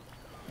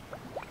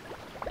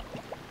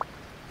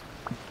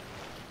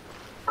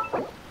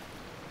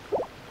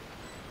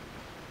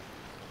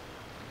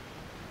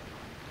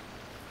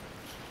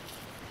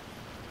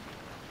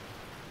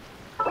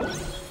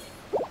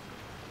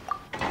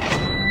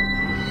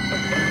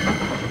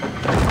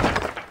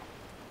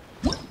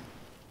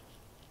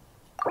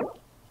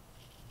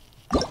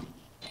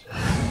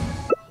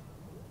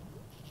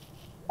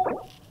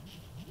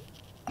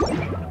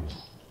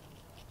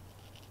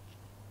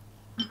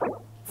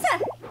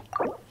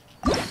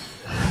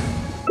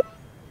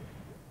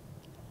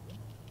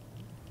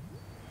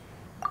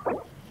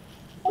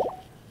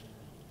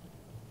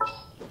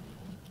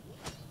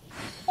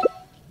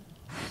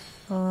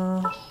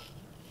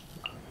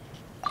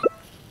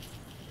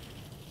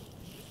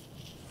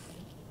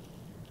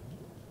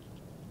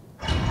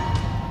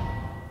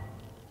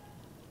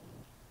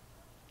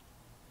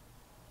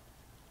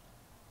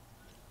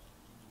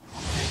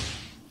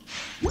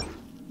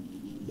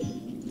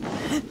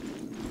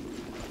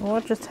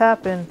 What just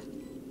happened?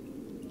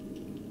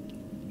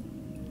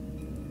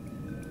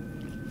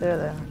 There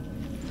they are.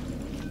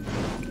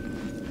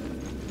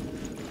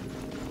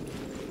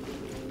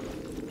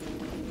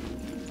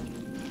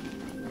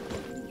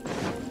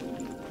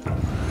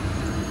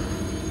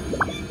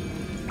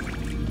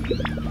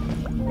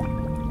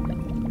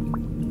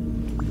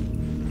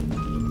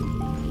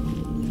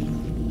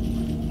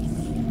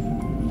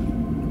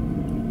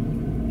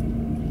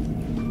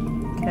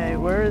 Okay,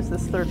 where is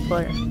this third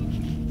player?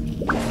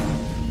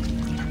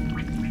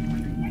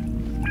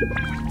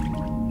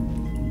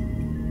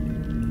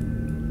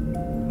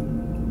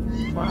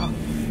 Wow.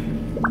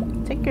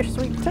 Take your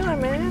sweet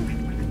time, man.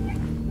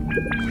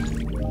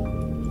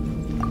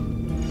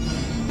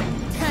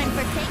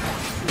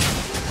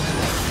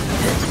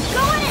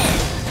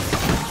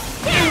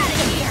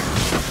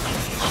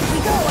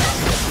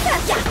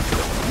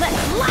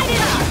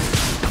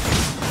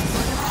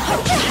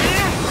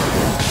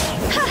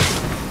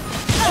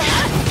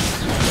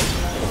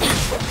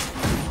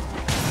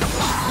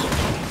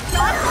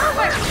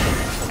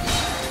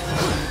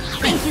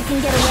 Think you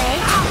can get away?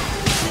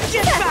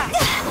 Get back!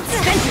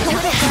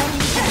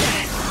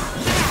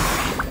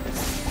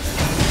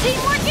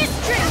 Teamwork is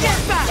tricky! Get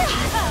back!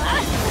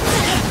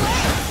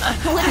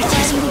 A little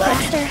fighting,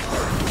 Buster.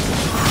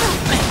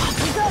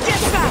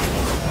 Get back!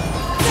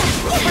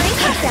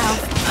 Brace yourself.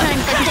 Time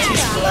for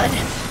takeoff. Blood.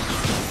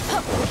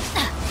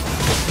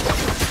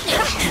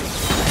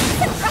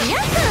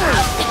 Yahoo!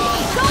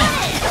 Go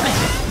ahead!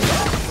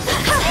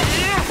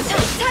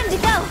 Time to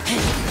go!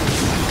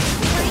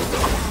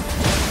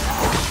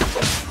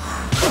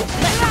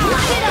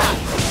 Lock it up!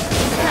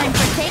 Time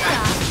for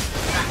takeoff.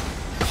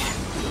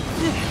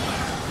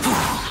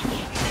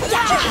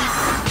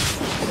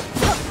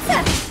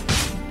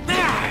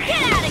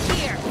 Get out of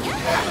here!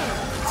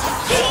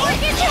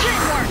 Teamwork is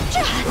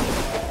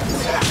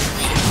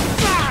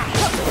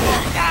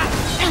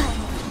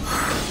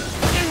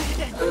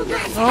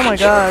Oh my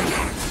god.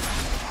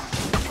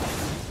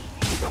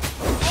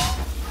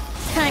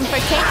 time for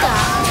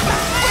takeoff.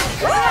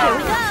 Here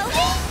we go!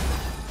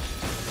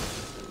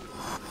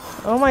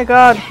 Oh my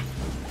god.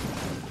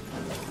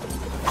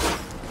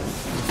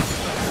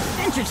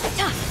 Entrance.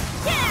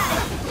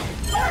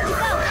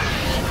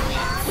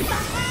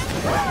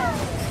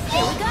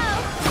 Here we go!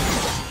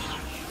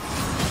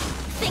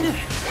 Think.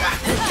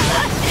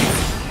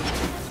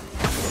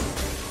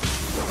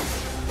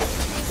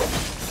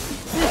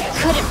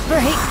 Couldn't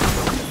break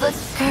the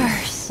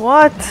curse.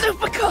 What?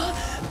 Lupica!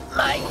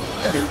 My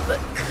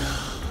Lupica.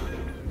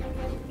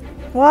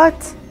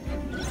 What?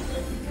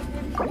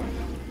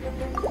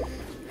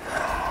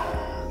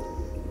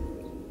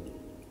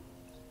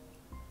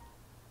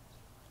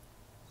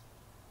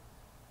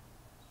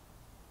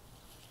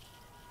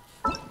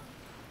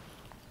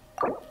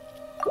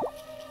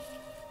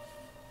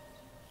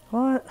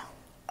 What?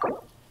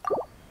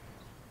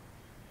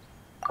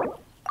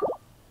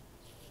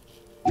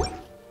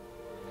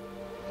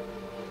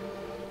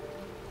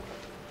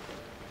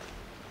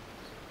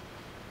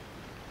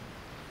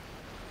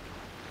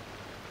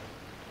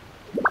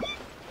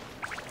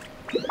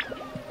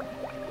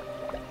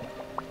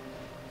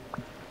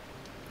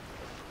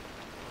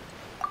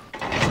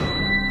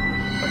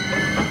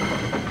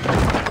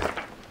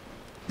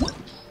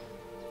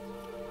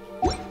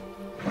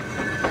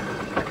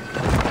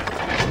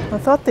 I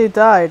thought they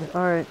died.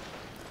 Alright.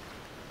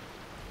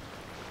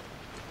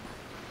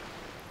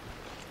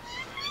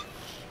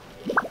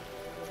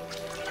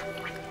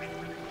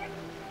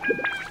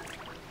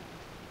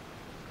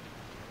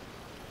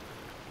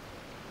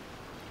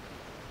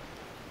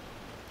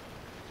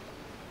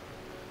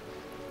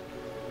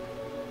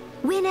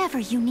 Whenever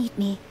you need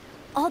me,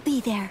 I'll be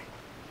there.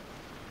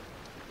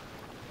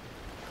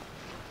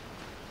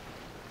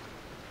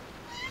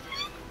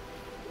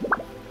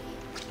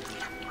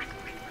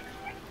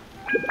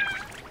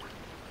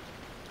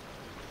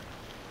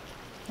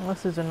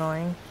 This is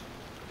annoying.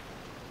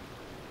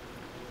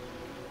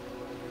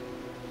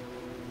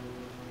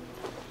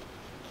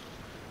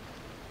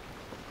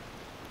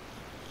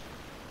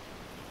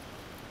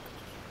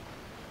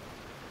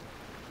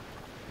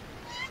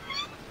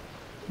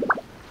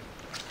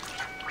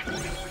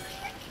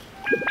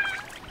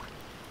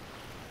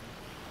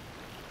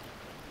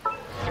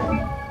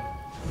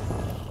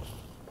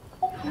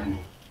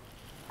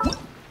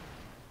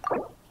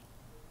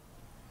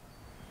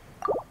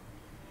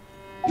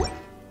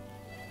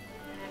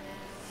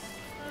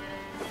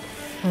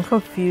 I'm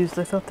confused.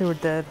 I thought they were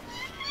dead.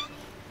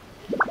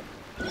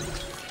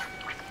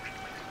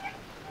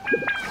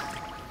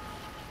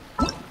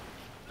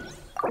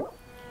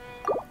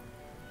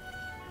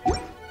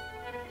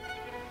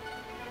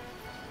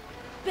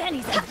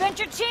 Benny's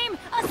adventure team,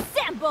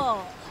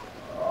 assemble!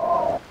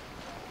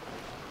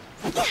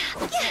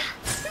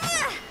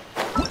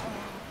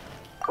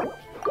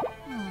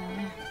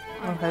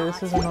 Okay,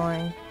 this is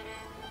annoying.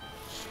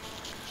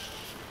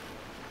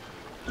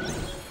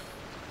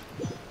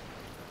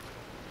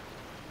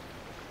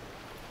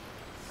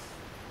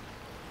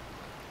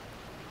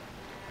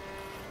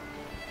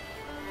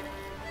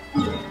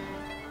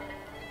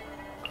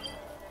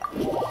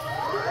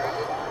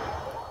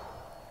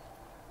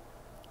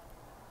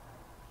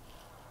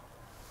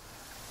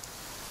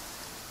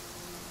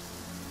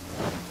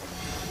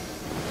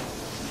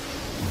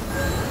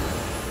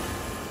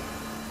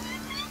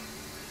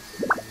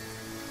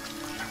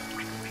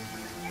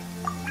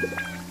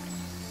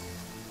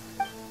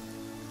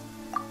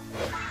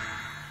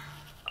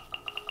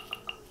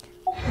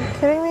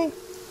 Kidding me?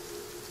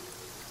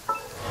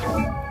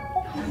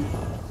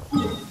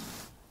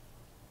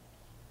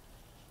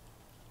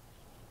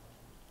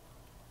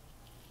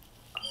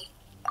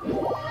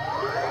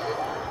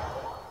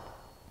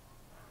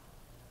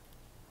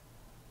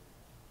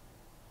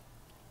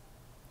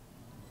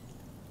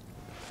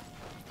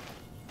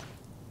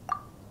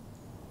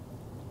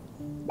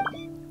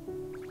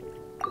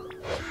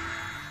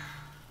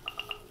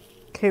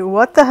 Okay,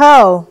 what the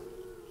hell?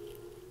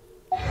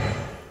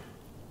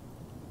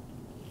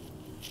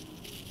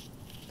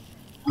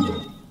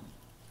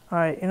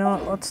 Alright, you know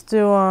what, let's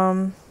do,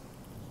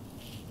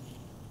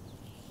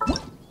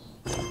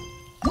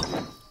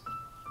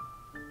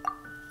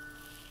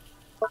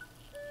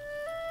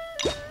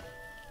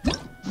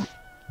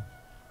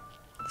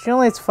 She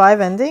only has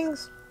 5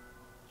 endings?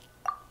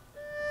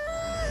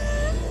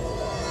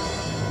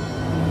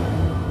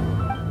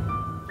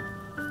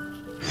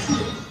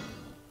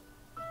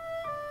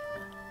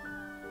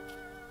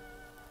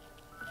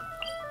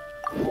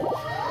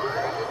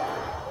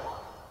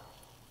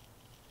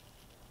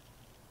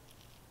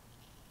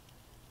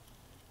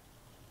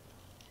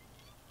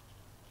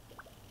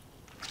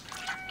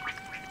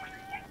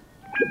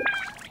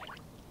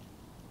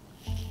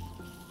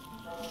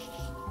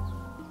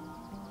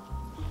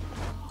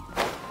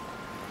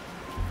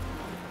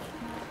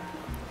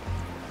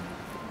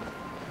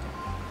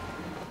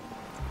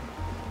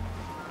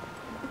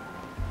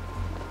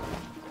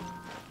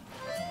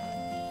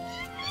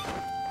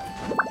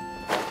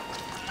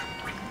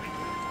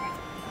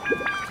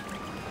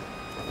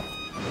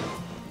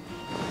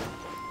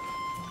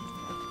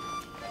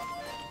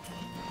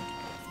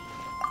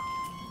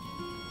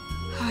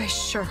 I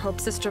sure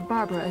hope Sister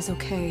Barbara is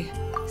okay.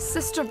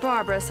 Sister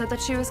Barbara said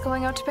that she was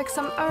going out to pick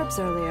some herbs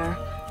earlier,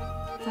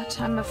 but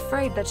I'm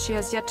afraid that she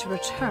has yet to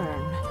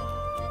return.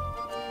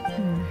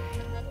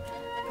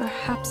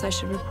 Perhaps I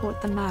should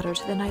report the matter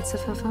to the Knights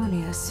of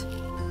Favonius.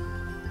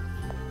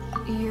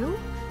 You?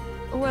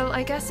 Well,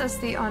 I guess as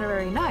the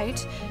honorary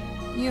knight,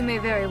 you may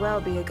very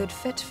well be a good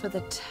fit for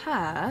the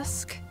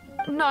task.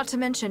 Not to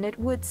mention, it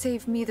would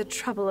save me the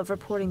trouble of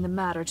reporting the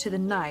matter to the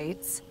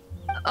Knights.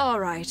 All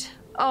right,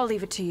 I'll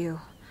leave it to you.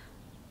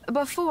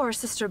 Before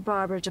Sister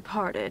Barbara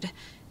departed,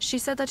 she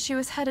said that she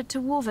was headed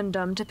to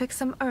Wolvendom to pick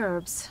some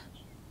herbs.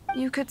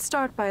 You could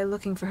start by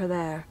looking for her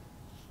there.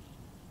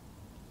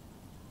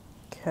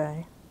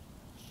 Okay.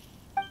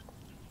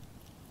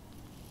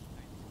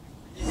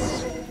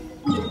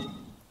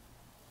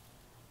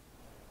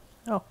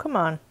 Oh, come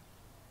on.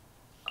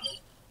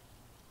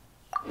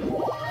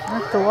 I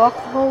have to walk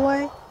the whole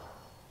way?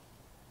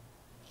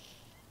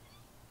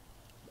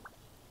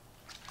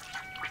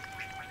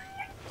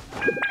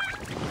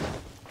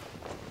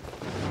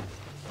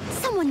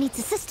 Someone needs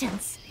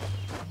assistance.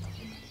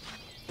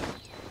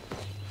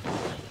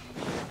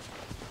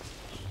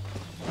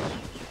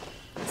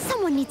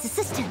 Someone needs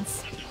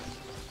assistance.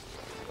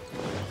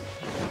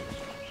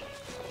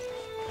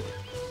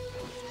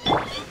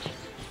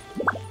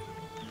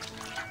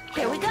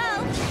 Here we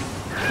go.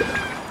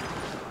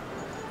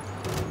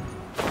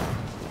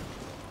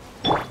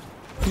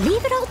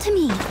 Leave it all to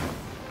me.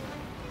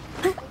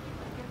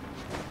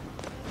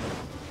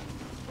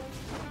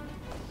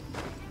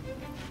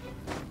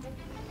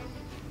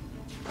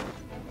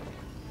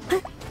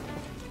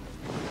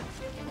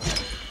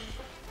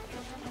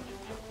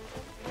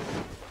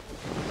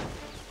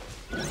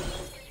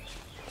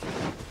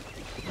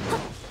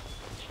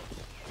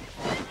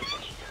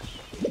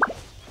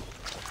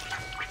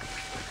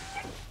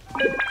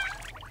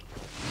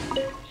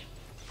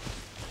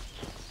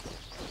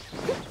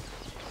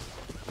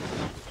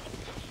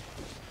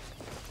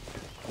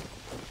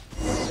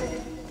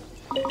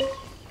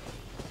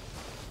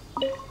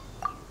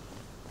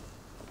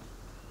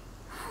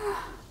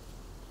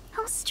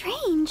 How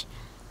strange.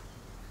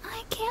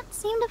 I can't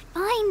seem to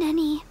find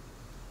any.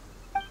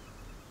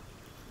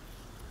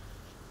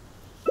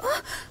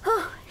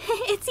 Oh,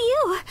 it's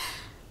you.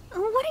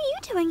 What are you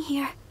doing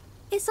here?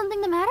 Is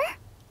something the matter?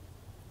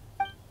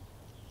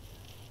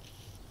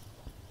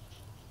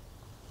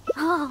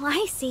 Oh,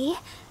 I see.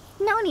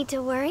 No need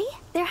to worry.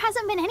 There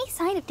hasn't been any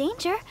sign of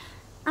danger.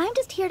 I'm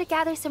just here to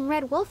gather some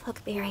red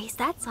wolfhook berries,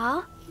 that's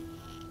all.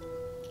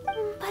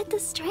 But the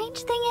strange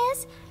thing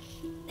is,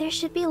 there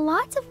should be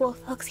lots of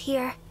wolfhooks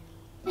here,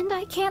 and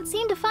I can't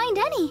seem to find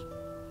any.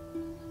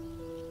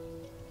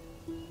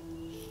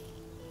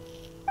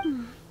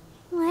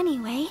 Well,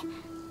 anyway,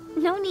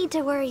 no need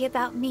to worry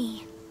about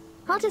me.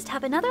 I'll just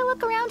have another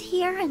look around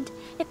here, and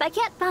if I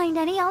can't find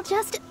any, I'll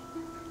just...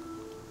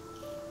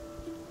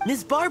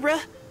 Miss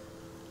Barbara?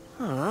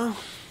 Huh?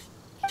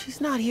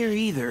 She's not here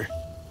either.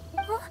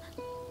 Huh?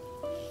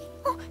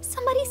 Oh,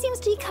 somebody seems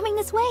to be coming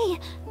this way.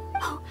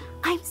 Oh,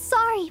 I'm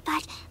sorry,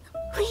 but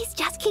please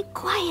just keep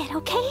quiet,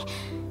 okay?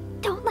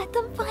 Don't let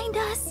them find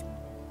us.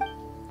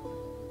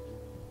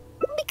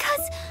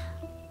 Because...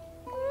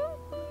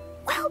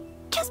 well,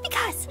 just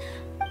because.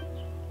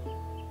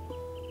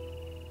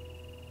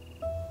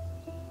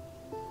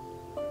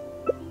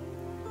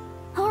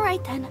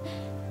 Alright then,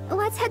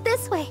 let's head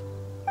this way.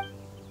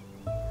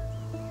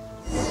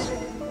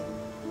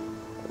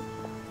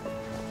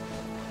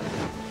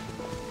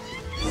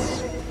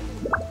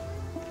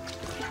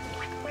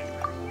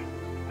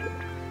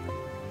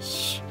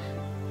 Shh,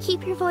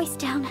 keep your voice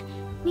down.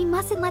 We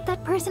mustn't let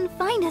that person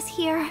find us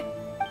here.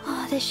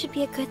 Oh, this should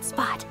be a good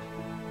spot.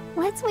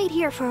 Let's wait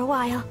here for a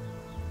while.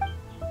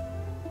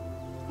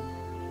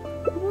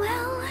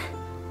 Well,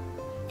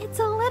 it's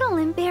a little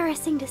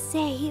embarrassing to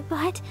say,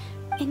 but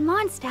in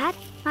Mondstadt,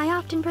 I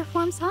often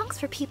perform songs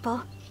for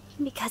people.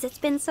 Because it's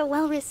been so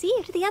well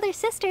received, the other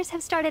sisters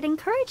have started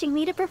encouraging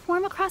me to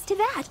perform across to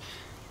that.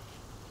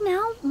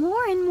 Now,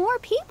 more and more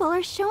people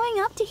are showing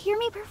up to hear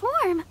me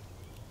perform.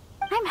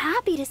 I'm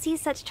happy to see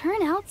such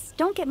turnouts,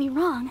 don't get me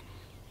wrong.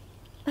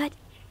 But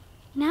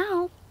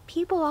now,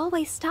 people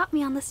always stop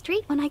me on the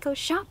street when I go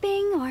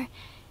shopping or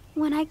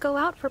when I go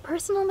out for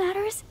personal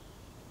matters.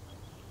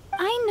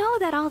 I know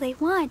that all they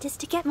want is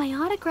to get my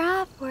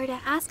autograph or to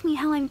ask me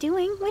how I'm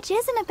doing, which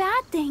isn't a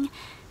bad thing.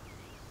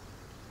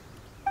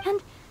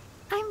 And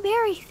I'm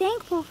very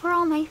thankful for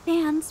all my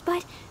fans,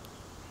 but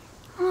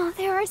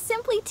there are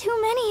simply too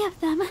many of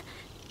them.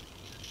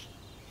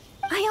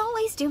 I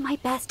always do my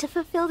best to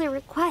fulfill their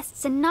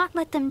requests and not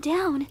let them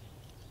down.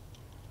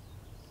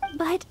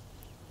 But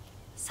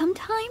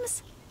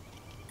sometimes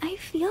I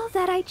feel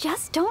that I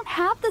just don't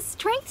have the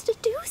strength to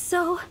do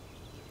so.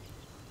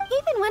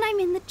 Even when I'm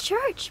in the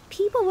church,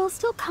 people will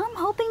still come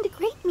hoping to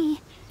greet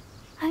me.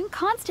 I'm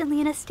constantly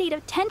in a state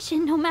of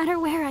tension no matter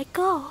where I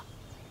go.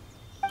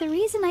 The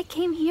reason I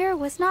came here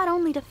was not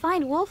only to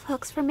find wolf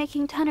hooks for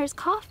making Tunner's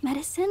cough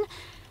medicine,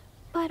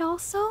 but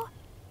also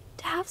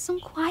to have some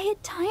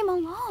quiet time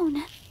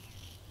alone.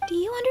 Do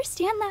you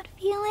understand that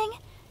feeling?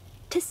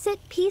 To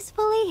sit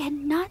peacefully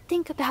and not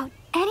think about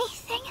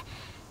anything,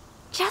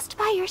 just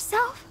by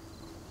yourself?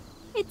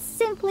 It's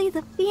simply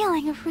the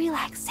feeling of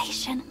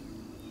relaxation.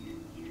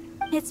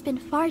 It's been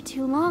far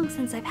too long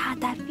since I've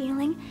had that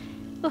feeling.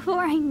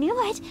 Before I knew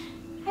it,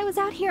 I was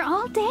out here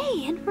all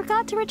day and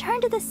forgot to return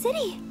to the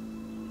city.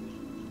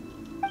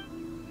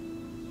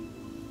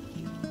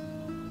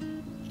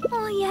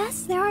 Oh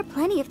yes, there are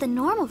plenty of the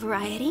normal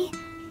variety,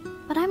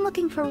 but I'm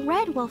looking for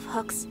red wolf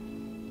hooks.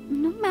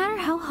 No matter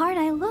how hard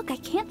I look, I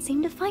can't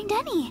seem to find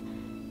any.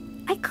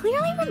 I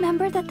clearly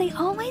remember that they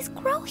always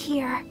grow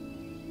here.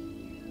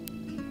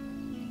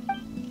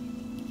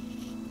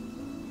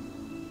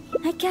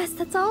 I guess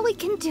that's all we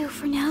can do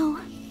for now.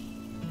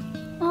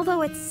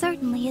 Although it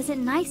certainly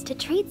isn't nice to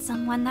treat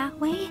someone that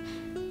way.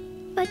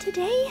 But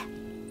today,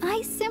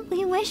 I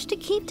simply wish to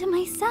keep to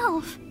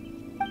myself.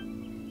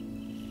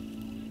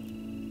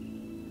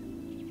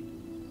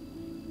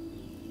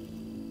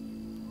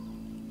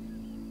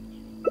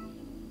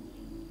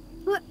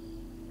 What?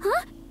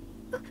 Huh?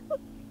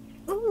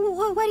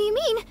 What do you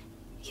mean?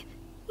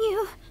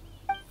 You...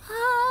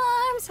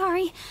 I'm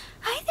sorry.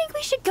 I think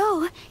we should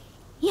go.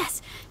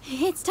 Yes,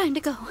 it's time to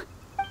go.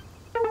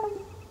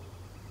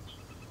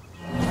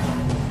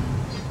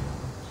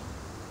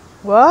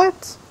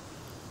 What?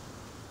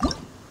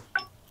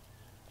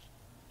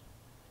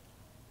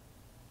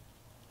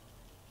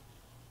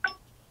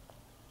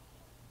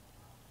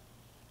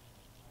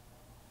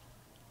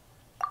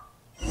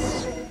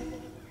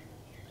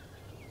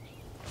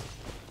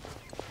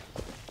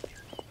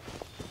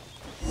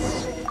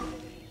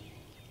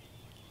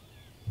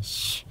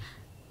 Shh.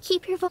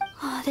 Keep your voice.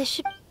 Oh, this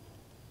should...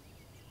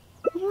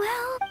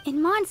 Well,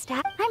 in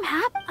Mondstadt, I'm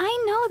happy.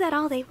 I know that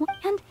all they want,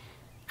 and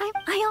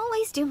I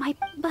always do my...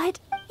 But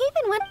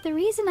even when the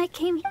reason I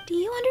came here, do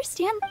you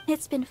understand?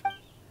 It's been...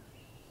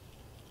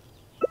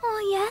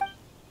 Oh, yeah.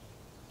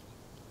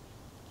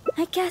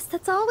 I guess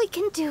that's all we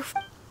can do.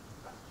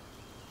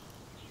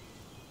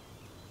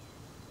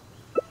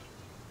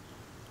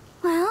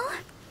 Well,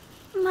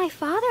 my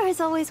father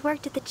has always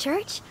worked at the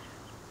church,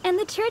 and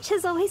the church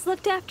has always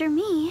looked after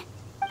me.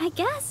 I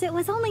guess it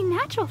was only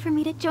natural for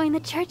me to join the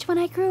church when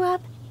I grew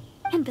up.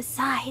 And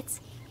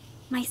besides,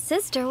 my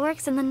sister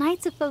works in the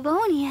Knights of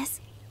Favonius.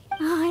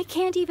 Oh, I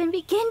can't even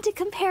begin to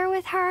compare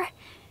with her.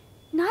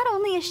 Not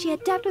only is she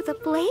adept with a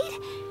blade,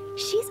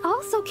 she's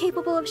also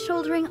capable of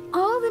shouldering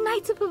all the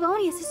Knights of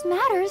Favonius'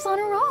 matters on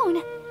her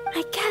own.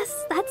 I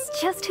guess that's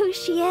just who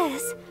she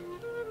is.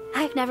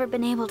 I've never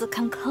been able to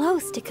come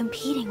close to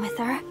competing with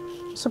her.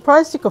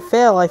 Surprised you could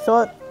fail. I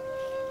thought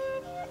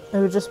it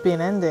would just be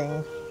an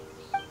ending.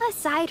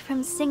 Aside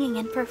from singing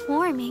and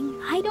performing,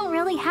 I don't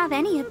really have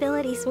any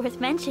abilities worth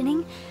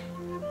mentioning.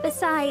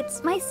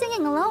 Besides, my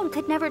singing alone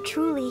could never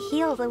truly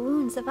heal the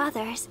wounds of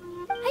others.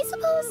 I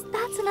suppose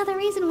that's another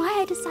reason why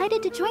I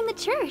decided to join the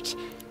church.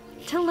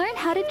 To learn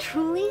how to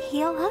truly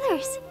heal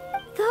others.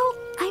 Though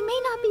I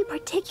may not be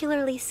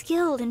particularly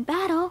skilled in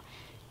battle,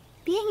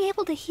 being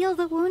able to heal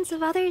the wounds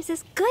of others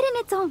is good in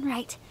its own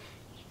right.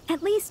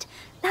 At least,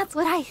 that's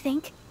what I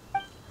think.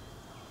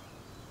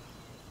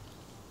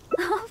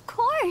 Of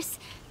course!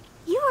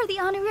 You are the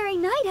honorary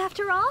knight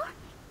after all.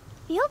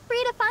 Feel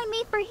free to find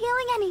me for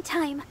healing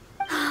anytime.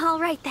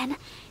 Alright then.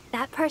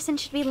 That person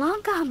should be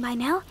long gone by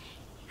now.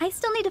 I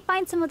still need to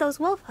find some of those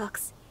wolf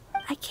hooks.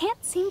 I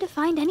can't seem to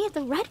find any of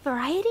the red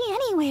variety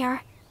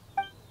anywhere.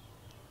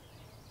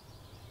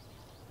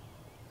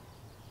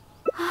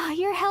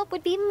 Your help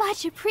would be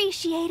much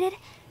appreciated.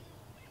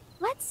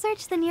 Let's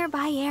search the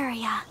nearby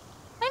area.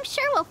 I'm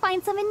sure we'll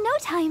find some in no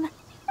time.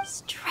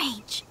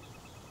 Strange.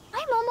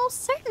 I'm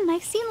almost certain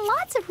I've seen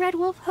lots of red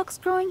wolf hooks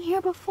growing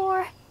here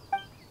before.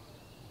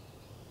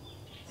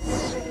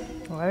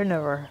 Well, I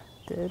never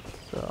did,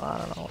 so I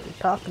don't know what you're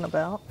talking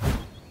about.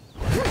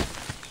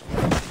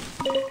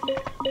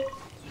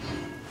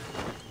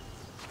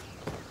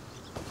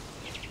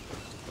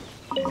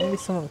 Maybe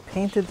someone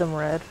painted them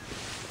red.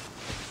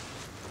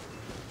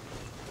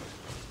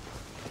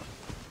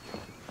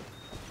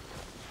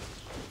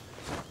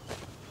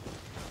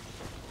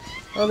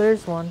 Oh,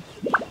 there's one.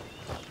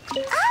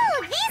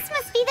 Oh, these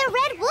must be the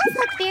red wolf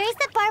hook berries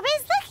that Barbara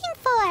is looking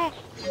for.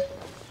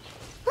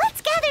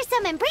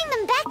 bring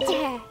them back to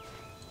her.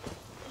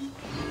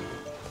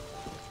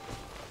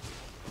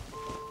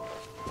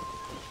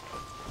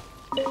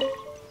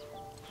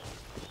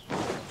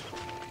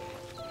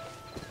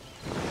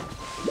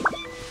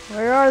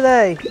 Where are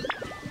they?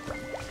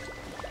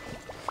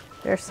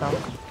 There's some.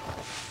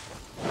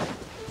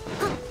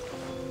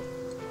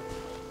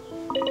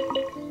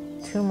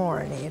 Two more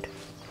I need.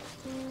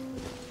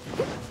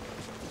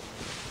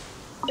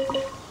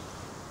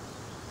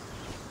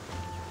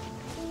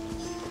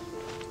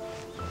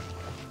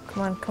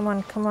 Come on, come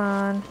on, come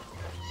on.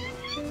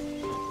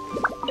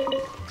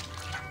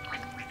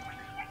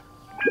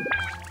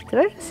 Did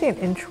I just see an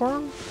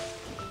inchworm?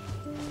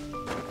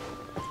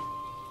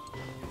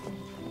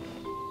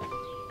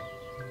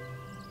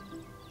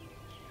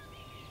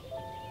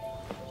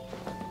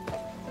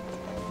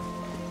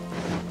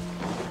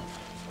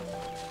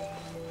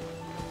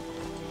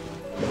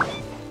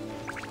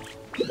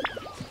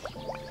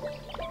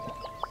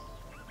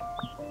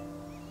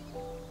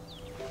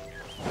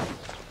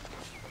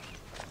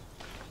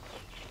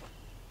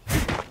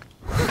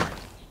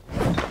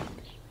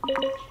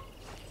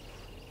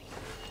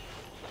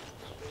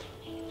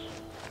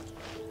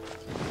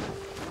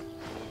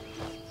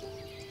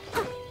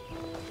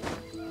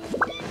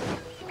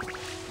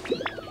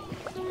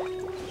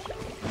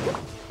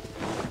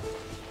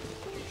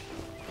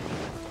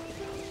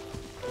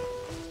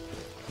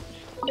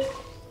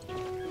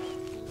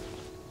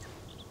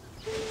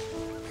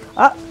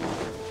 Ah!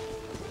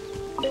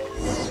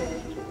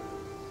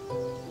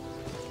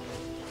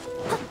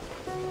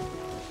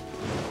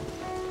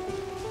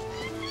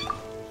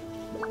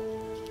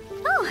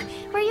 Oh,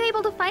 were you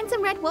able to find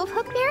some red wolf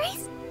hook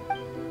berries?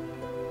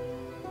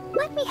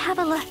 Let me have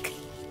a look.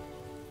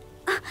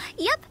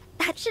 Yep,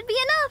 that should be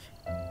enough.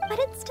 But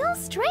it's still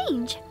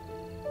strange.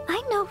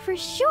 I know for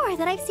sure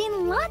that I've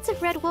seen lots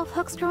of red wolf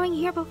hooks growing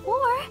here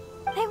before.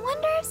 I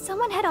wonder if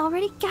someone had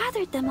already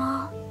gathered them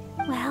all.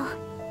 Well,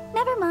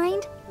 never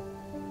mind.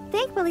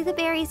 Thankfully, the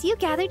berries you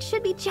gathered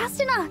should be just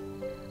enough.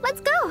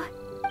 Let's go!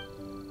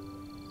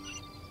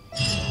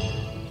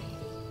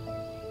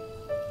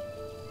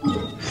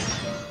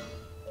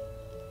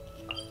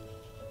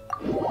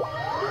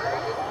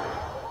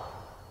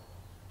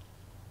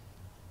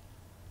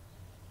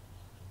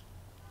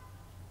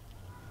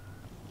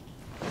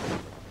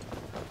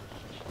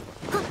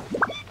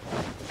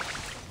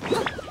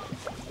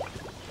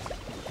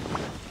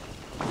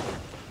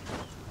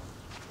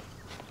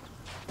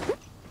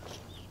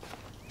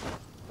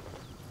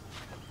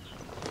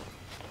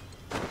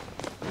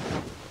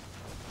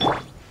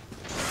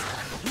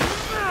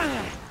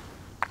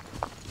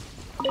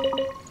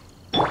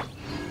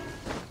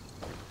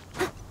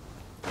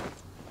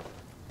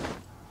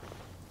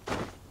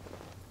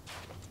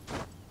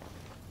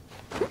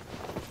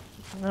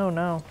 Oh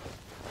no.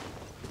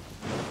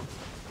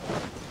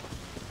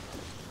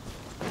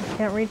 I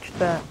can't reach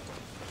that.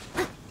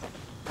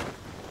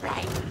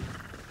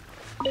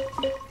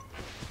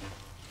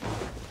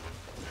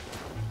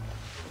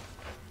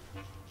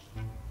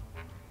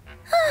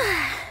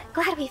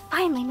 Glad we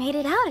finally made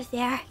it out of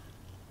there.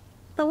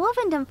 The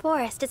Wolvendom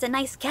Forest is a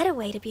nice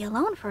getaway to be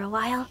alone for a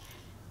while,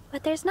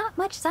 but there's not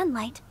much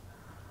sunlight.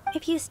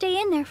 If you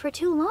stay in there for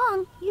too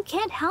long, you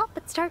can't help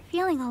but start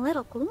feeling a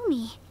little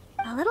gloomy.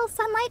 A little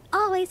sunlight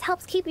always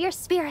helps keep your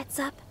spirits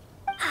up.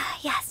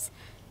 Yes.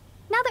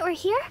 Now that we're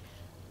here,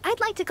 I'd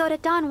like to go to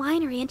Dawn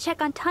Winery and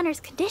check on Tunner's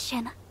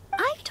condition.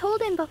 I've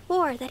told him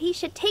before that he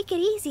should take it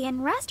easy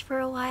and rest for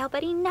a while,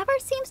 but he never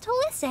seems to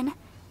listen.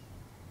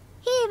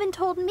 He even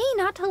told me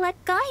not to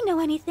let Guy know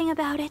anything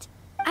about it.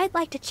 I'd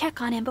like to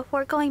check on him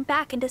before going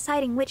back and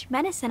deciding which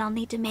medicine I'll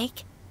need to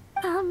make.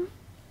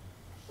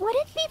 Would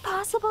it be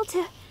possible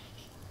to,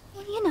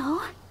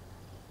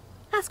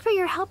 ask for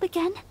your help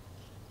again?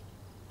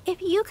 If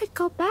you could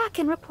go back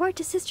and report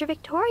to Sister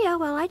Victoria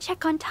while I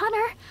check on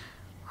Tunner,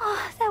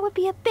 that would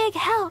be a big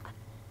help.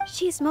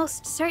 She's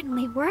most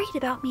certainly worried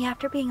about me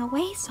after being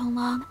away so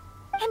long.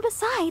 And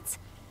besides,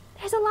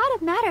 there's a lot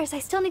of matters I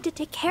still need to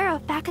take care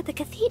of back at the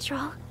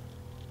cathedral.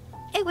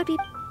 It would be...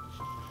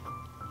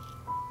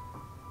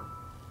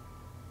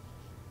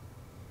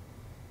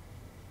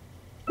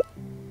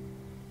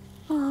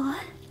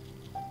 Oh,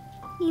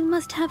 you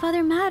must have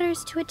other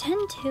matters to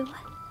attend to.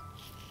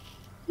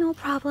 No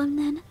problem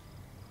then.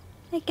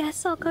 I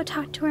guess I'll go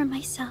talk to her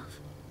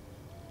myself.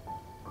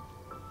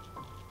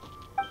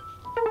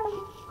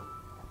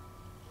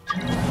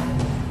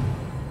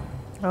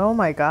 Oh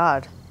my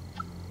god.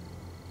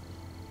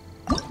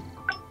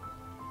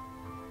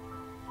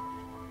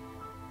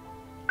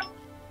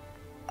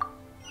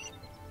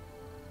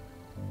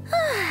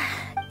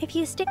 If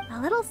you stick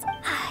a little...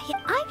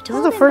 I've This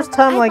told is the first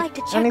time, I'd like,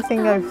 to check,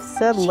 anything I've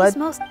said she's led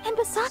most... And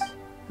besides...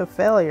 to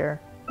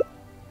failure.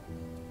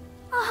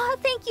 Oh,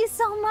 thank you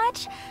so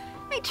much.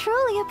 I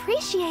truly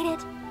appreciate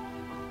it.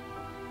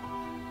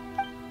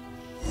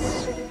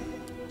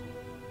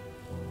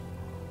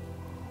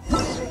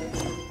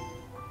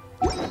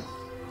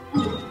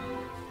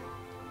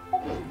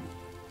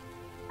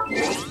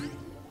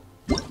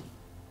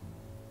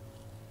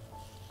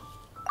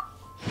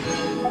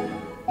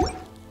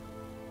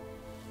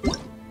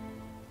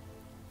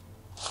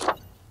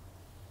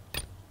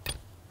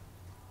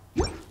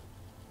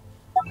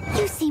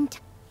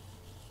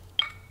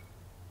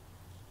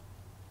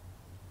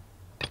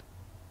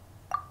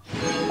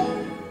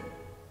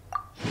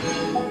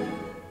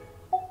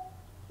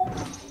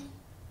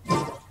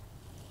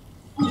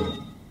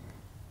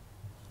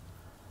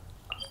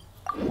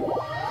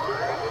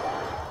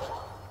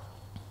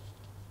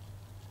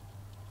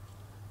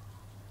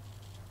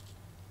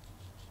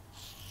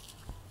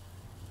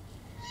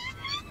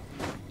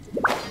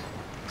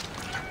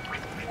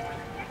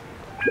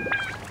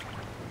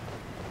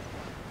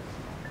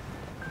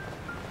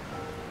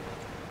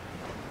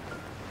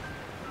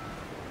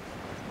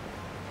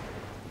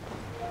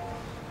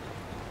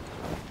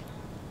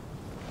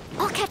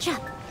 catch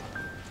up.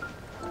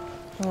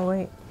 Oh,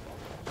 wait.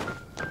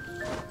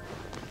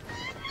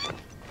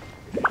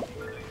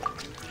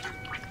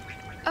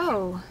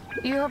 Oh,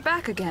 you're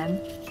back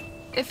again.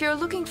 If you're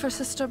looking for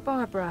Sister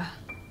Barbara,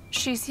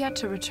 she's yet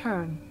to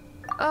return.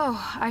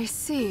 Oh, I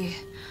see.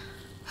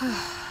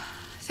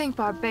 Thank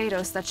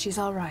Barbados that she's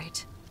all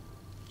right.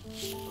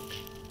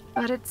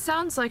 But it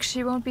sounds like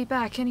she won't be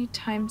back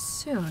anytime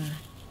soon.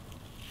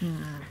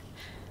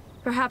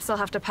 Perhaps I'll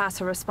have to pass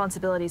her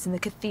responsibilities in the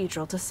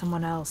cathedral to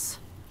someone else.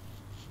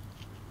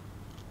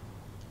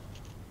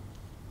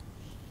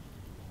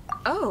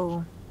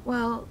 Oh,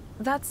 well,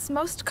 that's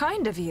most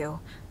kind of you.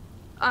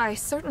 I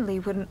certainly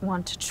wouldn't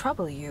want to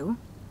trouble you.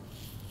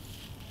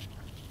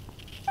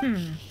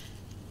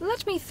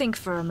 Let me think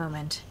for a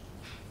moment.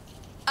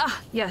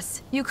 Ah,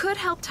 yes, you could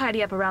help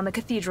tidy up around the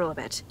cathedral a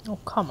bit. Oh,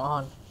 come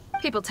on.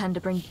 People tend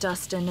to bring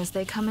dust in as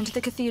they come into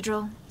the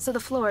cathedral, so the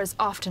floor is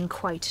often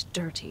quite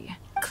dirty.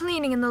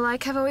 Cleaning and the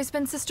like have always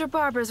been Sister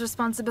Barbara's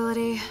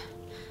responsibility.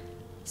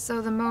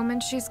 So the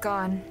moment she's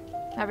gone,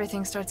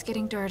 everything starts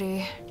getting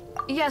dirty.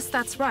 Yes,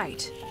 that's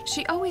right.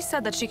 She always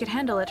said that she could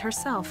handle it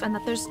herself and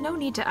that there's no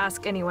need to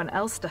ask anyone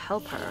else to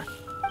help her.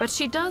 But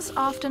she does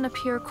often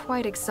appear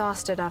quite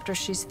exhausted after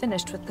she's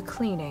finished with the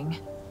cleaning.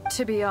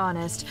 To be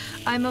honest,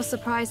 I'm most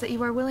surprised that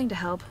you are willing to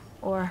help,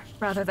 or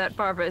rather that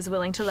Barbara is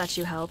willing to let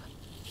you help.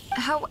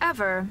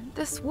 However,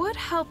 this would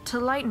help to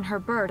lighten her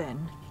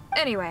burden.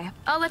 Anyway,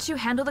 I'll let you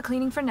handle the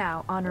cleaning for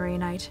now, Honorary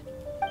Knight.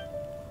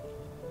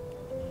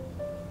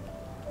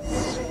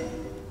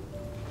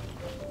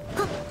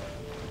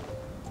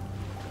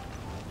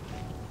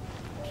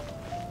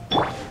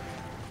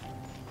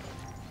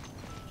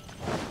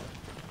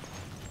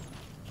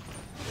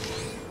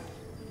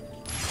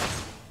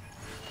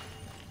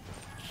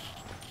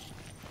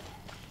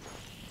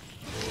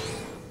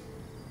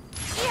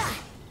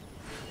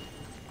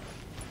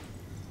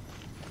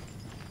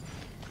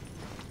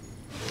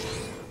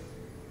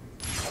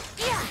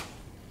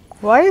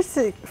 Why does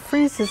it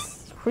freeze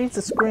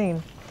the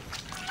screen?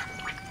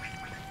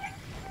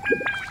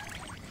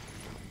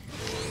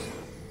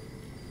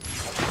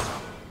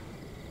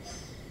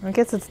 I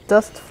guess it's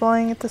dust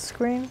flying at the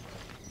screen.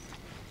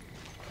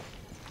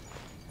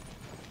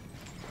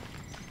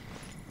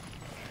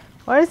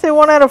 Why did it say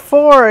 1 out of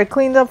 4? I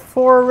cleaned up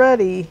 4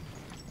 already.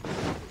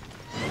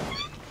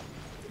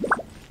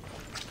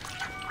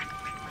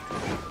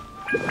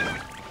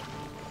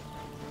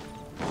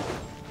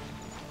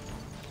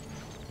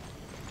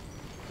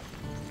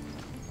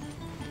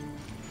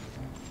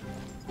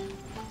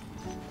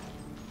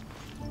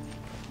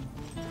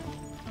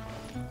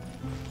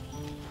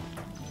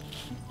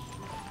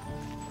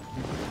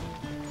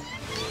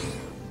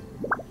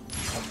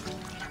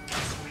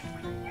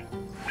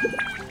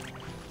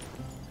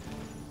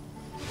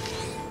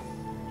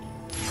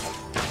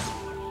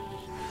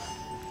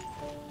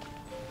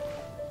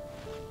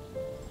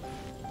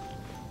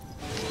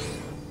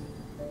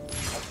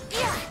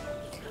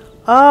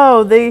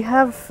 Oh,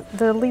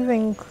 they're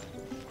leaving.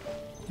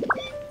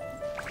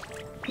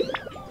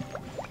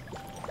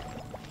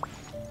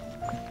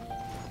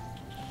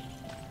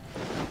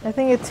 I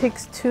think it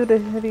takes 2 to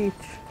hit each.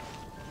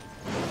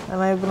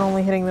 And I've been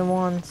only hitting them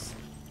once.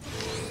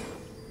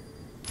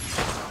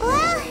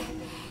 Well,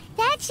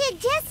 that should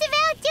just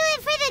about do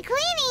it for the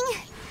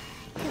cleaning.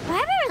 Could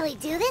Barbara really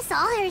do this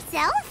all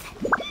herself?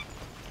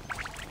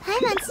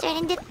 I'm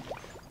starting to...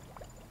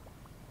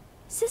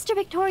 Sister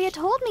Victoria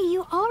told me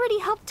you already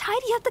helped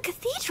tidy up the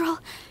cathedral.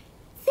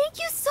 Thank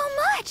you so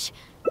much.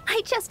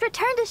 I just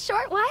returned a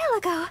short while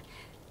ago.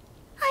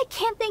 I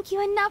can't thank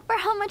you enough for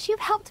how much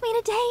you've helped me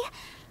today.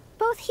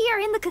 Both here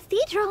in the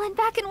cathedral and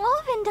back in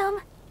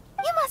Wolfendom.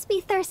 You must be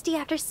thirsty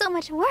after so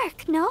much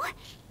work, no?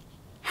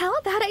 How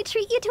about I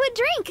treat you to a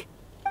drink?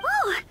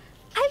 Oh,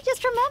 I've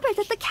just remembered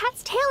that the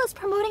Cat's Tail is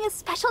promoting a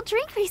special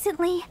drink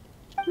recently.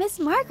 Miss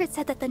Margaret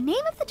said that the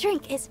name of the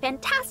drink is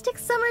Fantastic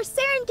Summer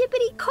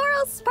Serendipity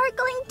Coral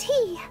Sparkling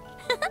Tea.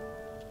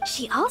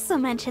 She also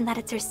mentioned that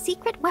it's her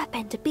secret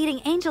weapon to beating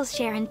Angel's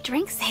share in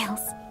drink sales.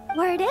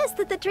 Word is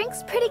that the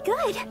drink's pretty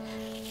good,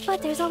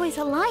 but there's always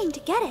a line to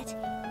get it.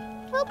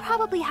 We'll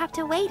probably have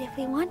to wait if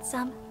we want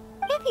some.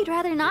 If you'd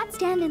rather not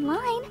stand in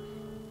line,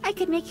 I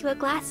could make you a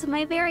glass of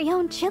my very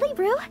own chili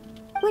brew.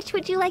 Which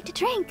would you like to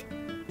drink?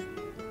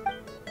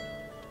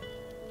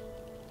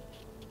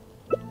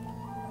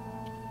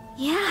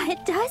 Yeah,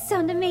 it does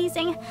sound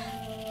amazing.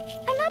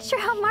 I'm not sure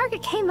how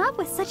Margaret came up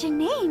with such a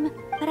name,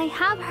 but I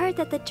have heard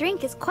that the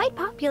drink is quite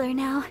popular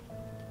now.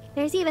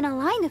 There's even a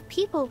line of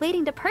people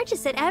waiting to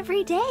purchase it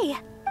every day.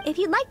 If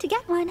you'd like to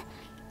get one,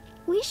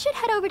 we should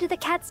head over to the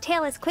Cat's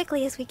Tail as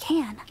quickly as we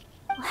can.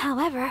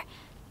 However,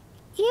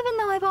 even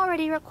though I've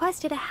already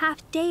requested a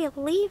half-day of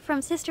leave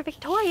from Sister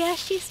Victoria,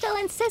 she still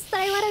insists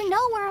that I let her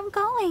know where I'm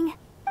going.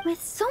 With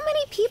so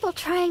many people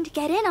trying to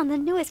get in on the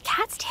newest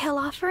Cat's Tail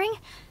offering,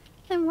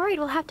 I'm worried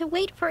we'll have to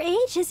wait for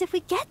ages if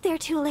we get there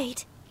too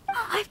late.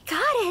 Oh, I've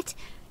got it!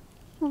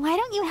 Why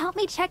don't you help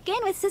me check in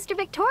with Sister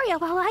Victoria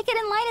while I get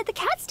in line at the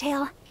Cat's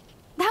Tail?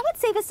 That would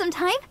save us some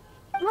time.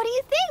 What do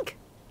you think?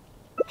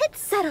 It's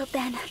settled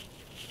then.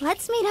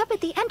 Let's meet up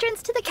at the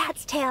entrance to the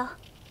Cat's Tail.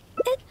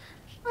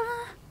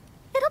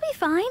 It'll be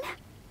fine.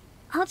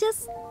 I'll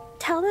just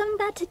tell them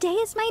that today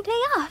is my day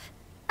off.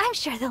 I'm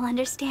sure they'll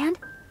understand.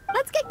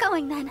 Let's get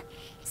going then.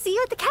 See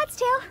you at the Cat's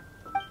Tail.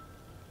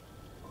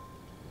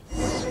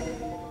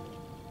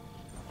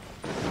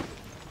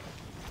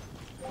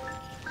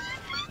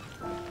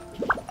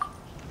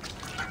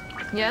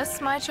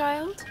 Yes, my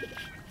child?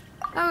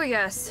 Oh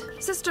yes,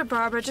 Sister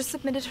Barbara just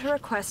submitted her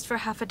request for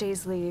half a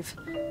day's leave.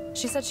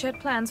 She said she had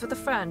plans with a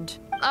friend.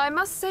 I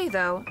must say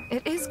though,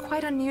 it is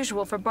quite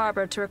unusual for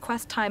Barbara to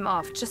request time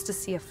off just to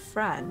see a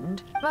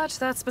friend. But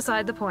that's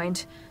beside the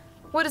point.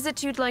 What is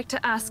it you'd like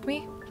to ask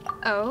me?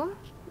 Oh?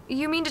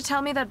 You mean to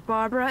tell me that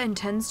Barbara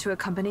intends to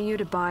accompany you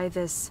to buy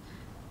this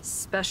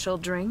special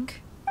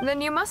drink?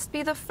 Then you must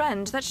be the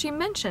friend that she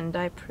mentioned,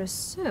 I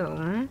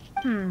presume.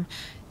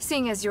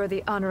 Seeing as you're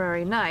the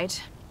honorary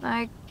knight,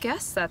 I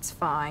guess that's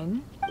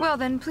fine. Well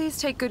then, please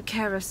take good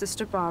care of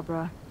Sister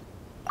Barbara.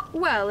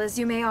 Well, as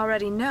you may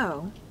already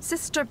know,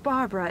 Sister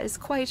Barbara is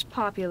quite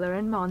popular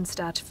in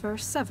Mondstadt for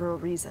several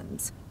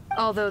reasons.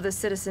 Although the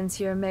citizens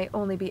here may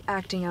only be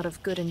acting out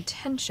of good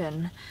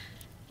intention,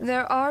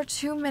 there are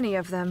too many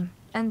of them,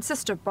 and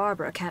Sister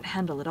Barbara can't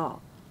handle it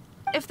all.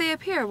 If they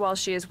appear while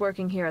she is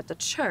working here at the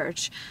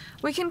church,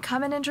 we can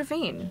come and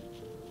intervene.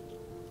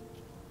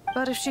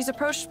 But if she's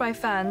approached by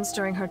fans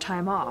during her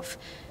time off,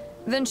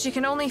 then she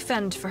can only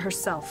fend for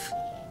herself.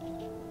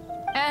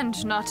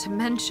 And not to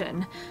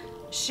mention,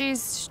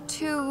 she's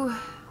too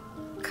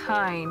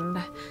kind.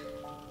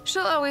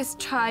 She'll always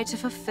try to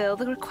fulfill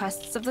the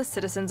requests of the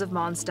citizens of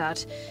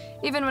Mondstadt,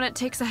 even when it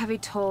takes a heavy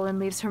toll and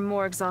leaves her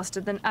more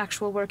exhausted than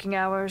actual working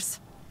hours.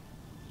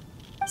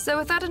 So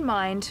with that in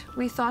mind,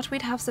 we thought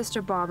we'd have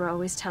Sister Barbara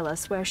always tell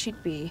us where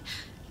she'd be,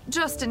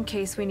 just in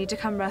case we need to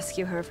come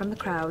rescue her from the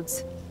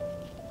crowds.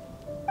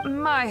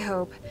 My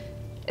hope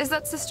is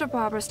that Sister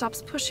Barbara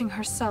stops pushing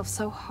herself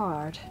so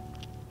hard.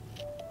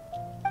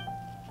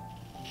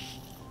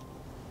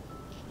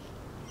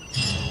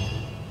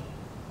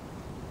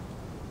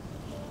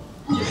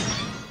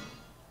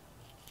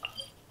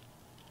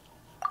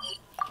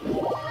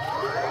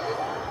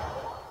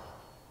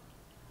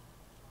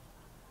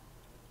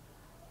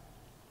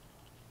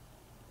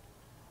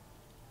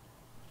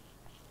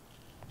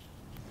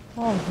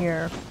 I'm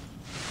here.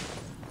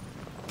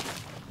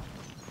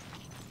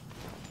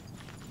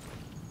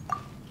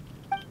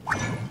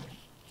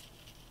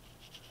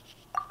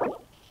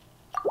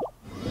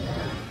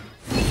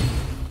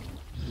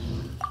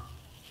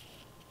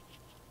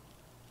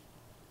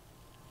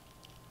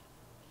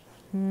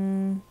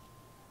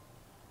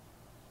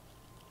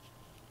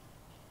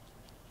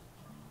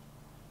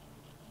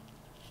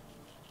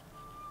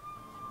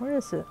 Where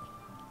is it?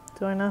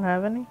 Do I not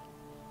have any?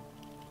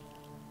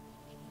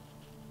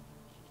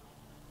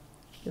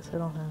 Guess I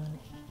don't have any.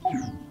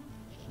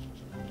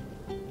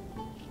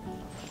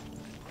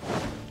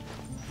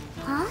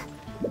 Huh?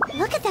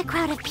 Look at that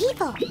crowd of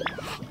people.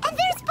 And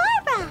there's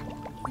Barbara!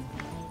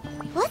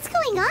 What's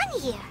going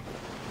on here?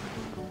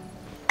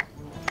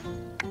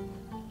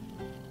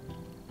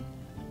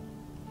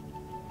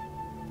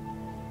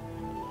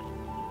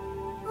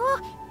 Oh,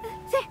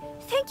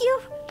 thank you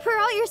for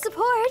all your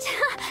support.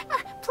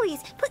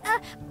 Please,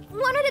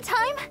 one at a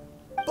time.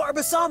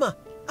 Barbara-sama,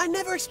 I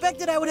never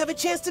expected I would have a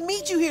chance to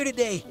meet you here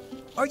today.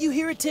 Are you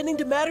here attending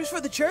to matters for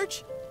the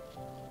church?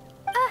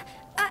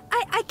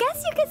 I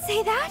guess you could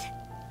say that.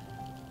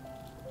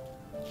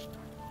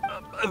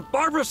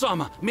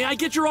 Barbara-sama, may I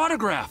get your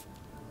autograph?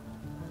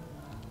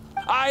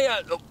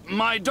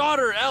 My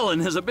daughter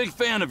Ellen is a big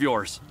fan of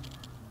yours.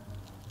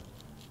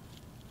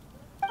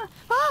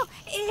 Oh,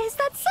 is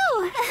that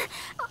so?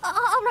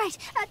 All right,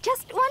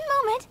 just one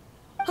moment.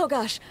 Oh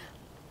gosh,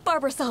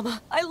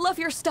 Barbara-sama, I love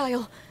your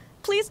style.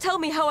 Please tell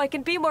me how I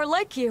can be more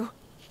like you.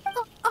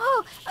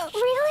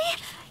 Really?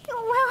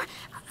 Well,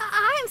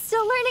 I'm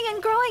still learning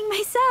and growing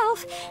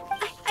myself.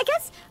 I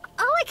guess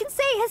all I can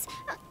say is,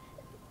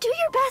 do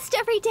your best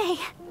every day.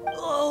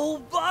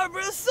 Oh,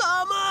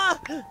 Barbara-sama!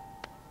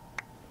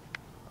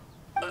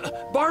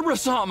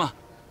 Barbara-sama!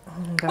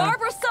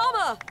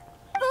 Barbara-sama!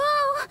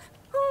 Oh,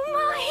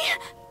 my...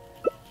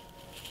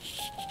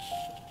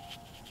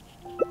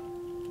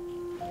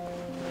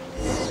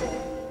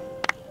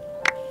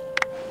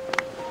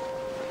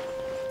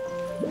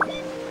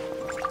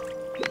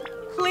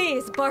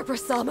 Please,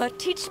 Barbara-sama,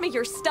 teach me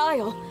your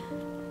style.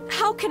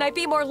 How can I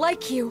be more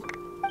like you?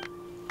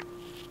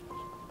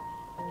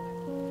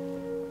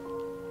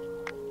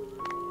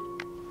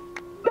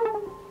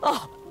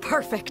 Oh,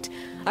 perfect.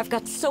 I've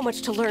got so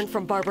much to learn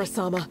from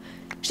Barbara-sama.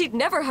 She'd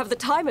never have the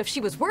time if she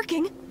was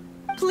working.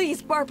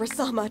 Please,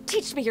 Barbara-sama,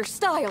 teach me your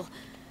style.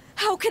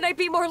 How can I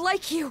be more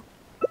like you?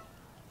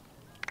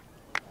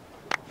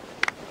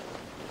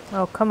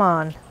 Oh, come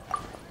on.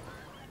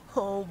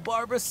 Oh,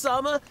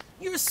 Barbara-sama,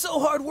 you're so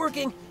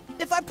hardworking.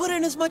 If I put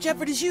in as much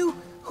effort as you,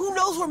 who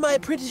knows where my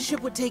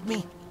apprenticeship would take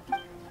me?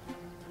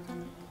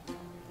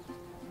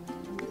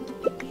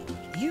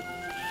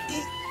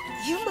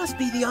 You must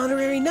be the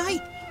honorary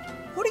knight.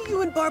 What are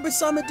you and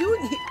Barbara-sama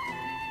doing here?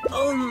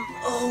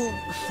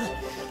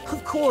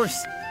 Of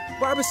course.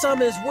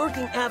 Barbara-sama is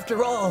working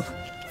after all.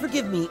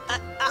 Forgive me.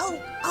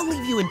 I'll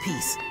leave you in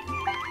peace.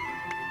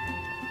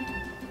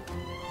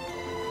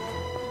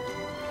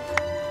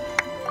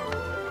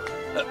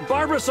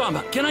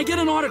 Barbara-sama, can I get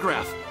an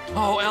autograph?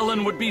 Oh,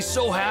 Ellen would be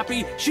so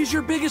happy. She's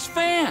your biggest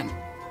fan.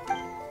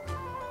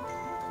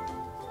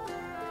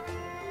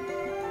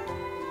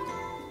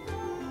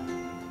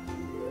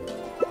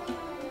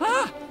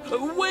 Ah,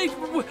 wait,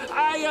 no.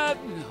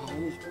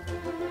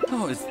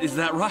 Oh, is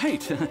that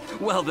right?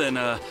 Well then,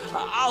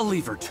 I'll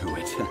leave her to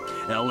it.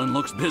 Ellen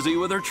looks busy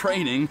with her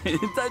training.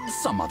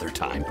 Some other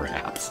time,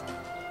 perhaps.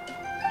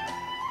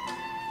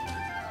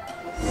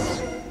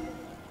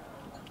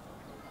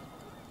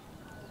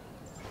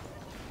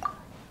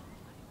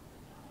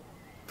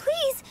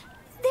 Please,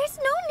 there's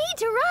no need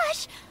to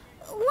rush.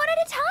 One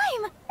at a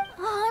time.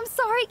 Oh, I'm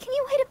sorry, can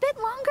you wait a bit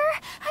longer?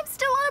 I'm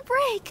still on a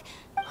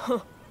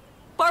break.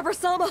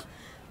 Barbara-sama,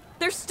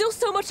 there's still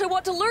so much I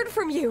want to learn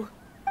from you.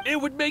 It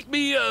would make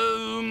me,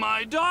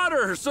 my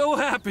daughter so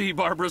happy,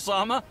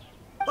 Barbara-sama.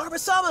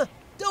 Barbara-sama,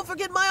 don't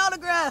forget my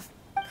autograph.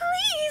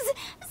 Please,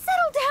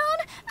 settle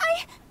down.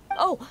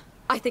 Oh,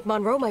 I think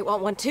Monroe might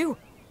want one too.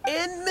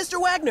 And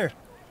Mr. Wagner.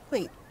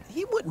 Wait,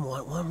 he wouldn't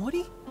want one, would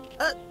he?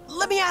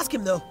 Let me ask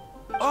him, though.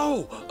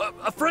 Oh,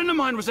 a friend of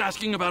mine was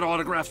asking about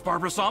autographs,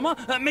 Barbara-sama.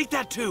 Make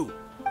that too.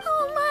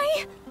 Oh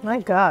my. My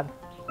God.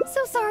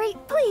 So sorry.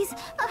 Please,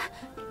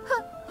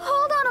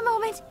 hold on a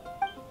moment.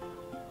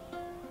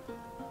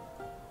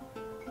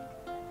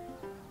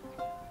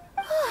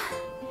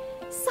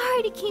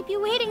 Sorry to keep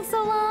you waiting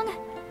so long.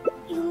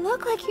 You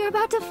look like you're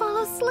about to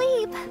fall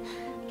asleep.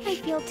 I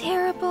feel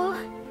terrible.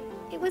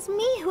 It was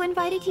me who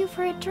invited you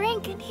for a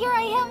drink, and here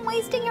I am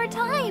wasting your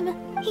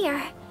time.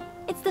 Here,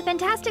 it's the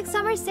fantastic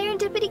summer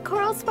serendipity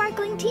coral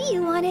sparkling tea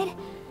you wanted.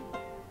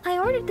 I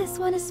ordered this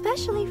one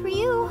especially for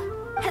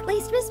you. At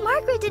least Miss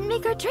Margaret didn't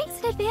make our drinks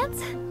in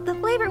advance. The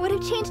flavor would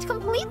have changed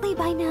completely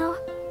by now.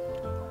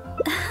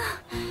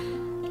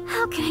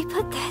 How can I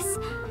put this?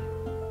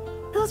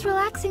 Those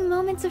relaxing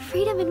moments of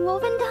freedom in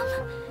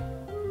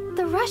Wovendom?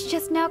 The rush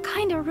just now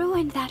kinda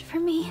ruined that for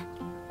me.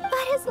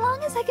 But as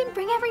long as I can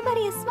bring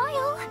everybody a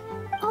smile,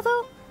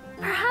 although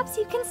perhaps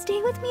you can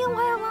stay with me a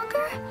while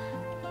longer,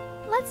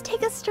 let's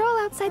take a stroll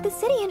outside the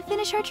city and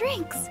finish our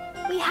drinks.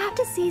 We have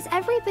to seize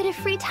every bit of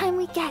free time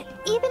we get,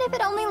 even if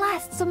it only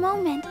lasts a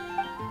moment.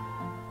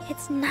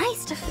 It's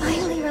nice to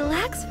finally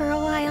relax for a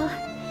while.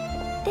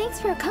 Thanks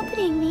for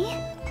accompanying me.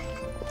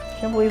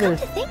 Can't believe Come it.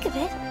 to think of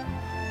it,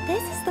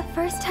 this is the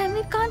first time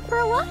we've gone for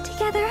a walk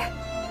together.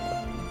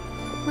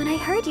 When I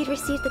heard you'd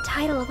received the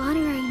title of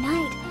Honorary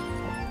Knight,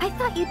 I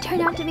thought you'd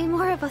turn out to be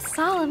more of a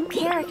solemn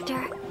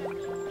character.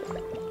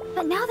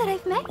 But now that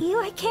I've met you,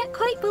 I can't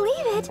quite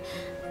believe it.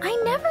 I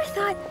never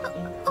thought...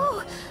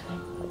 Oh,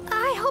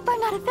 I hope I'm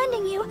not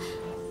offending you.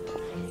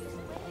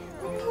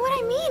 What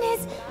I mean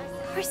is,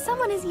 for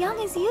someone as young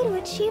as you to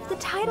achieve the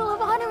title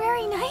of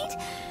Honorary Knight,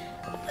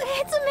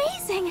 it's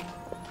amazing.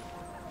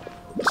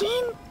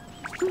 Jean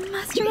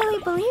must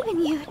really believe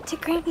in you to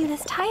grant you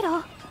this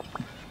title.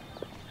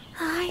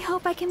 I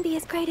hope I can be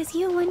as great as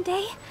you one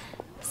day,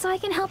 so I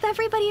can help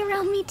everybody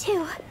around me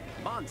too.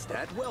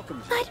 Mondstadt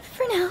welcomes you. But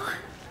for now,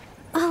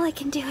 all I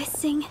can do is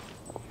sing.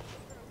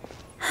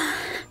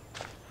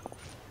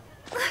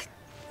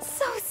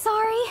 So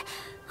sorry.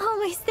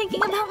 Always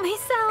thinking about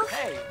myself.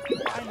 Hey,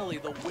 finally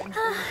the Wind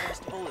Boom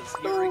Festival is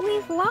here again.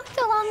 We've walked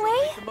a long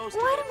way. Make the most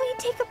of Why it. don't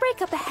we take a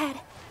break up ahead?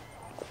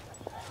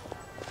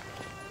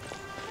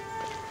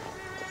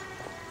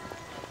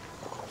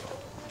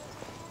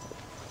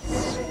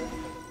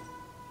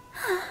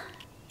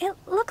 It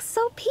looks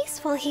so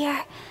peaceful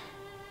here.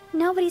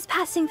 Nobody's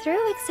passing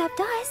through except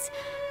us.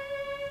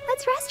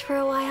 Let's rest for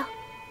a while.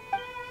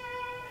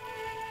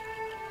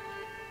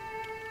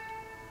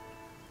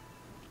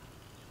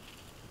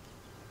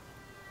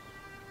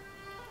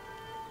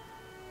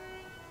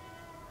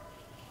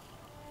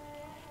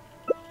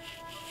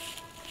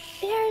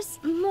 There's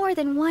more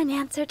than one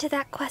answer to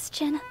that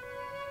question.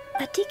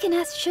 A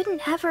deaconess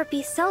shouldn't ever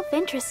be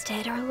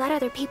self-interested or let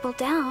other people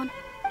down.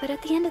 But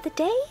at the end of the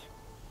day,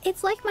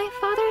 it's like my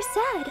father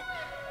said.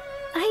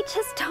 I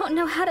just don't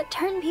know how to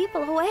turn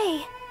people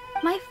away.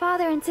 My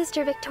father and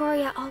Sister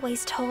Victoria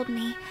always told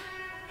me,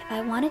 if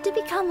I wanted to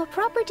become a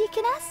proper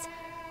deaconess,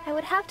 I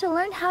would have to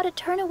learn how to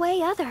turn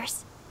away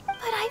others.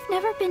 But I've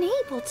never been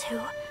able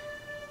to.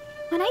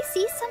 When I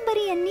see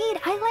somebody in need,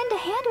 I lend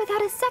a hand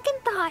without a second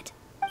thought.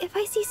 If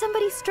I see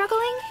somebody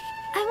struggling,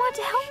 I want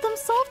to help them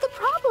solve the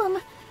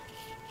problem.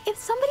 If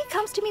somebody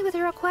comes to me with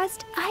a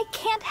request, I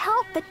can't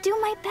help but do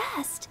my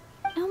best.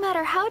 No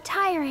matter how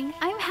tiring,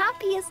 I'm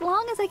happy as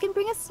long as I can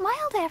bring a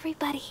smile to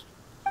everybody.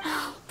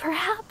 Oh,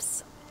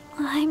 perhaps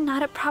I'm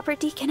not a proper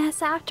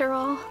deaconess after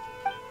all.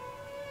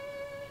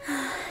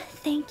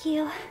 Thank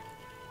you.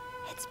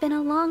 It's been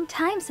a long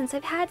time since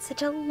I've had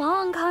such a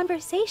long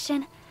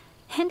conversation,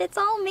 and it's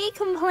all me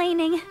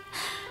complaining.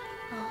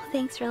 Oh,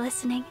 thanks for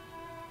listening.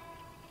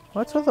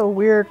 What's with the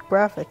weird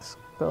graphics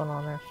going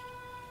on there?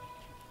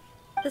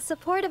 The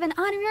support of an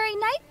honorary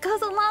knight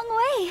goes a long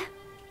way.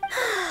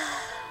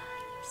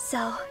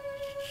 So,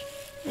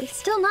 we've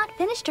still not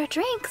finished our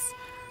drinks.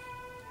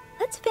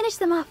 Let's finish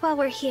them off while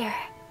we're here.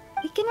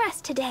 We can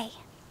rest today,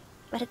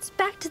 but it's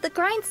back to the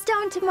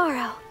grindstone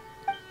tomorrow.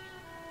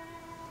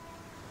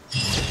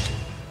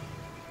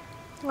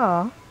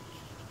 Aw.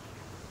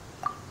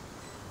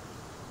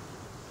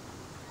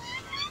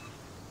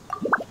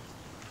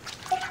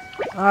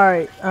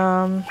 Alright,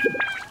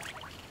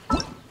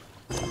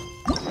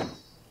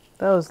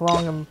 that was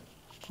long and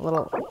a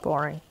little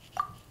boring.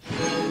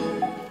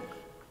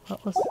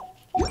 What was...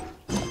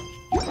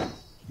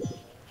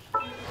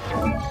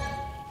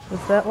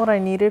 Was that what I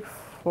needed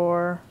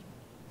for...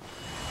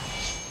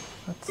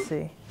 Let's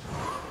see.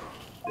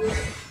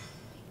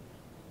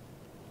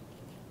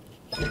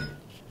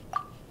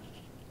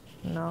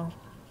 No.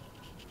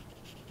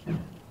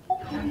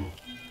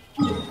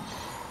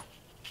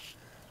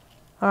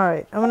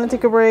 Alright, I'm gonna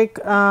take a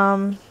break.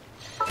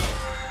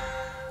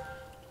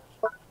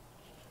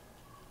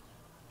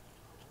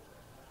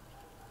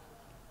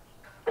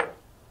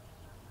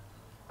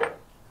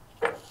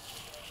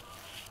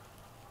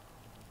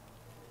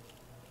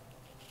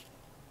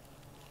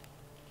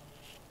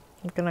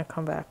 I'm gonna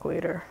come back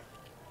later.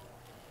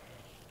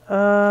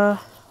 Let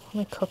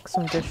me cook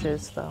some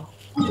dishes though.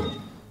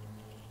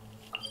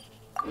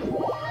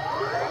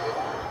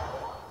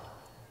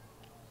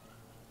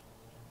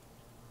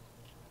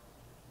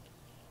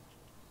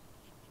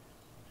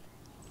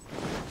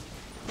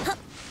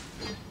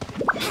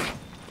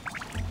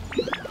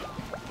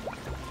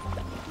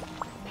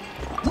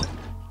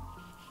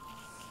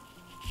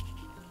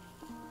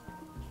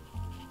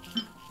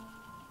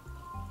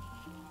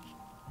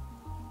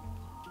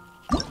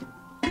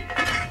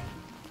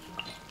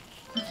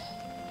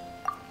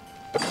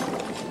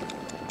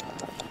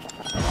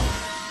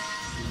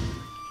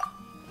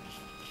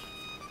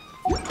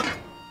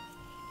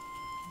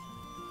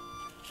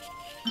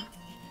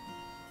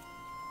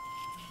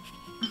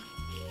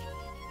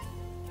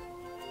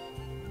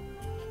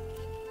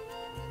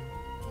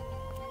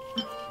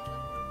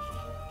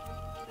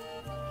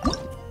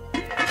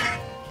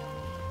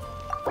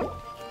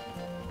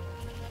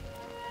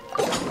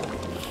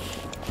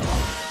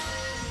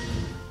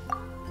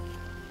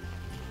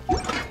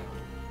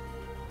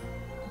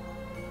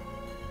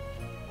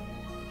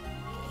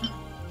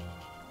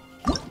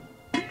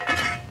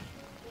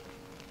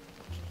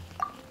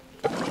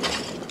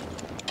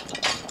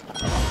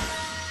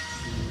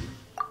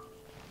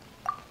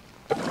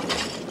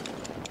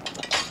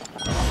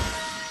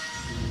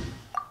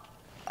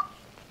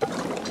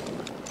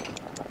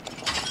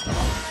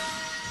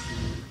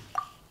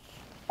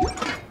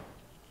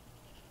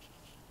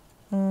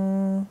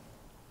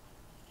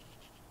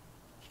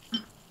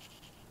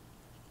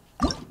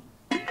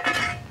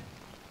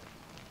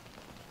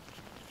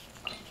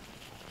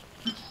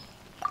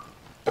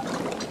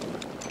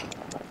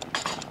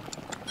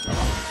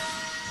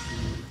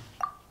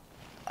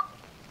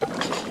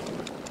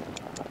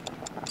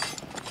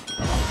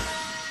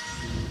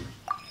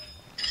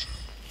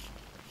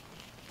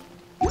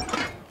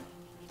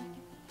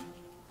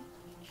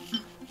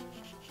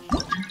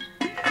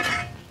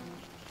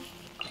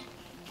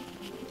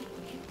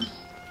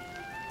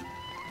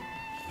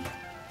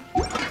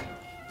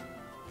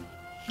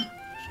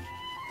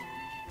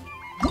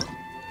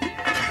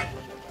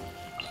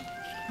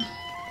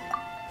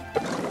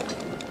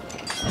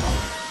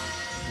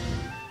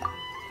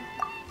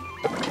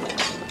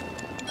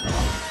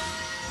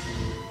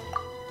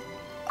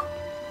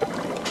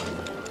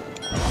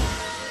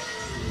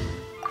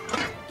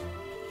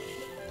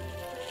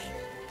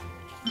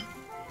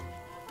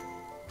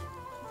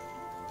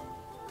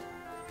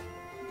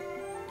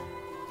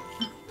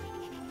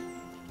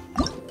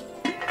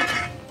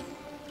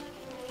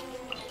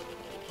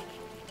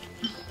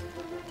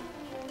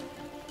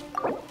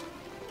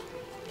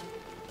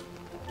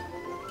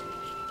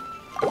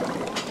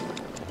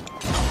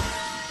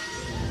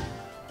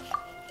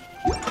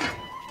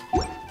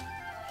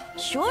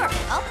 Sure,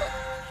 I'll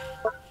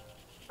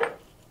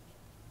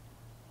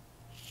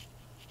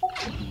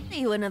play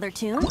you another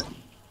tune.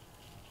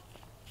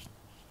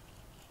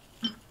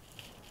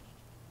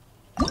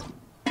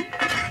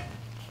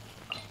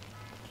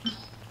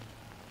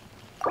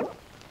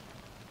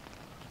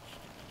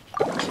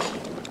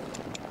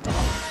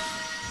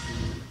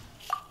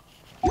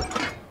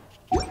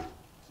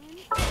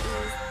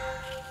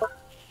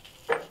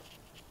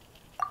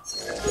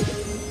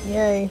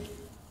 Yay.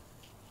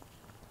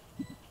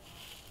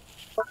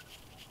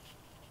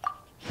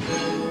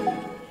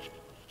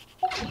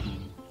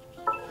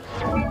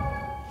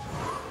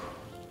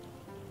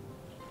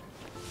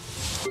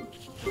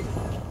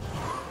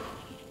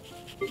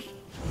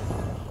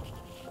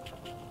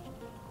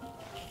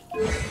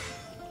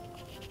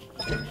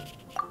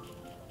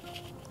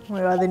 Oh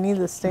my god, they need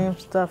the same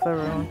stuff,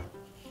 everyone.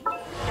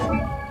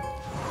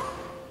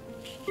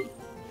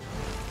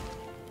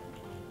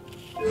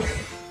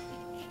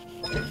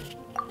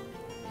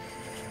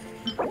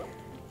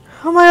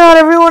 Oh my god,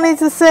 everyone needs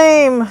the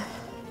same!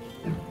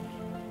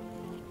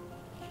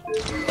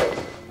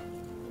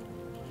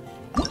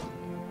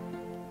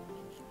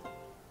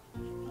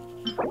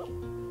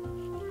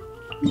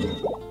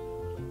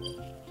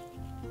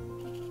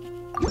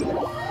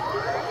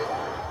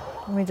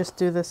 just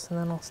do this and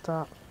then I'll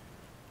stop.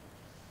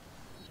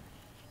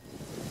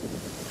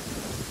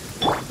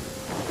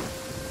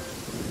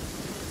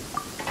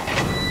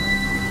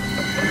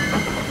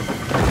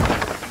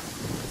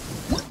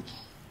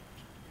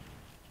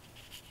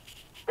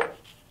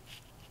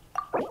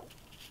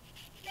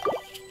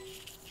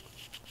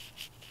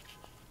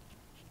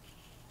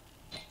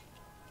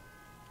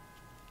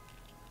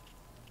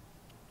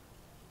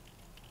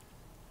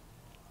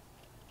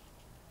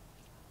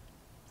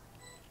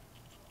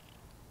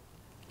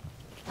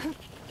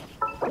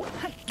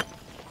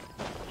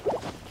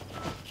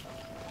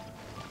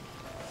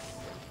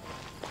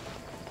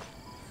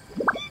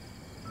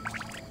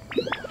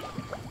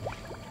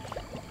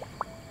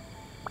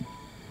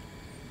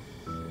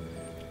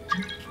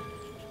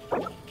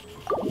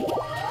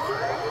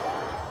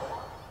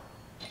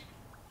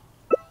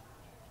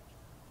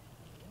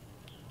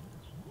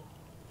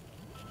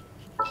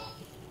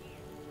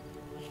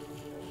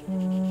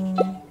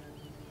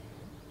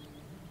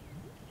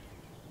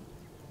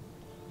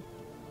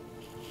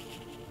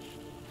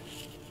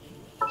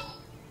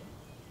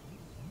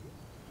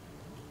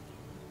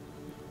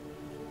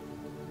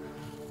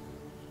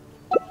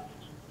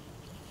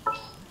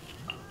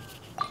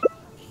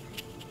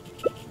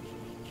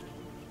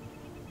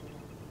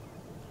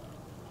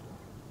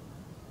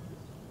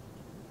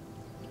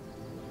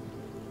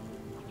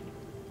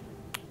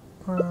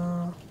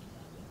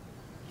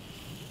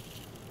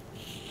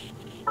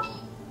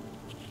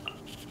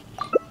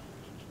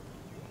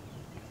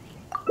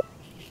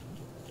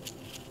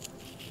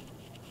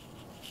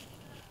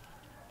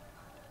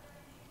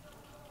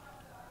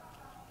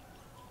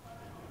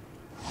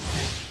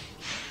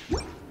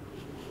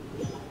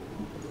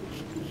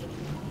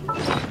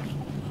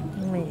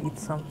 Let me eat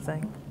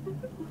something.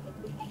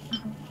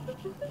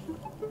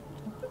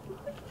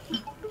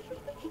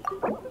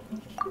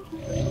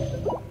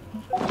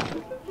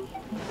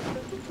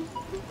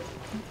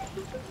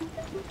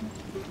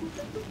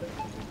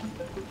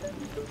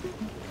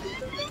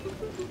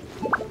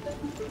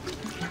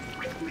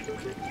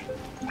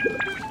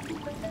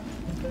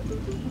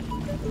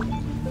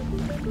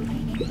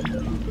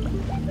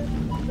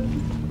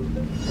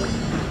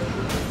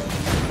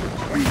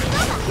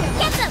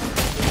 Get them!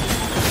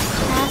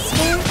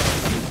 Faster?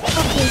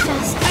 Okay,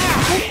 faster.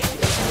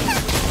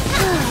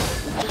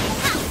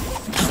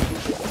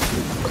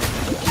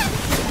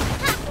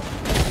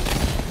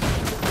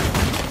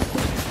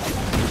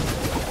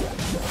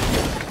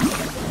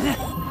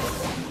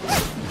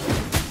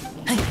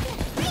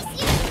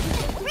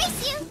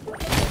 Race you!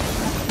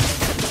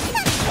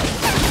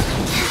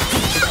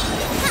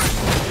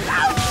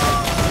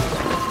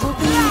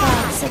 Opening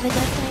box of a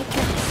death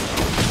dress.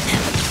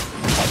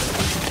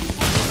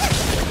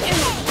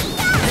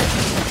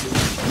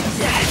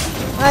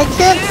 I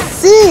can't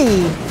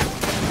see!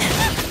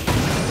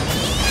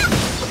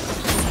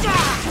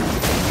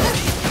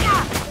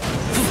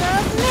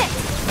 Submit!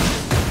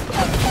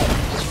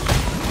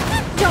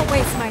 Don't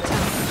waste my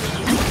time.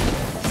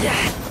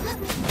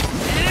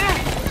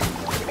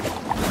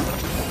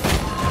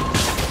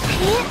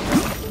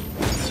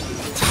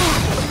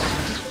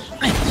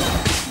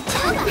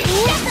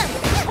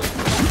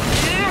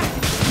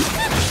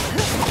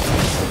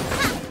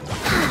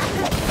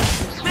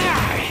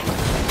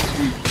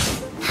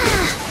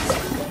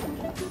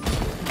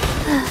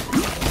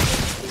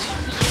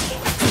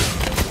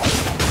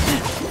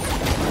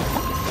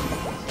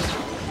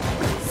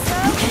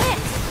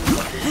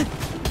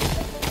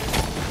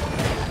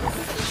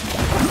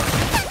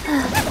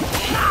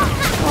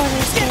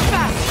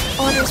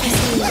 Orders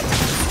received.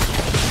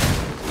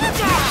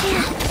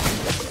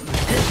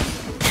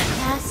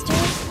 Faster.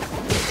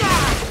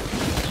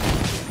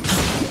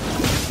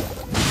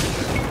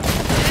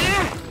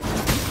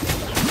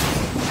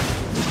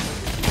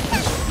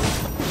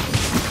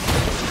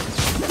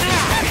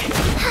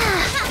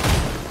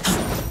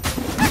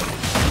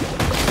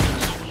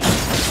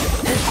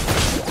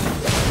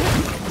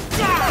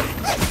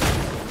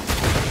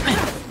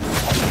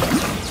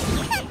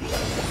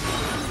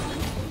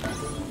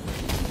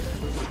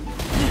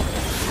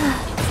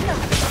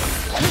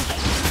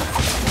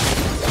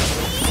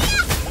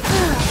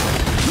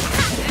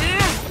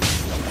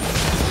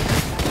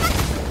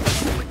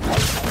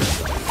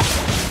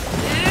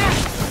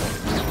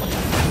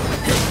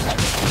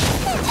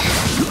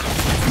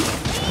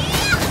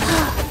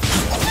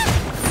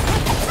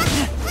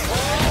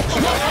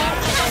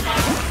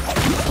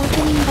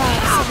 Opening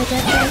box of a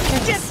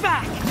death Get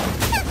back!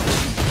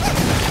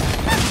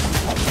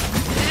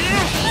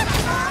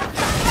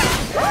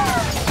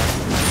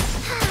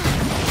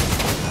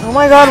 Oh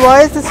my god,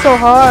 why is this so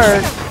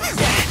hard?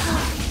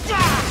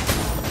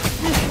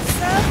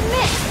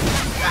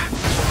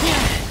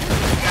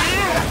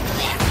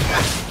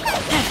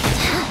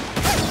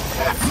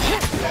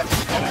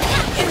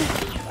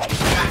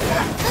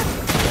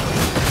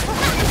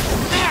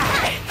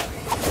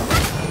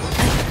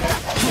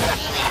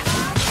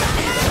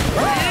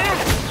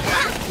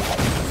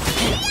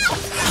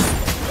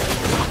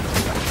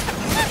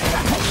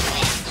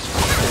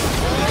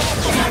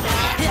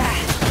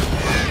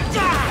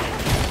 Die!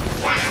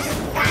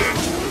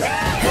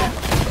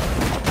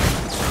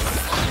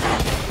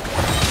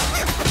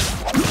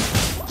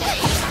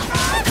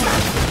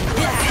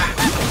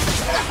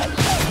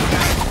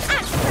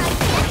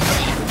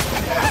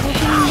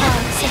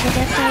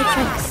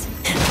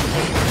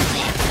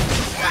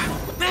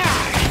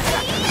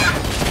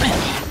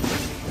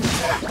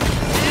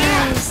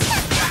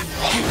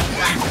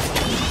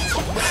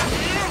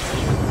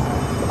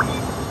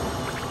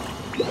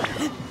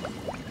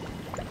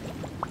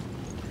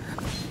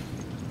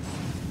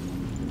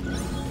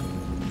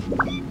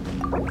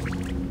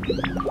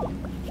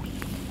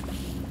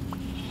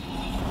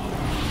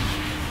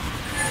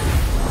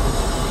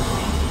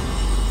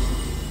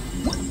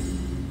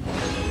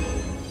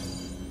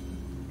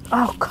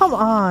 Oh, come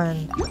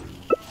on.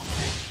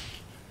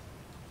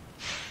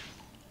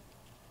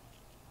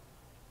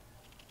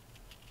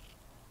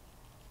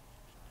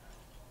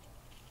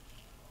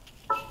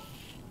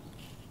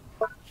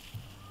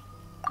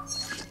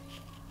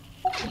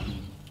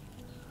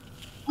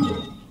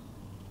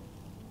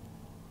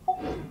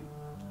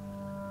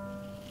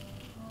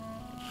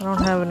 I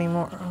don't have any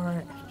more.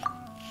 Alright.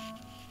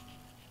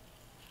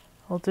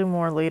 I'll do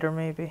more later,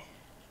 maybe.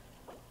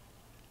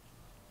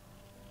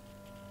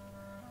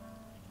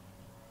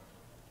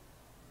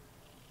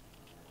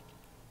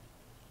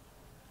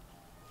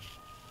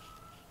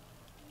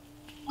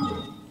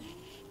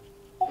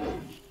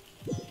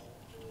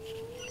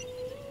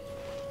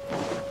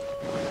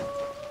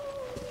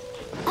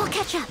 I'll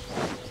catch up.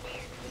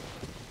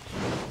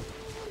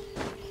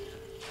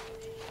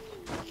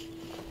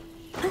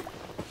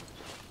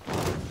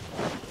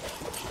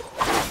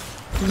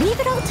 Leave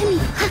it all to me.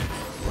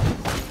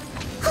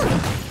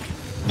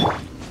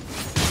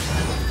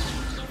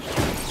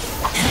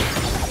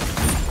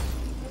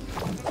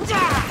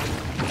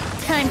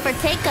 Time for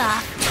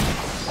takeoff.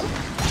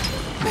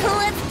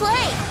 Let's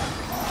play.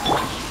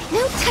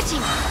 No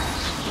touching.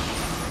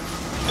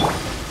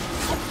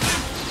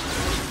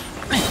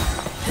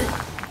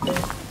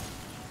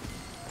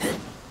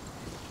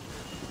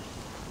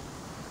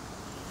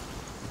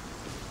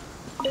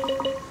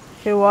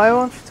 Okay, why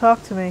won't you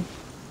talk to me?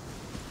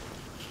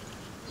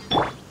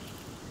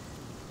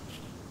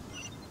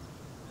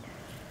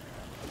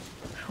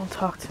 Don't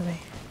talk to me.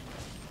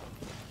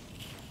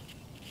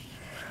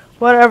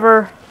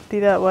 Whatever, be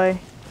that way.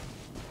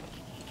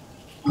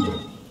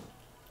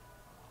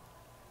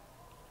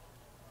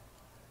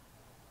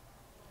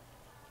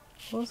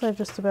 What was I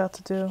just about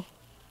to do?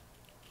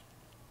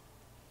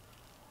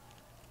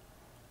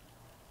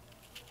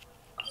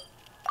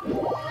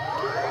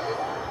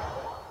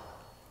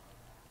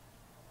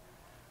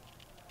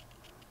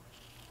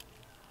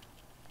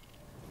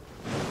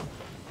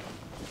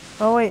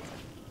 Oh wait.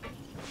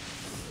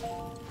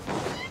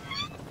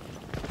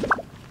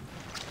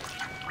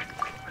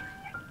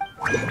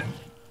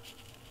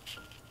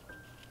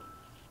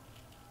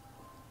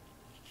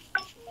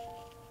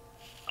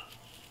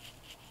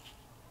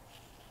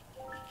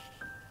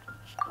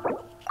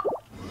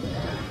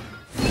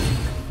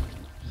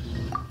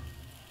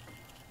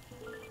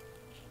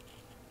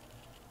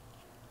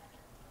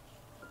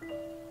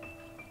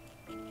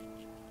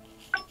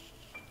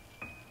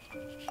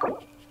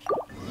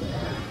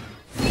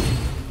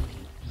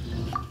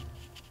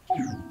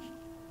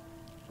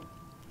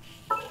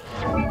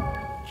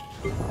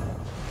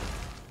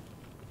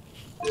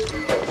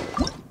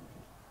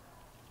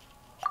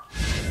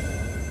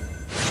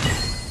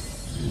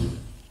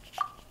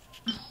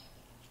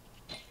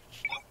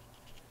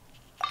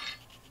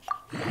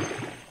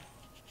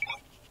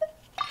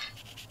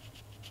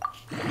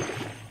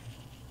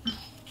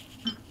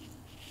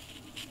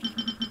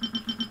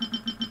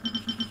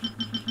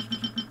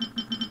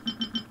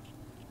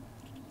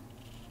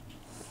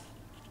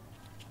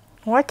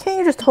 Why can't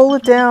you just hold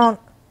it down?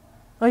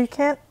 Oh, you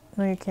can't?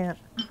 No, you can't.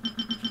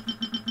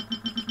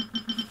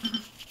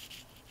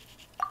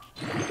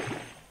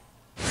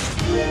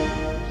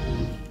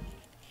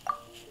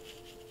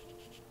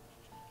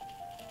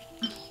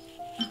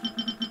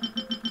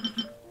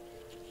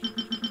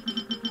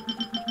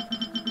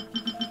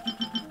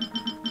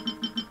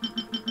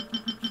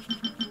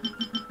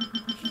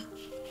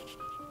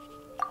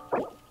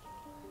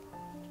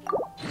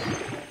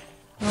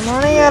 I'm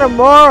running out of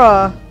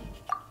Bora.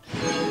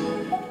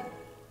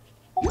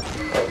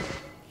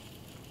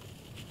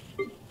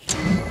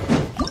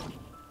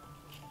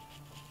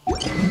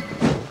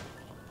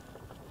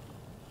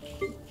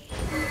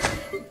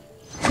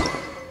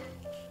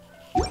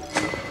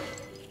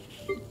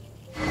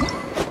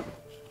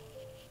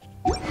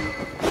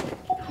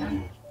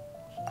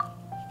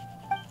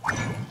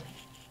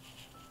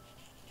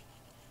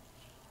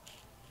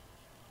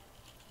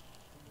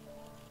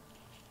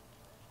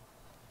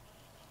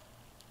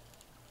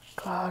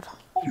 God.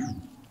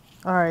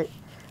 Alright.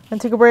 I'm gonna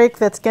take a break.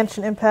 That's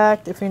Genshin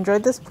Impact. If you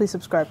enjoyed this, please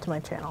subscribe to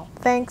my channel.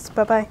 Thanks.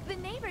 Bye-bye. The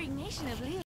neighboring nation of